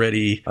vacation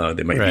already.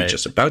 They might be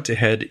just about to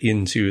head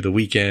into the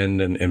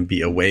weekend and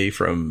be away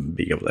from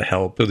being able to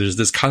help. So there's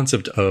this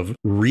concept of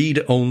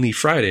read-only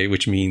Friday,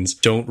 which means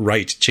don't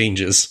write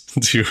changes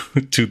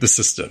to the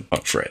system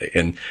on Friday.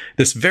 And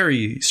this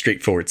very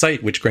straightforward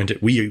site, which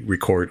granted we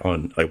record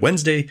on a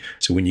Wednesday,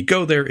 so when you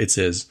go there, it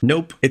says,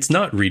 nope, it's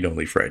not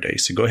read-only Friday,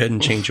 so go ahead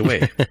and change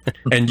away.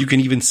 And you can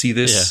even see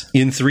this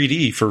in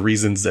 3D for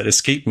reasons that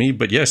escape me,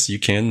 but yes, you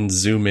can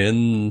zoom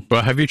in.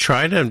 Well, have you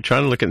tried? I'm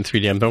trying to look at in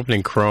 3D. I'm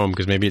opening Chrome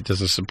because maybe it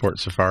doesn't support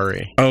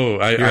Safari. Oh,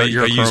 I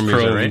use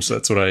Chrome, right? So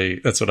that's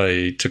what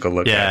I took a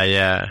look at.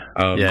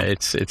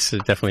 It's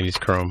definitely needs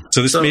Chrome.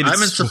 So I'm in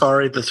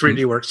Safari. The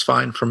 3D works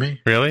fine for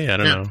me. Really? I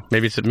don't know.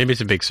 Maybe it's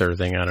a Big Sur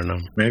thing. I don't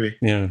know. Maybe.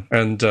 Yeah,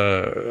 and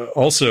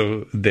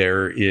also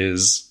there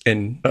is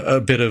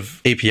a bit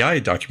of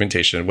API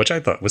documentation, which I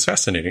thought was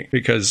fascinating,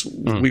 because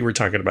we were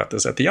talking about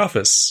this at the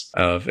office.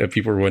 And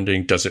people were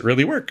wondering, does it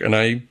really work? And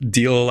I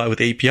deal a lot with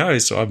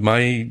APIs, so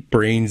my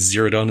brain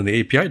zeroed on the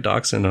API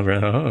docs, and I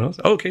ran,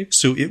 okay,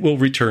 so it will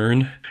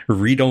return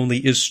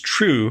read-only is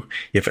true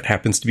if it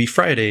happens to be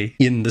Friday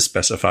in the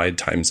specified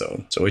time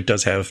zone. So it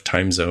does have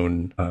time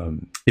zone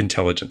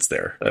intelligence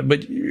there.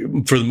 But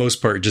for the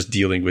most part, just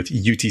dealing with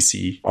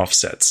UTC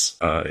offsets.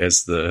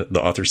 As the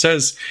author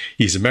says,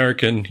 he's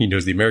American. He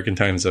knows the American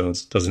time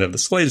zones, doesn't have the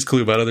slightest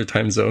clue about other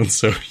time zones.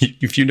 So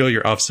if you know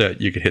your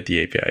offset, you can hit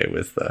the API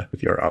with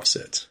your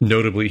offset.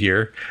 Notably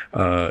here,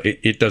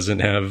 it doesn't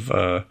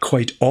have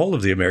quite all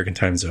of the American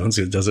time zones.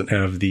 It doesn't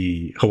have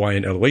the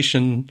Hawaiian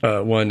elevation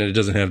one, and it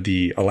doesn't have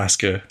the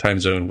Alaska time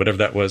zone, whatever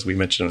that was we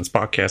mentioned on this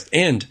podcast.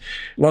 And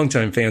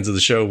longtime fans of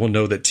the show will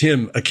know that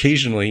Tim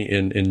occasionally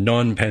in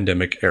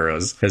non-pandemic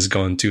eras has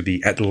gone to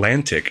the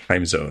Atlantic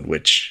time zone,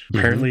 which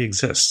apparently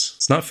exists.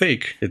 It's not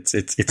fake.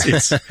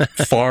 It's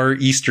far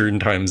Eastern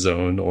time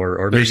zone,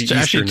 or maybe there's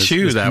actually Eastern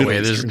two is that way.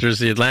 Eastern. There's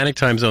the Atlantic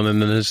time zone,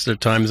 and then there's the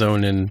time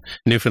zone in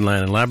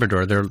Newfoundland and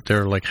Labrador.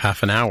 They're like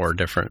half an hour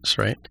difference,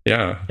 right?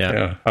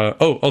 Yeah.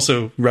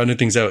 Also rounding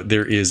things out,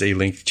 there is a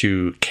link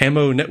to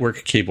Camo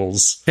network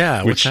cables.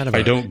 Yeah, which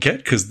I don't get,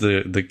 because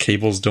the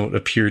cables don't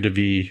appear to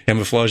be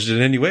camouflaged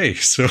in any way.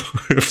 So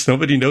if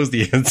somebody knows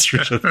the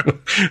answer to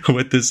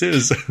what this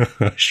is,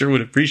 I sure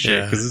would appreciate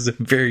it, because it's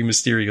a very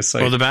mysterious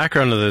site. Well, the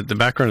background of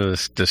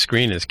the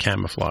screen is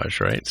camouflage,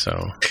 right?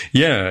 So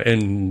yeah,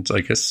 and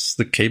I guess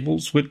the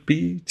cables would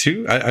be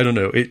too. I don't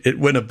know. It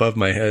went above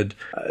my head.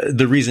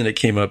 The reason it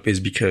came up is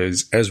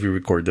because as we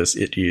record this,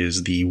 it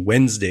is the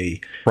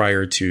Wednesday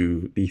prior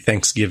to the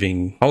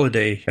Thanksgiving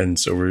holiday, and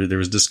so there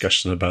was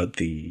discussion about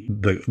the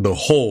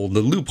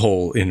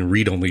loophole in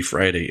read-only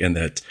Friday, and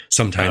that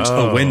sometimes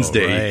a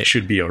Wednesday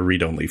should be a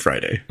read-only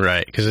Friday.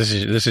 Right, because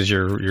this is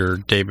your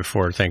day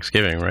before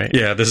Thanksgiving, right?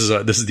 Yeah, this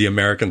is the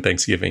American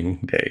Thanksgiving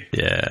day.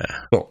 Yeah.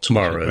 Well,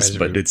 tomorrow is,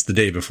 but it's the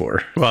day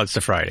before. Well, it's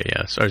the Friday,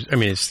 yeah. So I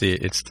mean, it's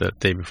the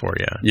day before,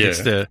 yeah. Yeah.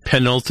 It's the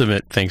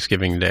penultimate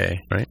Thanksgiving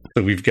day, right?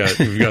 So we've got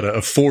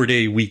a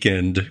 4-day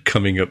weekend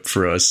coming up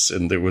for us,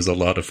 and there was a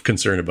lot of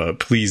concern about,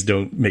 please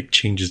don't make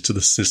changes to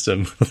the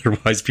system,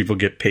 otherwise people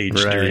get paged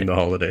during the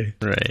holiday.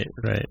 Right.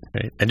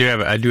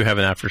 I do have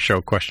an after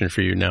show question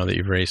for you now that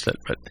you've raised it,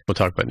 but we'll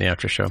talk about it in the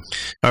after show.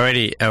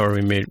 Alrighty, or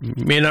we may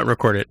not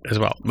record it as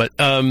well. But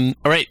all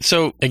right,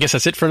 so I guess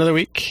that's it for another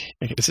week.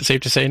 Is it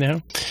safe to say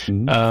now?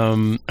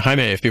 Mm-hmm.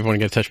 Jaime, if people want to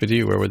get in touch with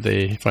you, where would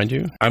they find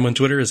you? I'm on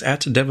Twitter as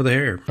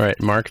 @DevWithAHair. All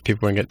right, Mark, if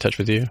people want to get in touch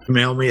with you,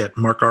 email me at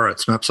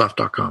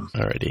markr@smapsoft.com.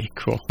 Alrighty,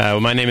 cool. Well,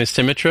 my name is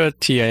Tim Mitra,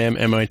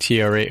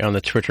 TIMMITRA on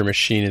the Twitter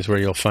machine is where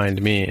you'll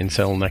find me.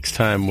 Until next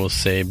time, we'll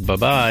say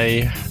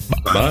bye-bye.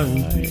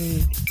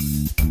 Bye.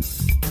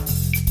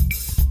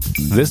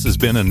 This has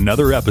been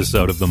another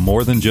episode of the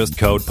More Than Just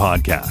Code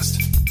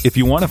podcast. If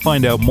you want to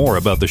find out more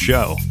about the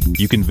show,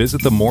 you can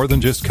visit the More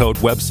Than Just Code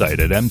website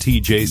at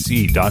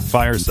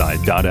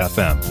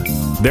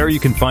mtjc.fireside.fm. There you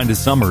can find a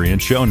summary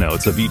and show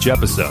notes of each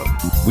episode.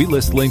 We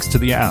list links to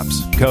the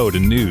apps, code,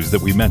 and news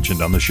that we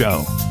mentioned on the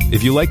show.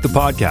 If you like the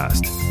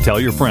podcast, tell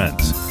your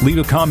friends, leave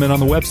a comment on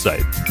the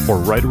website, or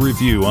write a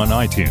review on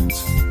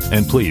iTunes.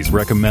 And please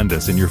recommend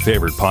us in your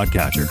favorite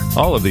podcatcher.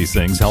 All of these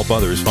things help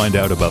others find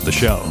out about the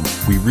show.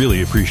 We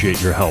really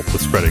appreciate your help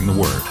with spreading the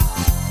word.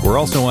 We're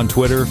also on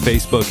Twitter,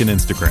 Facebook, and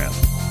Instagram.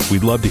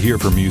 We'd love to hear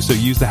from you, so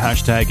use the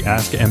hashtag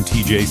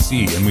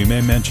AskMTJC and we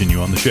may mention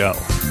you on the show.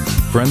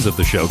 Friends of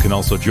the show can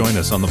also join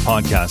us on the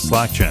podcast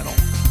Slack channel.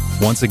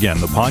 Once again,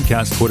 the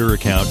podcast Twitter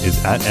account is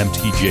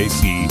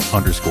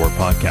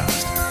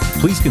 @MTJC_podcast.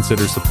 Please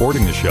consider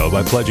supporting the show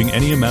by pledging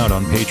any amount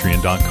on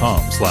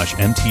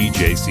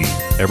patreon.com/MTJC.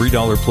 Every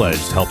dollar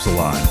pledged helps a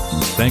lot.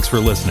 Thanks for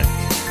listening.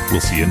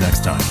 We'll see you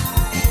next time.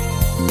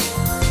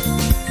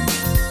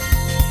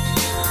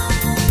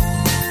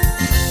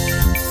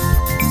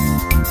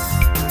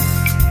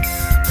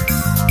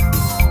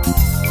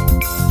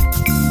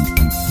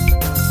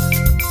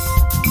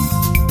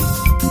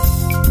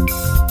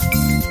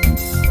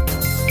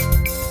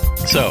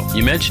 So,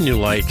 You mentioned you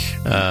like,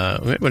 I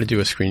want to do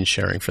a screen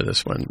sharing for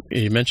this one.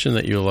 You mentioned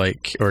that you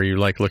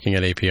like looking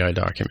at API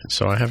documents.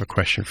 So I have a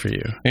question for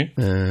you. Okay.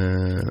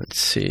 Let's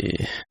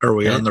see. Are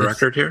we on the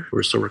record here?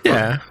 We're still recording?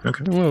 Yeah.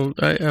 Okay. Well,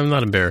 I'm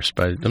not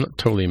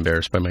totally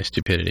embarrassed by my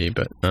stupidity,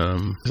 but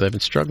because I've been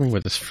struggling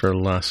with this for the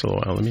last little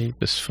while. Let me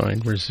just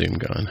find, where's Zoom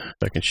gone?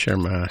 So I can share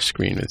my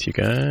screen with you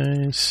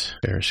guys.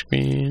 Share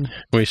screen.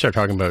 When we start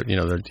talking about, the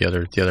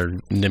other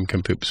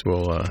nincompoops, I'm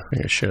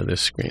going to share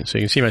this screen. So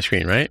you can see my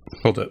screen, right?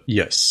 Hold up.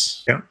 Yes.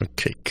 Yeah.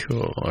 Okay,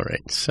 cool. All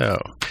right. So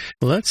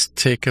let's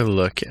take a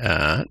look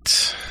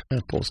at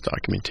Apple's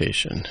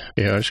documentation.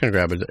 I'm just going to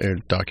grab a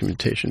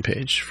documentation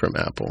page from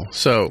Apple.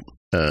 So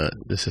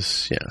this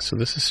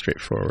is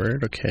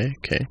straightforward. Okay.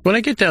 When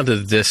I get down to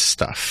this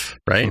stuff,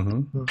 right?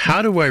 Mm-hmm.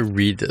 How do I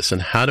read this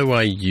and how do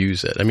I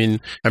use it? I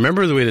mean, I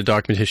remember the way the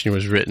documentation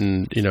was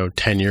written,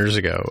 10 years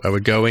ago. I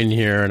would go in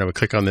here and I would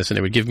click on this and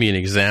it would give me an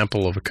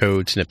example of a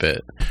code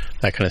snippet,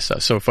 that kind of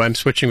stuff. So if I'm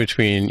switching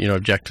between,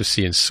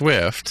 Objective-C and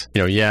Swift,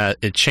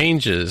 it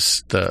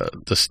changes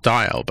the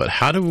style, but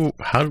how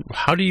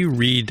do you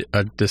read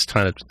this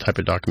type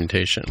of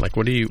documentation? Like,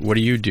 what do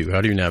you do?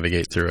 How do you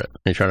navigate through it?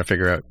 You're trying to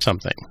figure out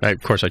something.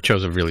 Of course, I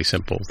chose a really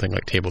simple thing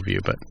like table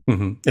view, but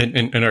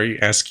and are you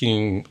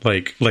asking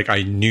like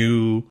I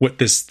knew what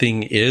this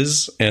thing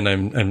is, and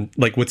I'm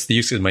like, what's the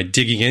use? Am I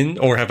digging in,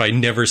 or have I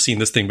never seen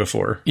this thing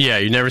before? Yeah,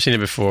 you've never seen it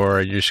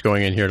before. You're just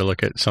going in here to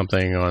look at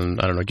something on,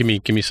 I don't know. Give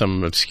me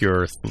some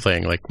obscure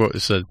thing. Like what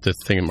was the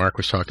thing Mark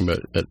was talking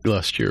about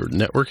last year?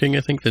 Networking,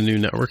 I think, the new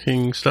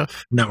networking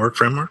stuff. Network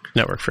framework.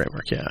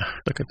 Yeah.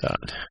 Look at that.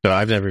 So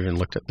I've never even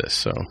looked at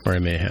this, or I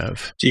may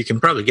have. So you can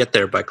probably get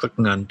there by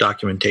clicking on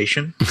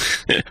documentation.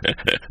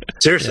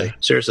 Seriously,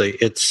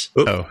 it's.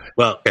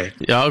 Okay.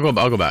 Yeah, I'll go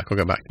back.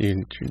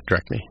 You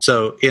direct me.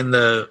 So in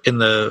the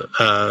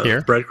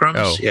here?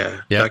 breadcrumbs,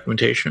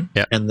 documentation,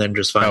 and then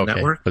just find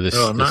network.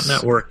 Not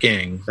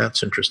networking.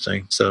 That's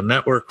interesting. So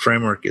network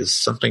framework is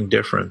something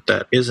different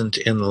that isn't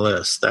in the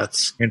list.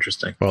 That's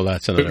interesting. Well,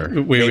 that's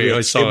another. Wait,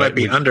 I saw it. Might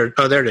be under.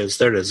 Oh, there it is.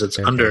 It's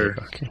under.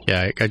 Okay.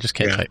 Yeah, I just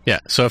can't type. Yeah.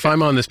 So if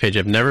I'm on this page,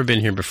 I've never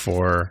been here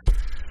before.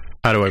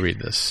 How do I read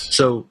this?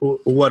 So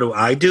what do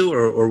I do,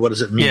 or what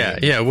does it mean?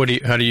 Yeah.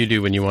 How do you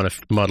do when you want to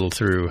muddle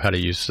through how to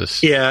use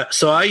this? Yeah.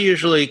 So I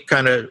usually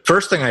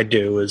first thing I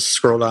do is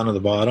scroll down to the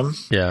bottom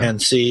and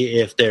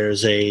see if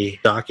there's a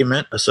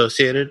document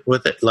associated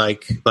with it,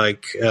 like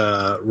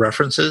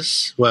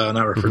references. Well,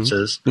 not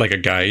references. Mm-hmm. Like a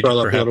guide,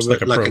 perhaps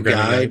like a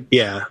guide.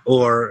 Yeah.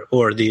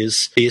 Or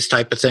these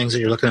type of things that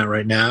you're looking at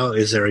right now.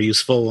 Is there a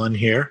useful one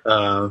here?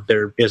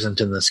 There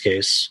isn't in this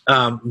case.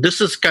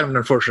 This is kind of an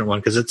unfortunate one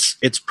because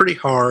it's pretty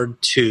hard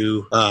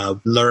to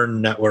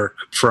learn network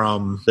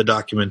from the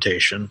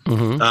documentation.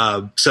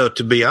 Mm-hmm. So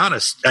to be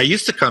honest, I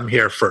used to come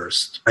here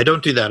first. I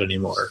don't do that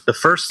anymore. The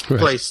first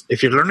place,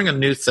 if you're learning a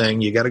new thing,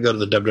 you got to go to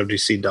the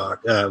WWDC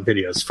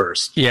videos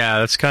first. Yeah,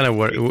 that's kind of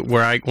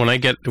when I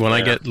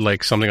get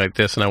like something like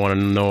this and I want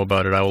to know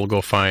about it, I will go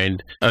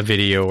find a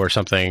video or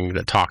something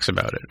that talks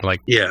about it.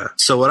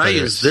 So what I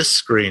use this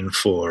screen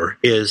for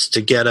is to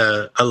get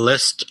a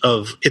list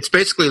of. It's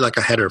basically like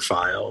a header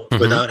file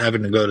without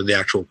having to go to the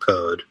actual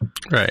code.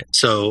 Right.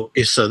 So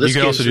this you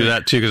can also do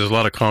that too because there's a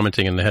lot of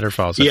commenting in the header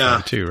files.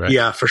 Too, right?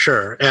 Yeah, for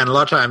sure. And a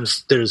lot of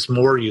times there's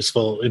more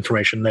useful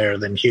information there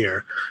than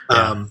here.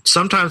 Yeah.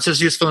 Sometimes there's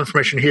useful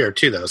information here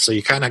too, though. So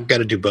you kind of got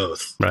to do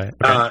both. Right.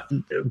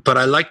 Okay. But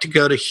I like to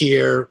go to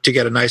here to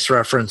get a nice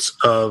reference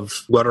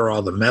of what are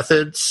all the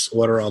methods,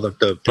 what are all the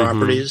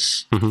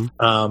properties.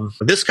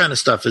 Mm-hmm. This kind of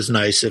stuff is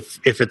nice if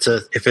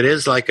it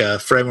is like a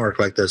framework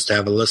like this to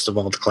have a list of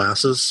all the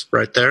classes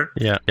right there.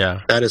 Yeah.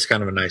 That is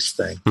kind of a nice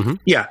thing. Mm-hmm.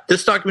 Yeah,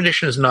 this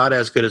documentation is not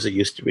as good as it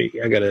used to be.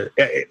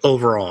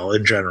 Overall,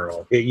 in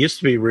general, it used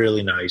to be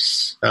really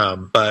nice.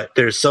 But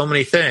there's so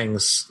many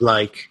things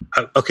like,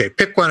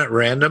 pick one at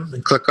random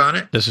and click on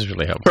it. This is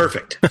really helpful.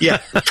 Perfect. Yeah,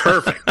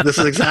 perfect. This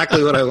is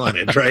exactly what I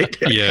wanted, right?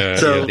 Yeah,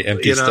 so, the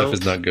empty stuff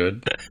is not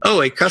good.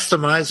 A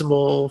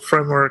customizable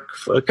framework,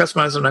 a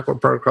customizable network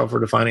protocol for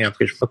defining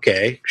applications.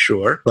 Okay,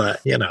 sure.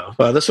 But,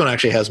 this one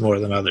actually has more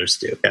than others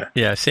do.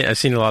 Yeah, I've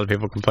seen a lot of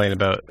people complain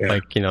about,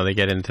 they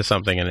get into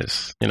something and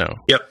it's,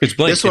 Yep. It's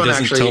blank. It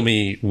doesn't tell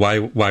me why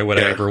would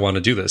I ever want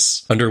to do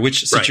this? Under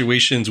which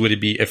situations would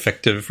it be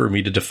effective for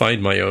me to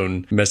define my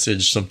own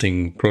message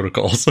something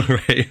protocols,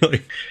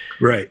 right?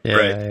 Right.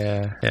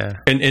 Yeah.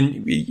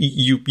 And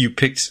you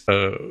picked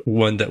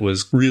one that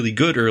was really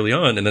good early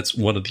on, and that's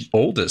one of the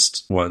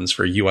oldest ones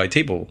for UI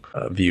table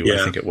view,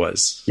 I think it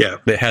was. Yeah.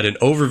 They had an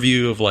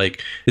overview of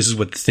this is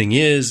what the thing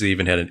is. They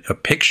even had a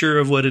picture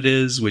of what it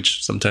is,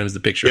 which sometimes the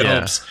picture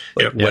helps.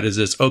 What is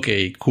this?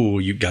 Okay,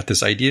 cool. You got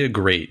this idea.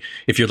 Great.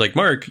 If you're like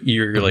Mark,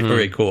 you're like,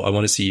 okay, cool. I want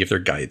want to see if there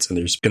are guides, and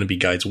there's going to be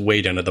guides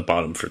way down at the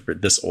bottom for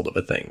this old of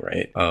a thing,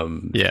 right?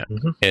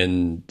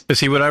 And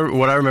see, what I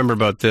remember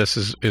about this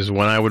is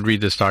when I would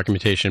read this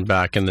documentation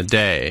back in the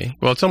day.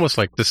 Well, it's almost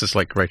like this is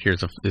like right here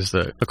is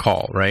the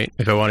call, right?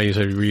 If I want to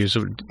use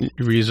a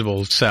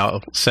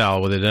reusable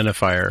cell with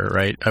identifier,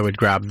 right? I would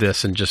grab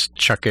this and just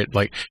chuck it.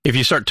 Like if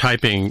you start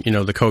typing,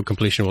 the code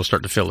completion will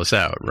start to fill this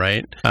out,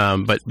 right?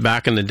 But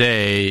back in the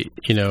day,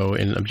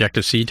 in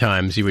Objective-C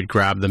times, you would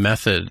grab the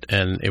method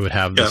and it would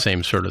have the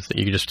same sort of thing.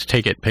 You could just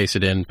take it, paste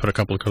it in, put a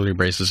couple of curly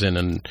braces in,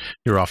 and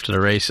you're off to the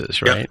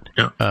races, right?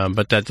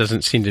 But that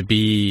doesn't seem to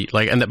be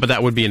like, but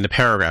that would be in the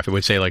paragraph. It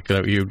would say like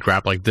you'd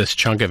grab like this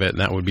chunk of it, and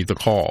that would be the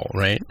call,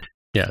 right?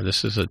 Yeah,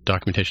 this is a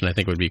documentation I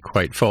think would be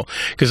quite full.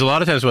 Because a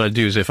lot of times what I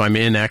do is if I'm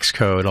in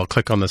Xcode, I'll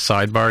click on the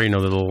sidebar, the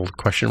little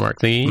question mark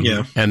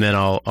thingy, and then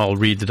I'll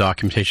read the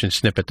documentation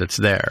snippet that's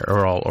there,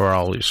 or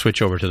I'll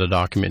switch over to the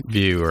document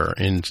view or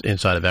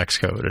inside of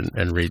Xcode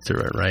and read through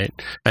it, right?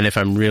 And if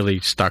I'm really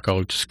stuck,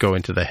 I'll just go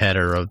into the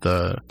header of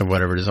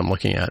whatever it is I'm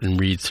looking at and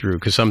read through.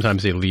 Because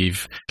sometimes they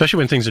leave, especially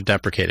when things are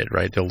deprecated,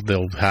 right?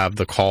 They'll have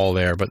the call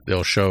there, but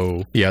they'll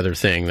show the other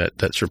thing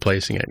that's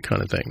replacing it,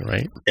 kind of thing,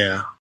 right?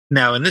 Yeah.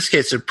 Now, in this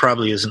case, there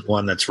probably isn't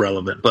one that's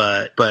relevant,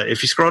 but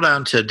if you scroll way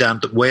down to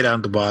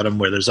the bottom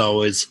where there's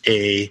always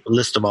a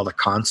list of all the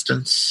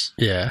constants.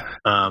 In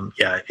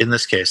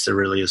this case, there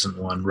really isn't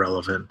one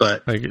relevant,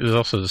 but like, there's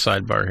also the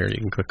sidebar here. You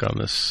can click on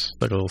this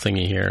like a little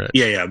thingy here.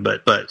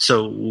 But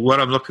so what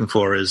I'm looking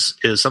for is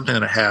something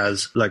that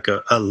has like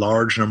a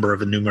large number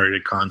of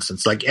enumerated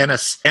constants, like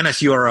NS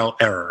URL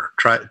error.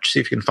 See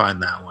if you can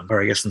find that one,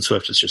 or I guess in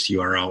Swift it's just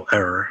URL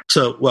error.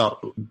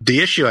 So, the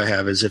issue I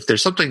have is if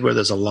there's something where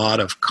there's a lot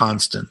of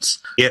constants,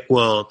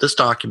 this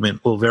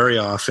document will very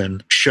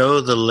often show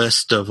the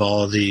list of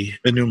all the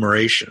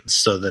enumerations,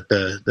 so that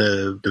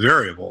the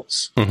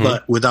variables,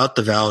 but without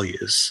the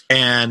values.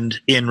 And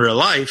in real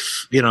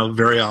life,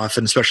 very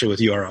often, especially with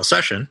URL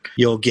session,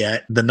 you'll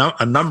get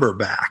a number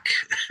back.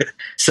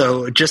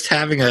 So just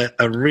having a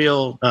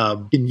real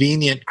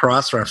convenient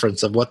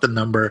cross-reference of what the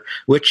number,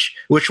 which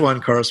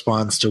one corresponds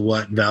to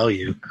what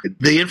value.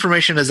 The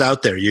information is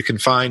out there. You can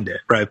find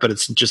it, right? But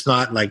it's just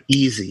not like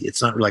easy.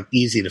 It's not like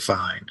easy to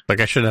find.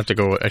 Like I shouldn't have to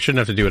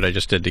do what I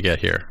just did to get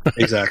here.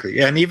 Exactly.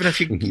 Yeah, and even if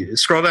you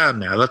scroll down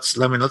now, let's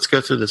go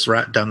through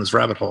down this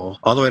rabbit hole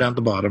all the way down to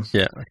the bottom.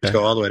 Yeah. Okay. Let's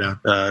go all the way down.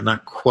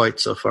 Not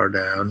quite so far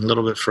down. A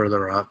little bit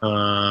further up.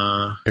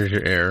 Here's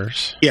your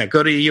errors. Yeah,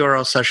 go to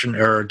URL session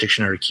error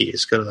dictionary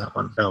keys. Go to that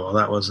one. Oh well,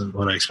 that wasn't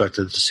what I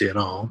expected to see at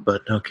all.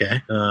 But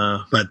okay.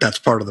 But that's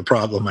part of the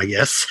problem, I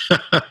guess.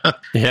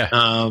 Yeah.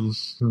 Well,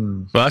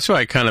 that's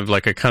why I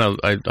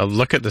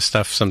look at the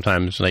stuff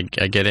sometimes, and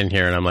I get in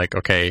here and I'm like,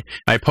 okay,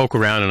 I poke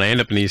around and I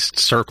end up in these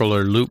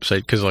circular loops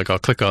because I'll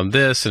click on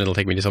this and it'll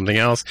take me to something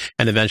else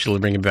and eventually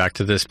bring it back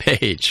to this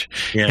page.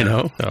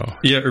 Yeah. So,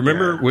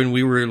 remember when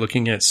we were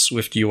looking at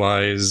Swift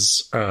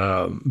UI's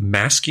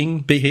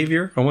masking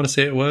behavior, I want to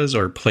say it was,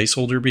 or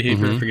placeholder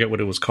behavior, I forget what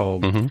it was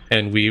called.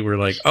 And we were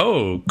like,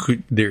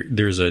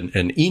 there's an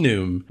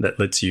enum that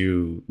lets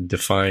you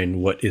define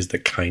what is the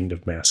kind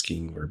of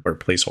masking or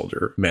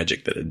placeholder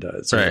magic that it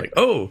does. So like,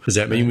 does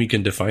that mean we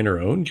can define our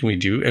own? Can we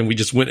do? And we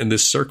just went in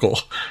this circle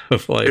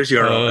of like,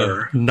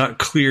 not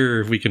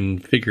clear if we can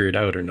figure it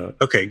out or not.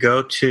 Okay,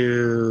 go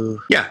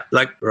to,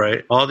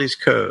 all these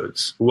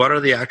codes. What are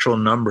the actual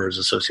numbers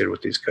associated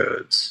with these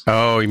codes?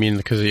 Oh, you mean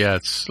because,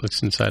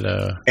 it's inside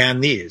a...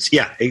 And these,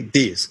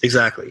 these,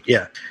 exactly,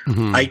 yeah.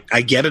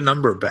 I get a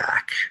number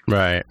back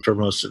for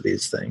most of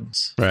these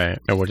things. Right,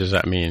 and what does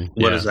that mean?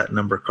 What does that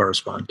number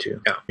correspond to?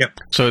 Yeah.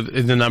 So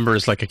the number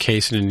is like a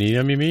case and an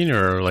enum, you mean?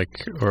 Or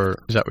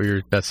is that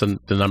what that's the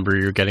number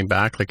you're getting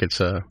back? Like it's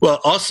a... Well,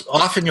 also,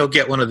 often you'll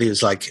get one of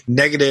these like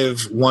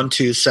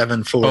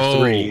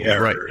 -12743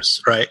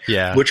 errors, right?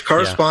 Yeah. Which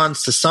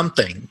corresponds to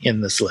something in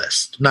this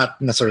list.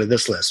 Not necessarily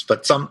this list,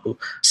 but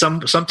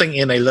something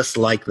in a list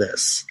like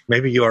this.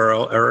 Maybe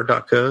URL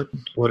error.code.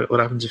 What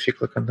happens if you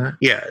click on that?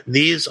 Yeah,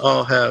 these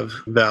all have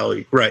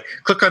value. Right.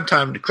 Click on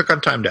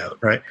timed out,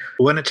 right?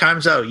 When it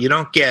times out, you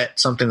don't get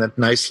something that's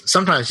nice.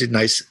 Sometimes you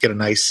get a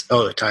nice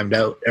it timed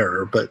out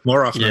error, but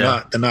more often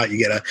than not you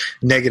get a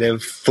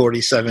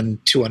 -47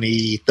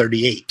 20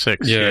 38.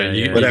 Whatever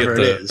you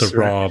get the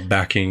raw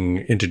backing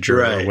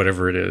integer or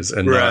whatever it is,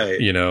 and not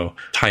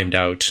timed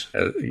out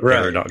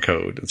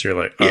error.code. And so you're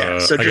like,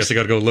 so I guess I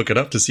got to go look it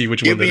up to see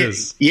which one that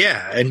is.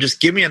 Yeah, and just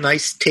give me a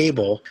nice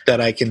table that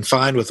I can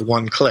find with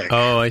one click.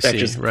 Oh, I see. That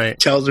just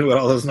tells me what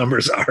all those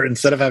numbers are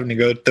instead of having to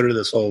go through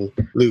this whole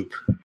loop.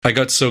 I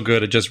got so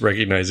good at just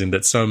recognizing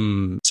that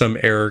some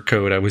error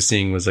code I was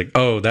seeing was like,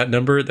 that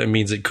number, that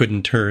means it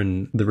couldn't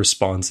turn the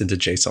response into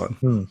JSON.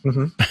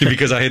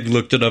 Because I had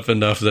looked it up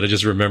enough that I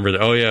just remembered,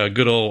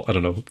 good old,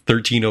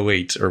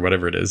 1308 or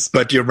whatever it is.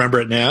 But do you remember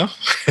it now?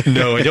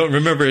 No, I don't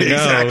remember it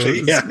now.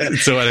 Exactly, yeah.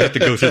 So I'd have to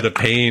go through the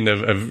pain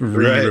of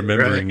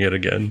remembering it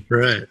again.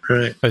 Right.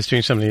 I was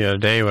doing something the other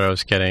day where I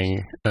was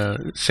getting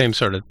same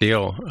sort of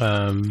deal.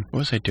 What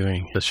was I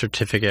doing? The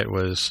certificate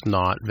was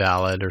not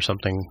valid or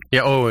something.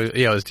 It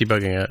was was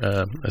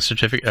debugging a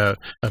certificate,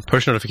 a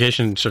push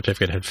notification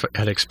certificate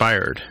had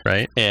expired,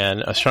 right?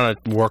 And I was trying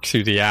to work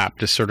through the app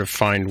to sort of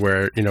find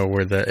where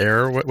the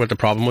error, what the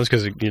problem was,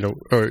 because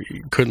or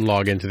you couldn't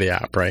log into the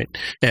app, right?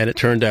 And it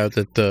turned out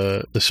that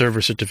the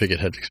server certificate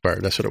had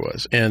expired. That's what it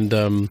was, and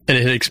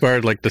it had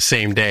expired like the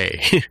same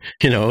day,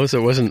 so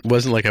it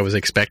wasn't like I was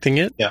expecting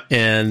it. Yeah.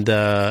 And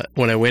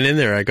when I went in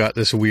there, I got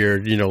this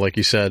weird, like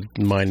you said,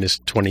 minus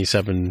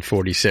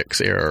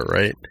 2746 error,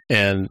 right?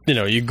 And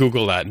you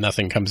Google that,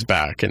 nothing comes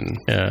back, and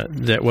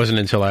that wasn't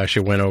until I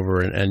actually went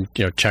over and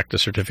checked the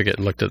certificate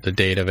and looked at the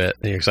date of it,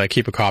 because I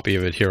keep a copy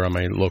of it here on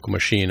my local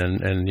machine,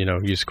 and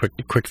use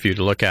quick view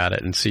to look at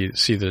it and see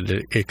that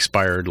it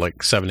expired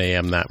like 7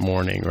 a.m. that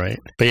morning, right?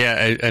 But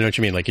yeah, I know what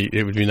you mean. Like,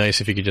 it would be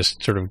nice if you could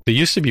just sort of, they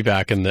used to be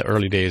back in the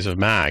early days of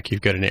Mac,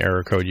 you've got an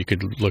error code, you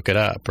could look it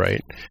up,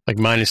 right? Like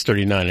minus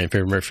 39, if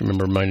you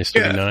remember minus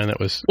 39, that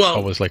was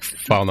always like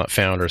file not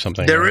found or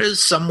something. There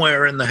is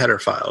somewhere in the header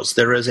files,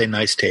 there is a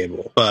nice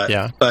table, but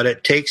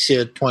it takes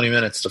you 20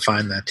 minutes to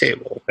find that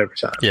table every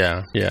time.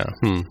 Yeah.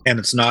 And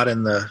it's not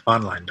in the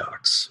online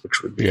docs,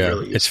 which would be really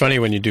useful. It's funny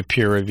when you do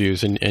peer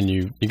reviews and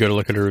you go to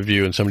look at a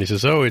review and somebody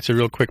says, oh, it's a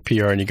real quick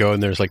PR, and you go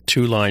and there's like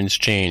 2 lines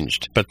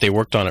changed, but they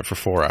worked on it for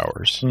 4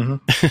 hours.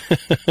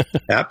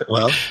 Mm-hmm.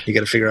 Well, you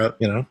got to figure out,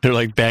 They're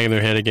like banging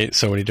their head against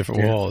so many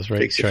different walls,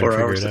 right? It takes you 4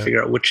 hours to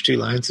figure out which 2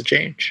 lines to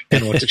change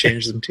and what to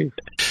change them to.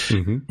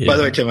 Mm-hmm. By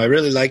the way, Tim, I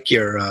really like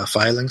your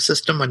filing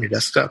system on your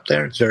desktop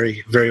there. It's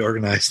very, very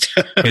organized.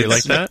 You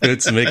like that?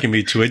 It's making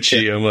me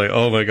twitchy. I'm like,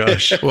 oh my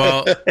gosh.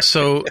 Well,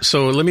 so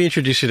let me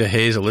introduce you to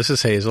Hazel. This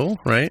is Hazel,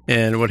 right?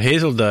 And what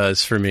Hazel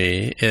does for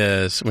me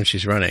is, when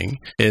she's running,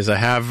 is I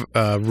have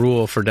a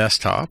rule for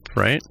desktop,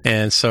 right?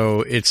 And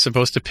so it's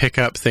supposed to pick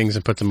up things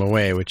and put them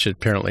away, which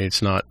apparently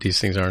it's not, these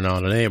things are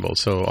not enabled.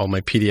 So all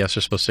my PDFs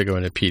are supposed to go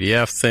into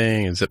PDF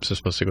thing, and zips are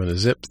supposed to go into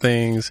zip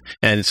things.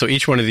 And so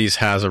each one of these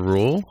has a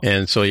rule.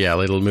 And so,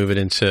 it'll move it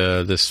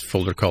into this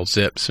folder called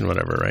zips and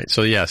whatever, right?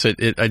 So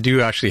I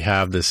do actually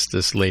have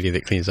this lady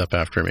that cleans up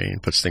after me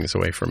and puts things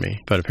away for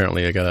me. But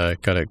apparently I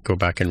gotta go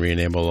back and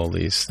re-enable all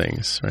these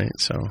things, right?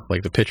 So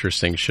like the pictures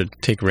thing should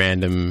take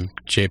random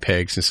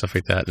JPEGs and stuff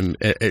like that, and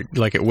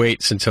it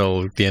waits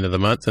until the end of the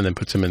month and then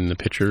puts them in the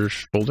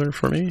pictures folder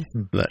for me.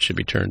 That should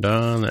be turned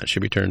on. That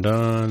should be turned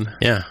on.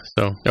 Yeah.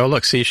 So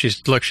look,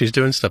 she's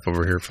doing stuff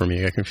over here for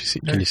me.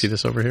 Can you see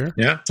this over here?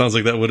 Yeah. Sounds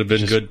like that would have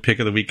been good pick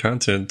of the week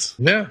content.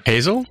 Yeah.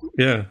 Hazel?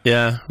 Yeah.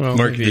 Yeah. Well,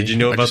 Mark, did you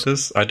know about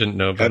this? I didn't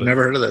know about it. I've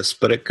never heard of this,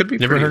 but it could be.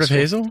 Never heard useful.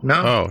 of Hazel?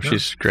 No. Oh,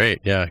 she's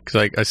great. Yeah,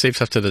 because I save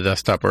stuff to the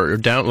desktop or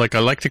down. Like I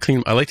like to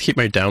keep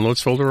my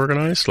downloads folder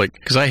organized. Like,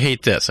 because I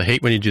hate this. I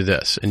hate when you do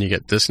this and you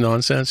get this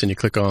nonsense and you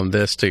click on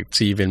this to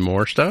see even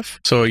more stuff.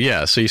 So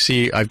you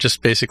see, I've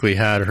just basically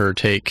had her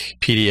take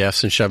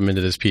PDFs and shove them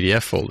into this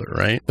PDF folder,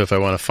 right? So if I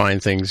want to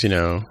find things,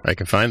 I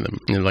can find them.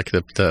 And like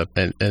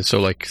and so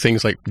like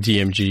things like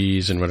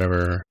DMGs and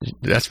whatever.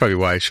 That's probably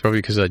why. It's probably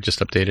because I just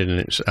updated and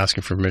it's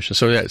asking for permission.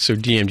 So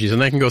DMGs,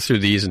 and I can go through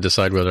these and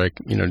decide whether I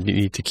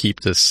need to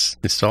keep this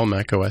install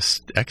Mac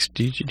OS X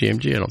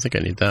DMG. I don't think I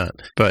need that,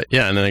 but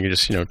and then I can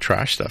just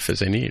trash stuff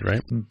as I need,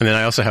 right? And then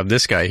I also have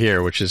this guy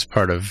here, which is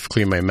part of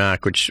Clean My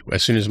Mac, which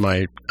as soon as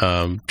my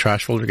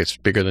trash folder gets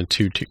bigger than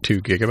 2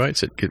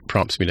 gigabytes, it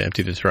prompts me to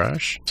empty the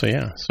trash. So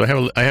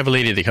I have a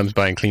lady that comes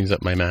by and cleans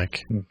up my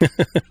Mac.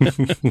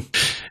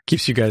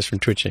 Keeps you guys from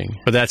twitching.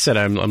 But that said,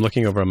 I'm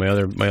looking over on my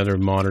other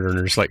monitor, and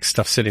there's like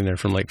stuff sitting there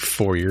from like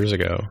 4 years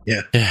ago.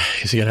 Yeah,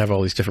 because you gotta have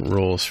all these different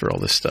rules for all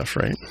this stuff,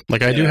 right?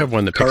 Like I do have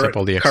one that picks up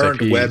all the XIPs.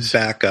 Current web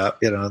backup.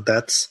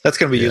 That's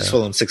going to be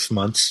useful in 6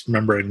 months.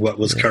 Remembering what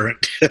was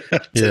current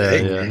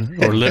today.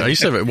 Yeah. Or I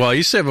used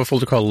to have a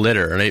folder called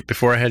Litter, and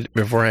before I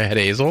had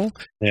Hazel.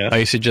 Yeah. I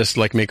used to just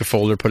like make a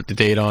folder, put the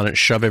date on it,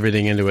 shove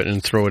everything into it,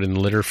 and throw it in the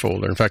Litter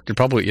folder. In fact, there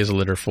probably is a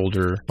Litter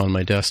folder on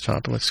my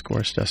desktop. Let's go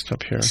to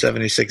desktop here.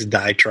 76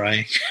 die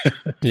trying.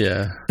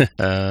 Yeah.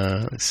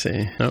 Let's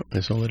see. Oh,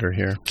 there's a Litter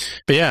here.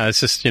 But it's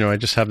just I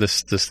just have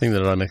this thing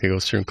that automatically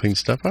goes through and cleans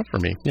stuff up for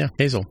me. Yeah,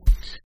 Hazel.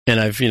 And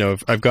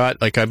I've got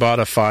I bought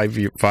a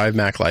 5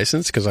 Mac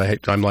license because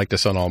I'm like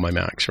this on all my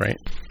Macs, right?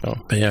 So,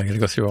 but I got to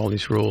go through all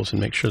these rules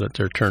and make sure that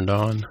they're turned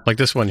on. Like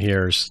this one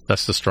here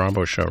that's the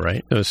Strombo show,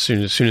 right? So as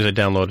soon as I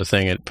download a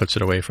thing, it puts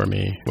it away for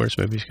me. Where's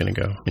movies going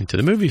to go? Into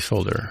the movie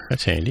folder.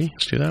 That's handy.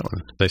 Let's do that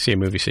one. I see a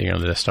movie sitting on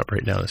the desktop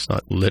right now. That's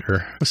not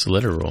Litter. What's the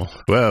Litter rule?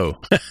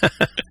 Whoa.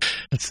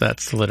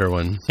 That's the Litter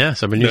one. Yeah.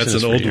 So I've been using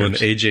that's an old one.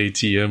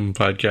 AJTM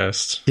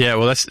podcast. Yeah.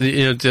 Well, that's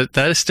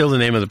that is still the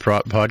name of the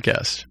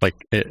podcast. Like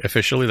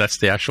officially. That's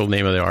the actual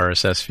name of the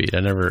RSS feed. I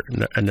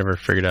never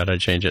figured out how to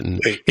change it. And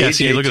Wait,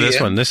 see, look at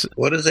this one.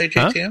 What is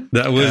AJTM? Huh?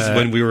 That was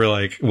when we were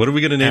like, what are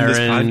we going to name this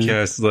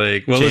podcast?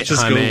 Like, well, let's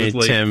just go with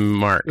like Tim,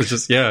 Mark. Let's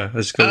just go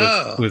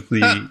with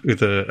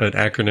an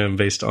acronym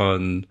based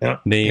on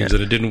names,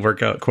 and it didn't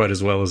work out quite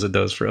as well as it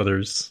does for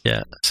others.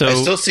 Yeah. So I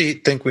still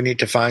think we need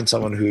to find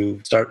someone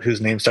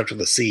whose name starts with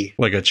a C,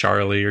 like a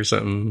Charlie or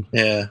something.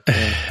 Yeah.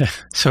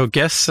 So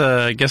guess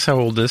how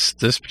old this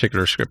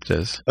particular script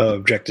is.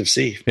 Objective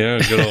C. Yeah,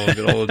 good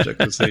old install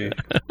Objective-C.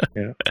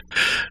 Yeah.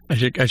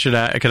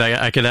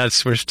 I could add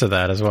Swish to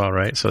that as well,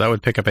 right? So that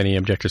would pick up any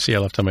Objective-C I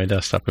left on my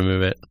desktop and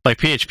move it. Like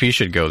PHP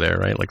should go there,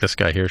 right? Like this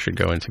guy here should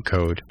go into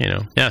code,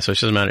 Yeah, so it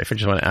doesn't matter if I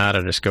just want to add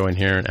it, just go in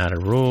here and add a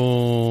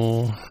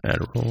rule.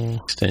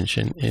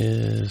 Extension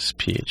is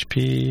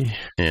PHP,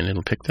 and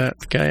it'll pick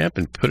that guy up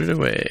and put it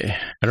away.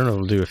 I don't know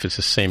what it'll do if it's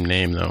the same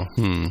name though.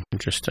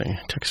 Interesting.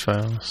 Text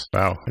files.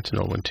 Wow, it's an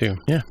old one too.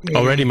 Yeah.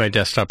 Already my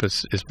desktop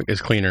is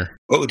cleaner.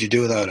 What would you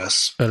do without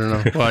us? I don't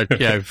know. Well,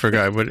 I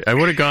forgot. I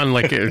would have gone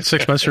like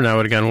 6 months from now. I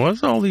would have gone,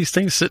 what's all these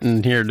things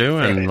sitting here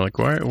doing? Right. Like,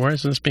 why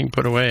isn't this being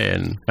put away?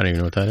 And I don't even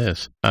know what that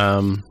is.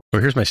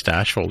 Well, here's my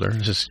stash folder.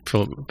 This is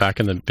back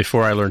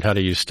before I learned how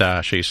to use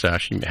Stash. I used to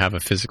actually have a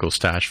physical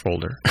stash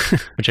folder,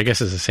 which I guess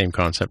is the same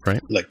concept,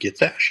 right? Like Git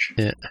Stash?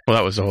 Yeah. Well,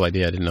 that was the whole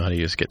idea. I didn't know how to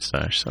use Git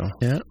Stash, so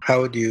yeah.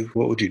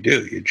 What would you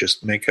do? You'd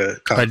just make a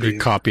copy? I'd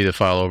copy the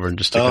file over and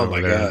just stick it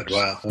over there. Oh my God!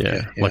 Wow.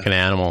 Okay. Yeah, like an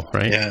animal,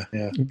 right? Yeah.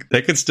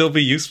 That could still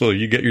be useful.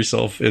 You get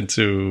yourself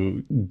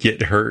into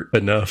Git hurt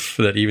enough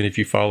that even if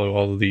you follow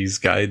all of these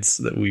guides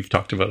that we've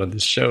talked about on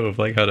this show of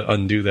like how to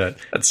undo that,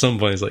 at some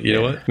point it's like, you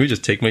know what? Let me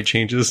just take my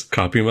changes,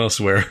 copy them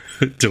elsewhere,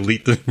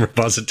 delete the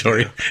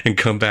repository, and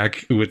come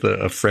back with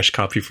a fresh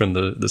copy from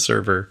the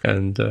server.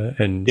 And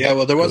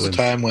well, there was a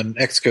time when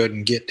Xcode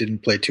and Git didn't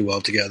play too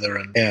well together,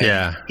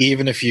 and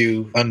even if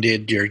you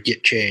undid your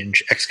Git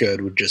change,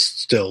 Xcode would just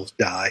still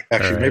die.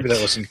 Actually, maybe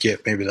that wasn't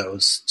Git, maybe that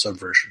was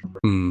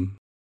Subversion.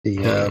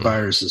 The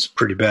virus is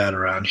pretty bad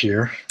around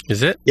here.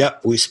 Is it?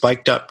 Yep.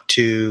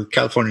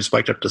 California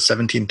spiked up to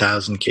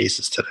 17,000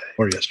 cases today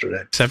or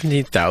yesterday.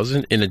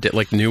 17,000 in a day?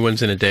 Like new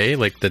ones in a day?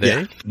 Like the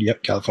day? Yeah.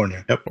 Yep.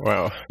 California. Yep.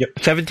 Wow. Yep.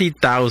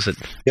 17,000.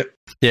 Yep.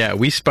 Yeah,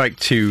 we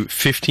spiked to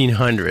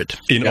 1,500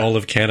 in all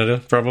of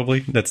Canada.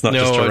 Probably that's not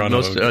just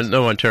Toronto.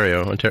 No,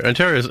 Ontario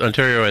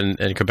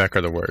and Quebec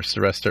are the worst.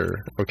 The rest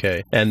are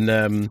okay.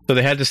 And so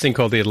they had this thing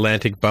called the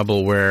Atlantic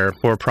Bubble, where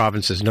 4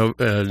 provinces: New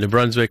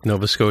Brunswick,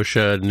 Nova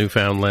Scotia,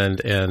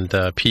 Newfoundland, and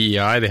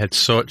PEI. They had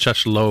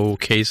such low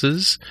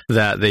cases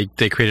that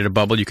they created a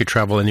bubble. You could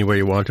travel anywhere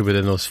you wanted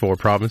within those 4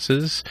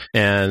 provinces.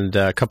 And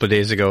a couple of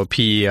days ago,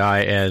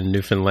 PEI and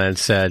Newfoundland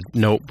said,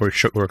 "Nope,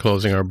 we're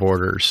closing our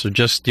borders." So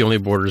just the only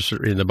borders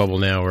in the bubble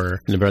now are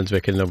New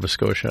Brunswick and Nova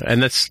Scotia.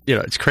 And that's,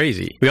 it's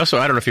crazy. We also,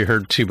 I don't know if you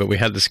heard too, but we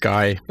had this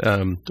guy,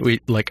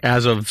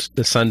 as of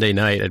the Sunday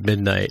night at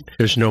midnight,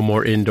 there's no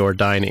more indoor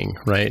dining,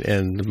 right?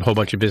 And a whole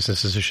bunch of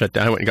businesses are shut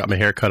down. I went and got my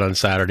haircut on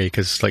Saturday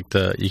because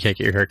you can't get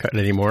your haircut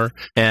anymore.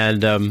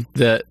 And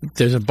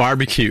there's a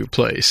barbecue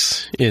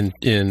place in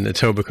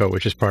Etobicoke,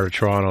 which is part of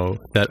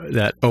Toronto,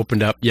 that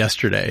opened up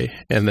yesterday.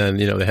 And then,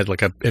 they had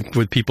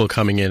with people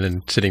coming in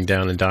and sitting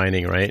down and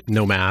dining, right?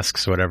 No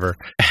masks, whatever.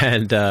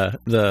 And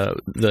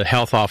the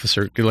health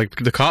officer,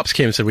 the cops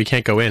came and said, we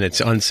can't go in.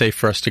 It's unsafe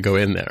for us to go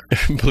in there,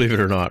 believe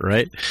it or not,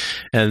 right?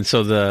 And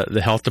so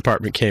the health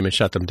department came and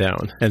shut them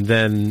down. And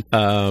then,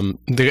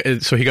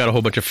 so he got a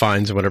whole bunch of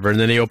fines and whatever. And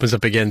then he opens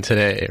up again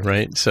today,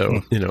 right?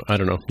 So, I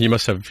don't know. You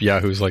must have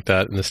Yahoos like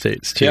that in the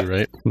States too,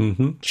 right?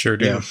 Mm-hmm. Sure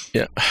do.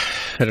 Yeah.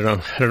 I don't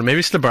know. Maybe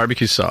it's the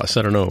barbecue sauce.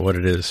 I don't know what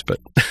it is, but.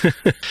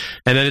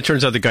 And then it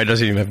turns out the guy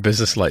doesn't even have a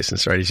business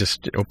license, right? He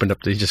just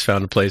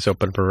found a place,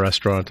 opened up a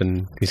restaurant,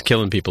 and he's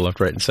killing people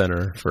left, right, and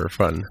center for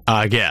fun,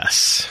 I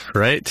guess,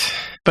 right?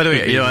 By the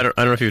way, I don't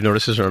know if you've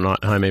noticed this or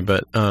not, Jaime,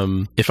 but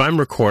if I'm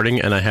recording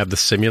and I have the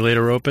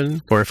simulator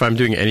open, or if I'm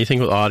doing anything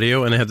with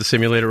audio and I have the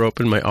simulator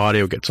open, my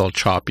audio gets all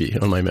choppy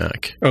on my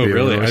Mac. Oh,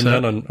 really?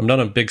 I'm not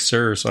on Big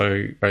Sur,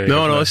 so I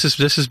No,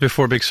 this is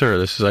before Big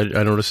Sur.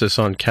 I noticed this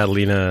on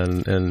Catalina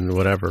and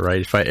whatever,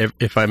 right?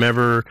 If I'm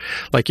ever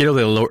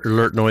the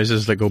alert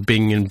noises that go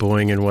bing and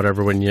boing and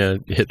whatever when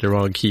you hit the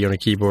wrong key on a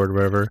keyboard or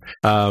whatever,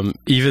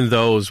 even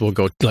those will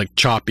go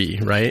choppy,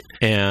 right?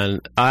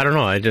 And I don't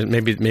know.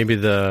 Maybe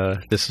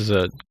this is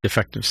a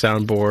defective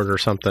soundboard or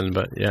something,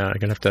 but yeah, I'm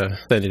gonna have to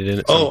send it in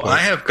at some point. I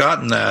have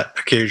gotten that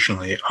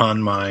occasionally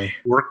on my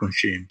work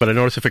machine. But I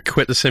noticed if I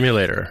quit the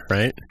simulator,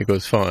 right, it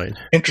goes fine.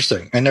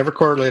 Interesting. I never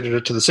correlated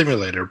it to the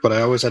simulator, but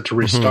I always had to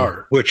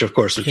restart, which of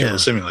course would kill the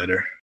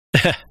simulator.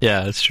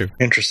 Yeah, that's true.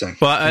 Interesting.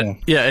 Well,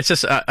 it's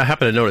just I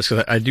happen to notice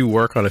because I do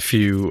work on a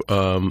few.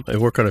 I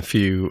work on a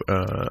few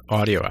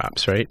audio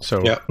apps, right?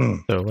 So,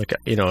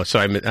 so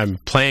I'm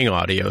playing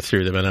audio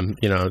through them, and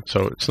I'm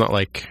so it's not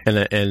like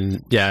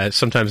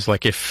sometimes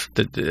if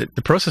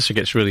the processor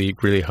gets really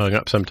really hung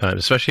up sometimes,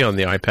 especially on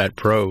the iPad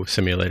Pro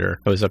simulator.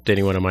 I was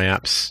updating one of my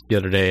apps the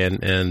other day,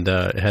 and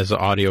it has an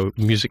audio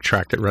music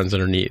track that runs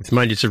underneath.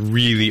 Mind you, it's a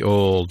really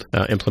old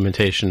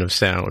implementation of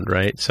sound,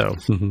 right? So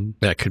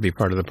that could be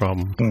part of the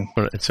problem.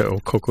 It's an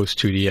old Cocos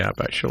 2D app,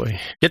 actually.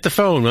 Get the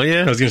phone, will you?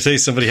 I was going to say,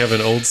 somebody have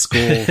an old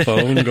school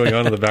phone going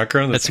on in the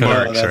background? That's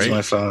Mark's, that's right?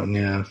 my phone,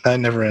 yeah. I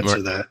never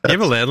answer that. You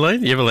have a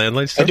landline? You have a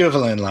landline still? I do have a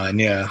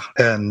landline, yeah.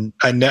 And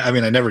I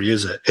never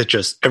use it. It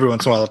just, every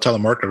once in a while, a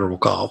telemarketer will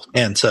call.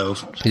 And so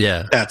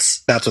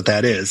that's what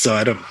that is. So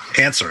I don't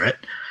answer it.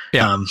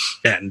 Yeah.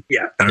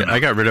 I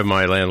got rid of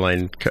my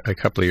landline a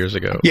couple of years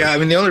ago. Yeah,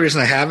 the only reason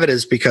I have it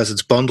is because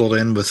it's bundled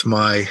in with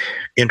my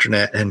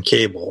internet and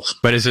cable.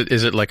 But is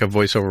it like a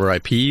voice over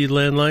IP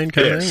landline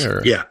kind of thing?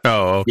 Or? Yeah.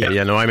 Oh, okay.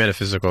 Yeah. No, I meant a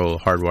physical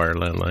hardwire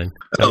landline.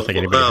 I don't think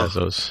anybody has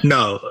those.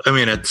 No, I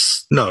mean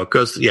it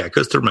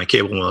goes through my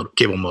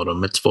cable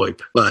modem. It's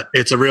VoIP, but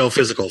it's a real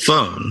physical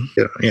phone.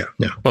 Yeah.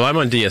 Well, I'm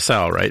on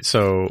DSL, right?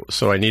 So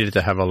I needed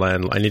to have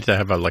I need to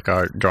have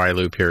a dry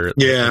loop here at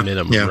the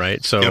minimum,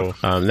 right? So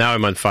now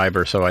I'm on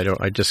fiber, so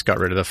I just got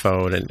rid of the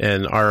phone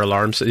and our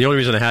alarms. The only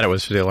reason I had it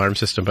was for the alarm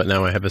system, but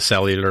now I have a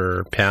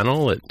cellular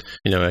panel.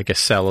 I guess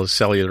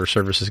cellular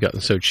service has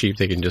gotten so cheap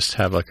they can just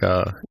have like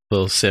a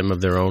little SIM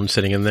of their own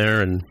sitting in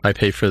there, and I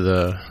pay for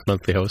the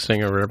monthly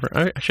hosting or whatever.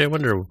 I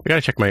wonder. I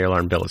gotta check my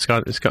alarm bill. It's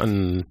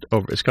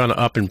gone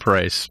up in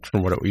price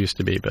from what it used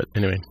to be. But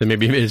anyway, then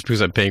maybe it's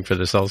because I'm paying for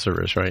the cell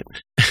service, right?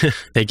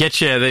 They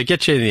get you in the end. They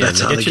get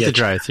you the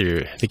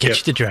drive-through. They get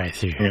you the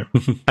drive-through. Yeah.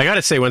 I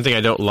gotta say one thing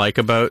I don't like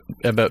about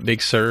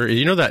Big Sur.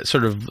 You know that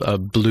sort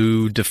of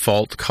blue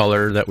default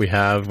color that we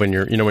have when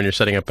you're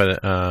setting up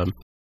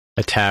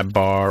a tab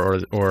bar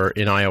or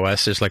in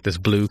iOS, there's like this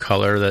blue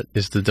color that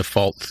is the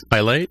default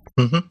highlight.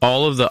 Mm-hmm.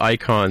 All of the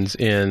icons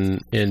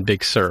in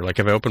Big Sur, like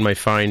if I open my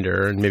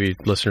Finder, and maybe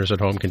listeners at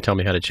home can tell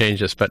me how to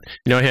change this, but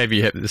you have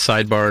the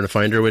sidebar in a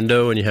Finder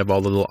window and you have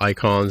all the little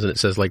icons and it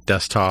says like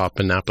desktop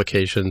and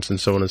applications and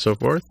so on and so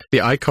forth.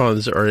 The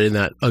icons are in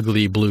that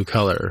ugly blue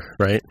color,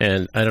 right?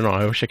 And I don't know,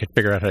 I wish I could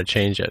figure out how to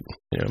change it,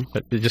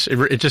 but it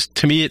just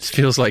to me, it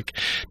feels like,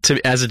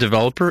 as a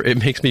developer, it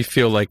makes me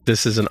feel like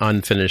this is an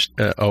unfinished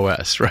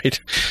OS, right?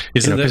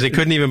 Because they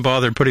couldn't even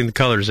bother putting the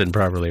colors in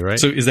properly, right?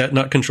 So is that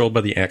not controlled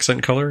by the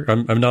accent color?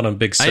 I'm not on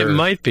Big Sur. It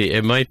might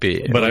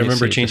be. But I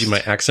remember changing my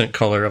accent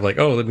color of like,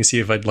 let me see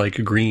if I'd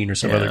like green or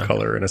some other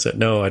color. And I said,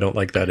 no, I don't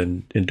like that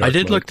in dark I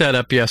did mode. Look that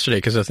up yesterday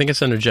because I think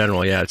it's under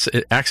general. Yeah, it's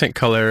accent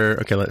color.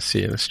 Okay, let's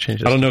see. Let's change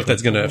this. I don't know if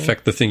that's going to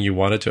affect the thing you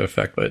want it to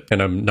affect,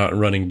 and I'm not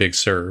running Big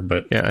Sur,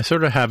 but... Yeah, I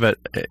sort of have it...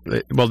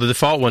 Well, the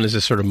default one is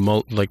this sort of...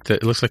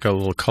 it looks like a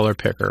little color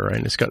picker, right?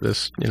 And it's got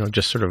this,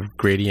 just sort of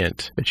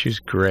gradient. I choose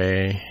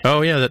gray.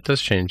 Oh, yeah, that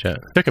does change that.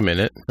 Took a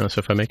minute. So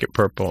if I make it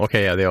purple,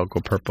 okay, yeah, they all go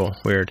purple.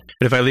 Weird.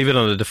 But if I leave it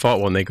on the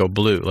default one, they go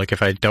blue. Like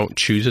if I don't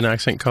choose an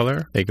accent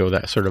color, they go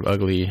that sort of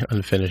ugly,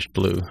 unfinished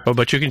blue. Oh,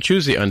 but you can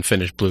choose the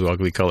unfinished blue,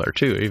 ugly color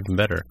too. Even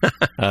better.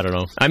 I don't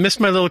know. I miss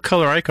my little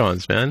color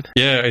icons, man.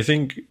 Yeah, I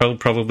think I'll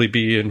probably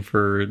be in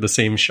for the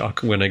same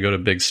shock when I go to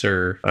Big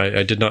Sur.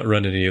 I did not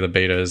run any of the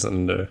betas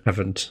and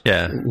haven't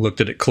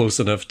looked at it close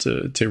enough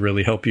to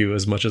really help you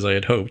as much as I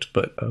had hoped.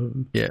 But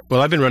yeah,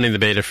 well, I've been running the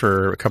beta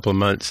for a couple of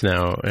months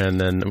now,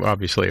 and then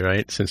obviously,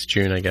 right, since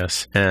June, I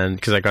guess, and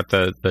because I got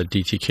the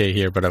DTK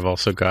here, but I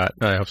also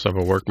have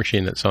a work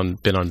machine that's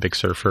been on Big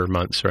Sur for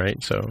months,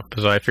 right? So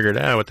I figured,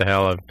 what the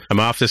hell, I'm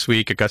off this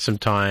week. I got some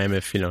time.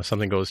 If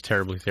something goes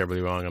terribly,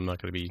 terribly wrong, I'm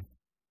not going to be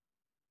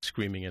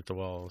screaming at the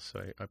walls. So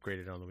I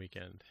upgraded on the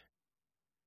weekend.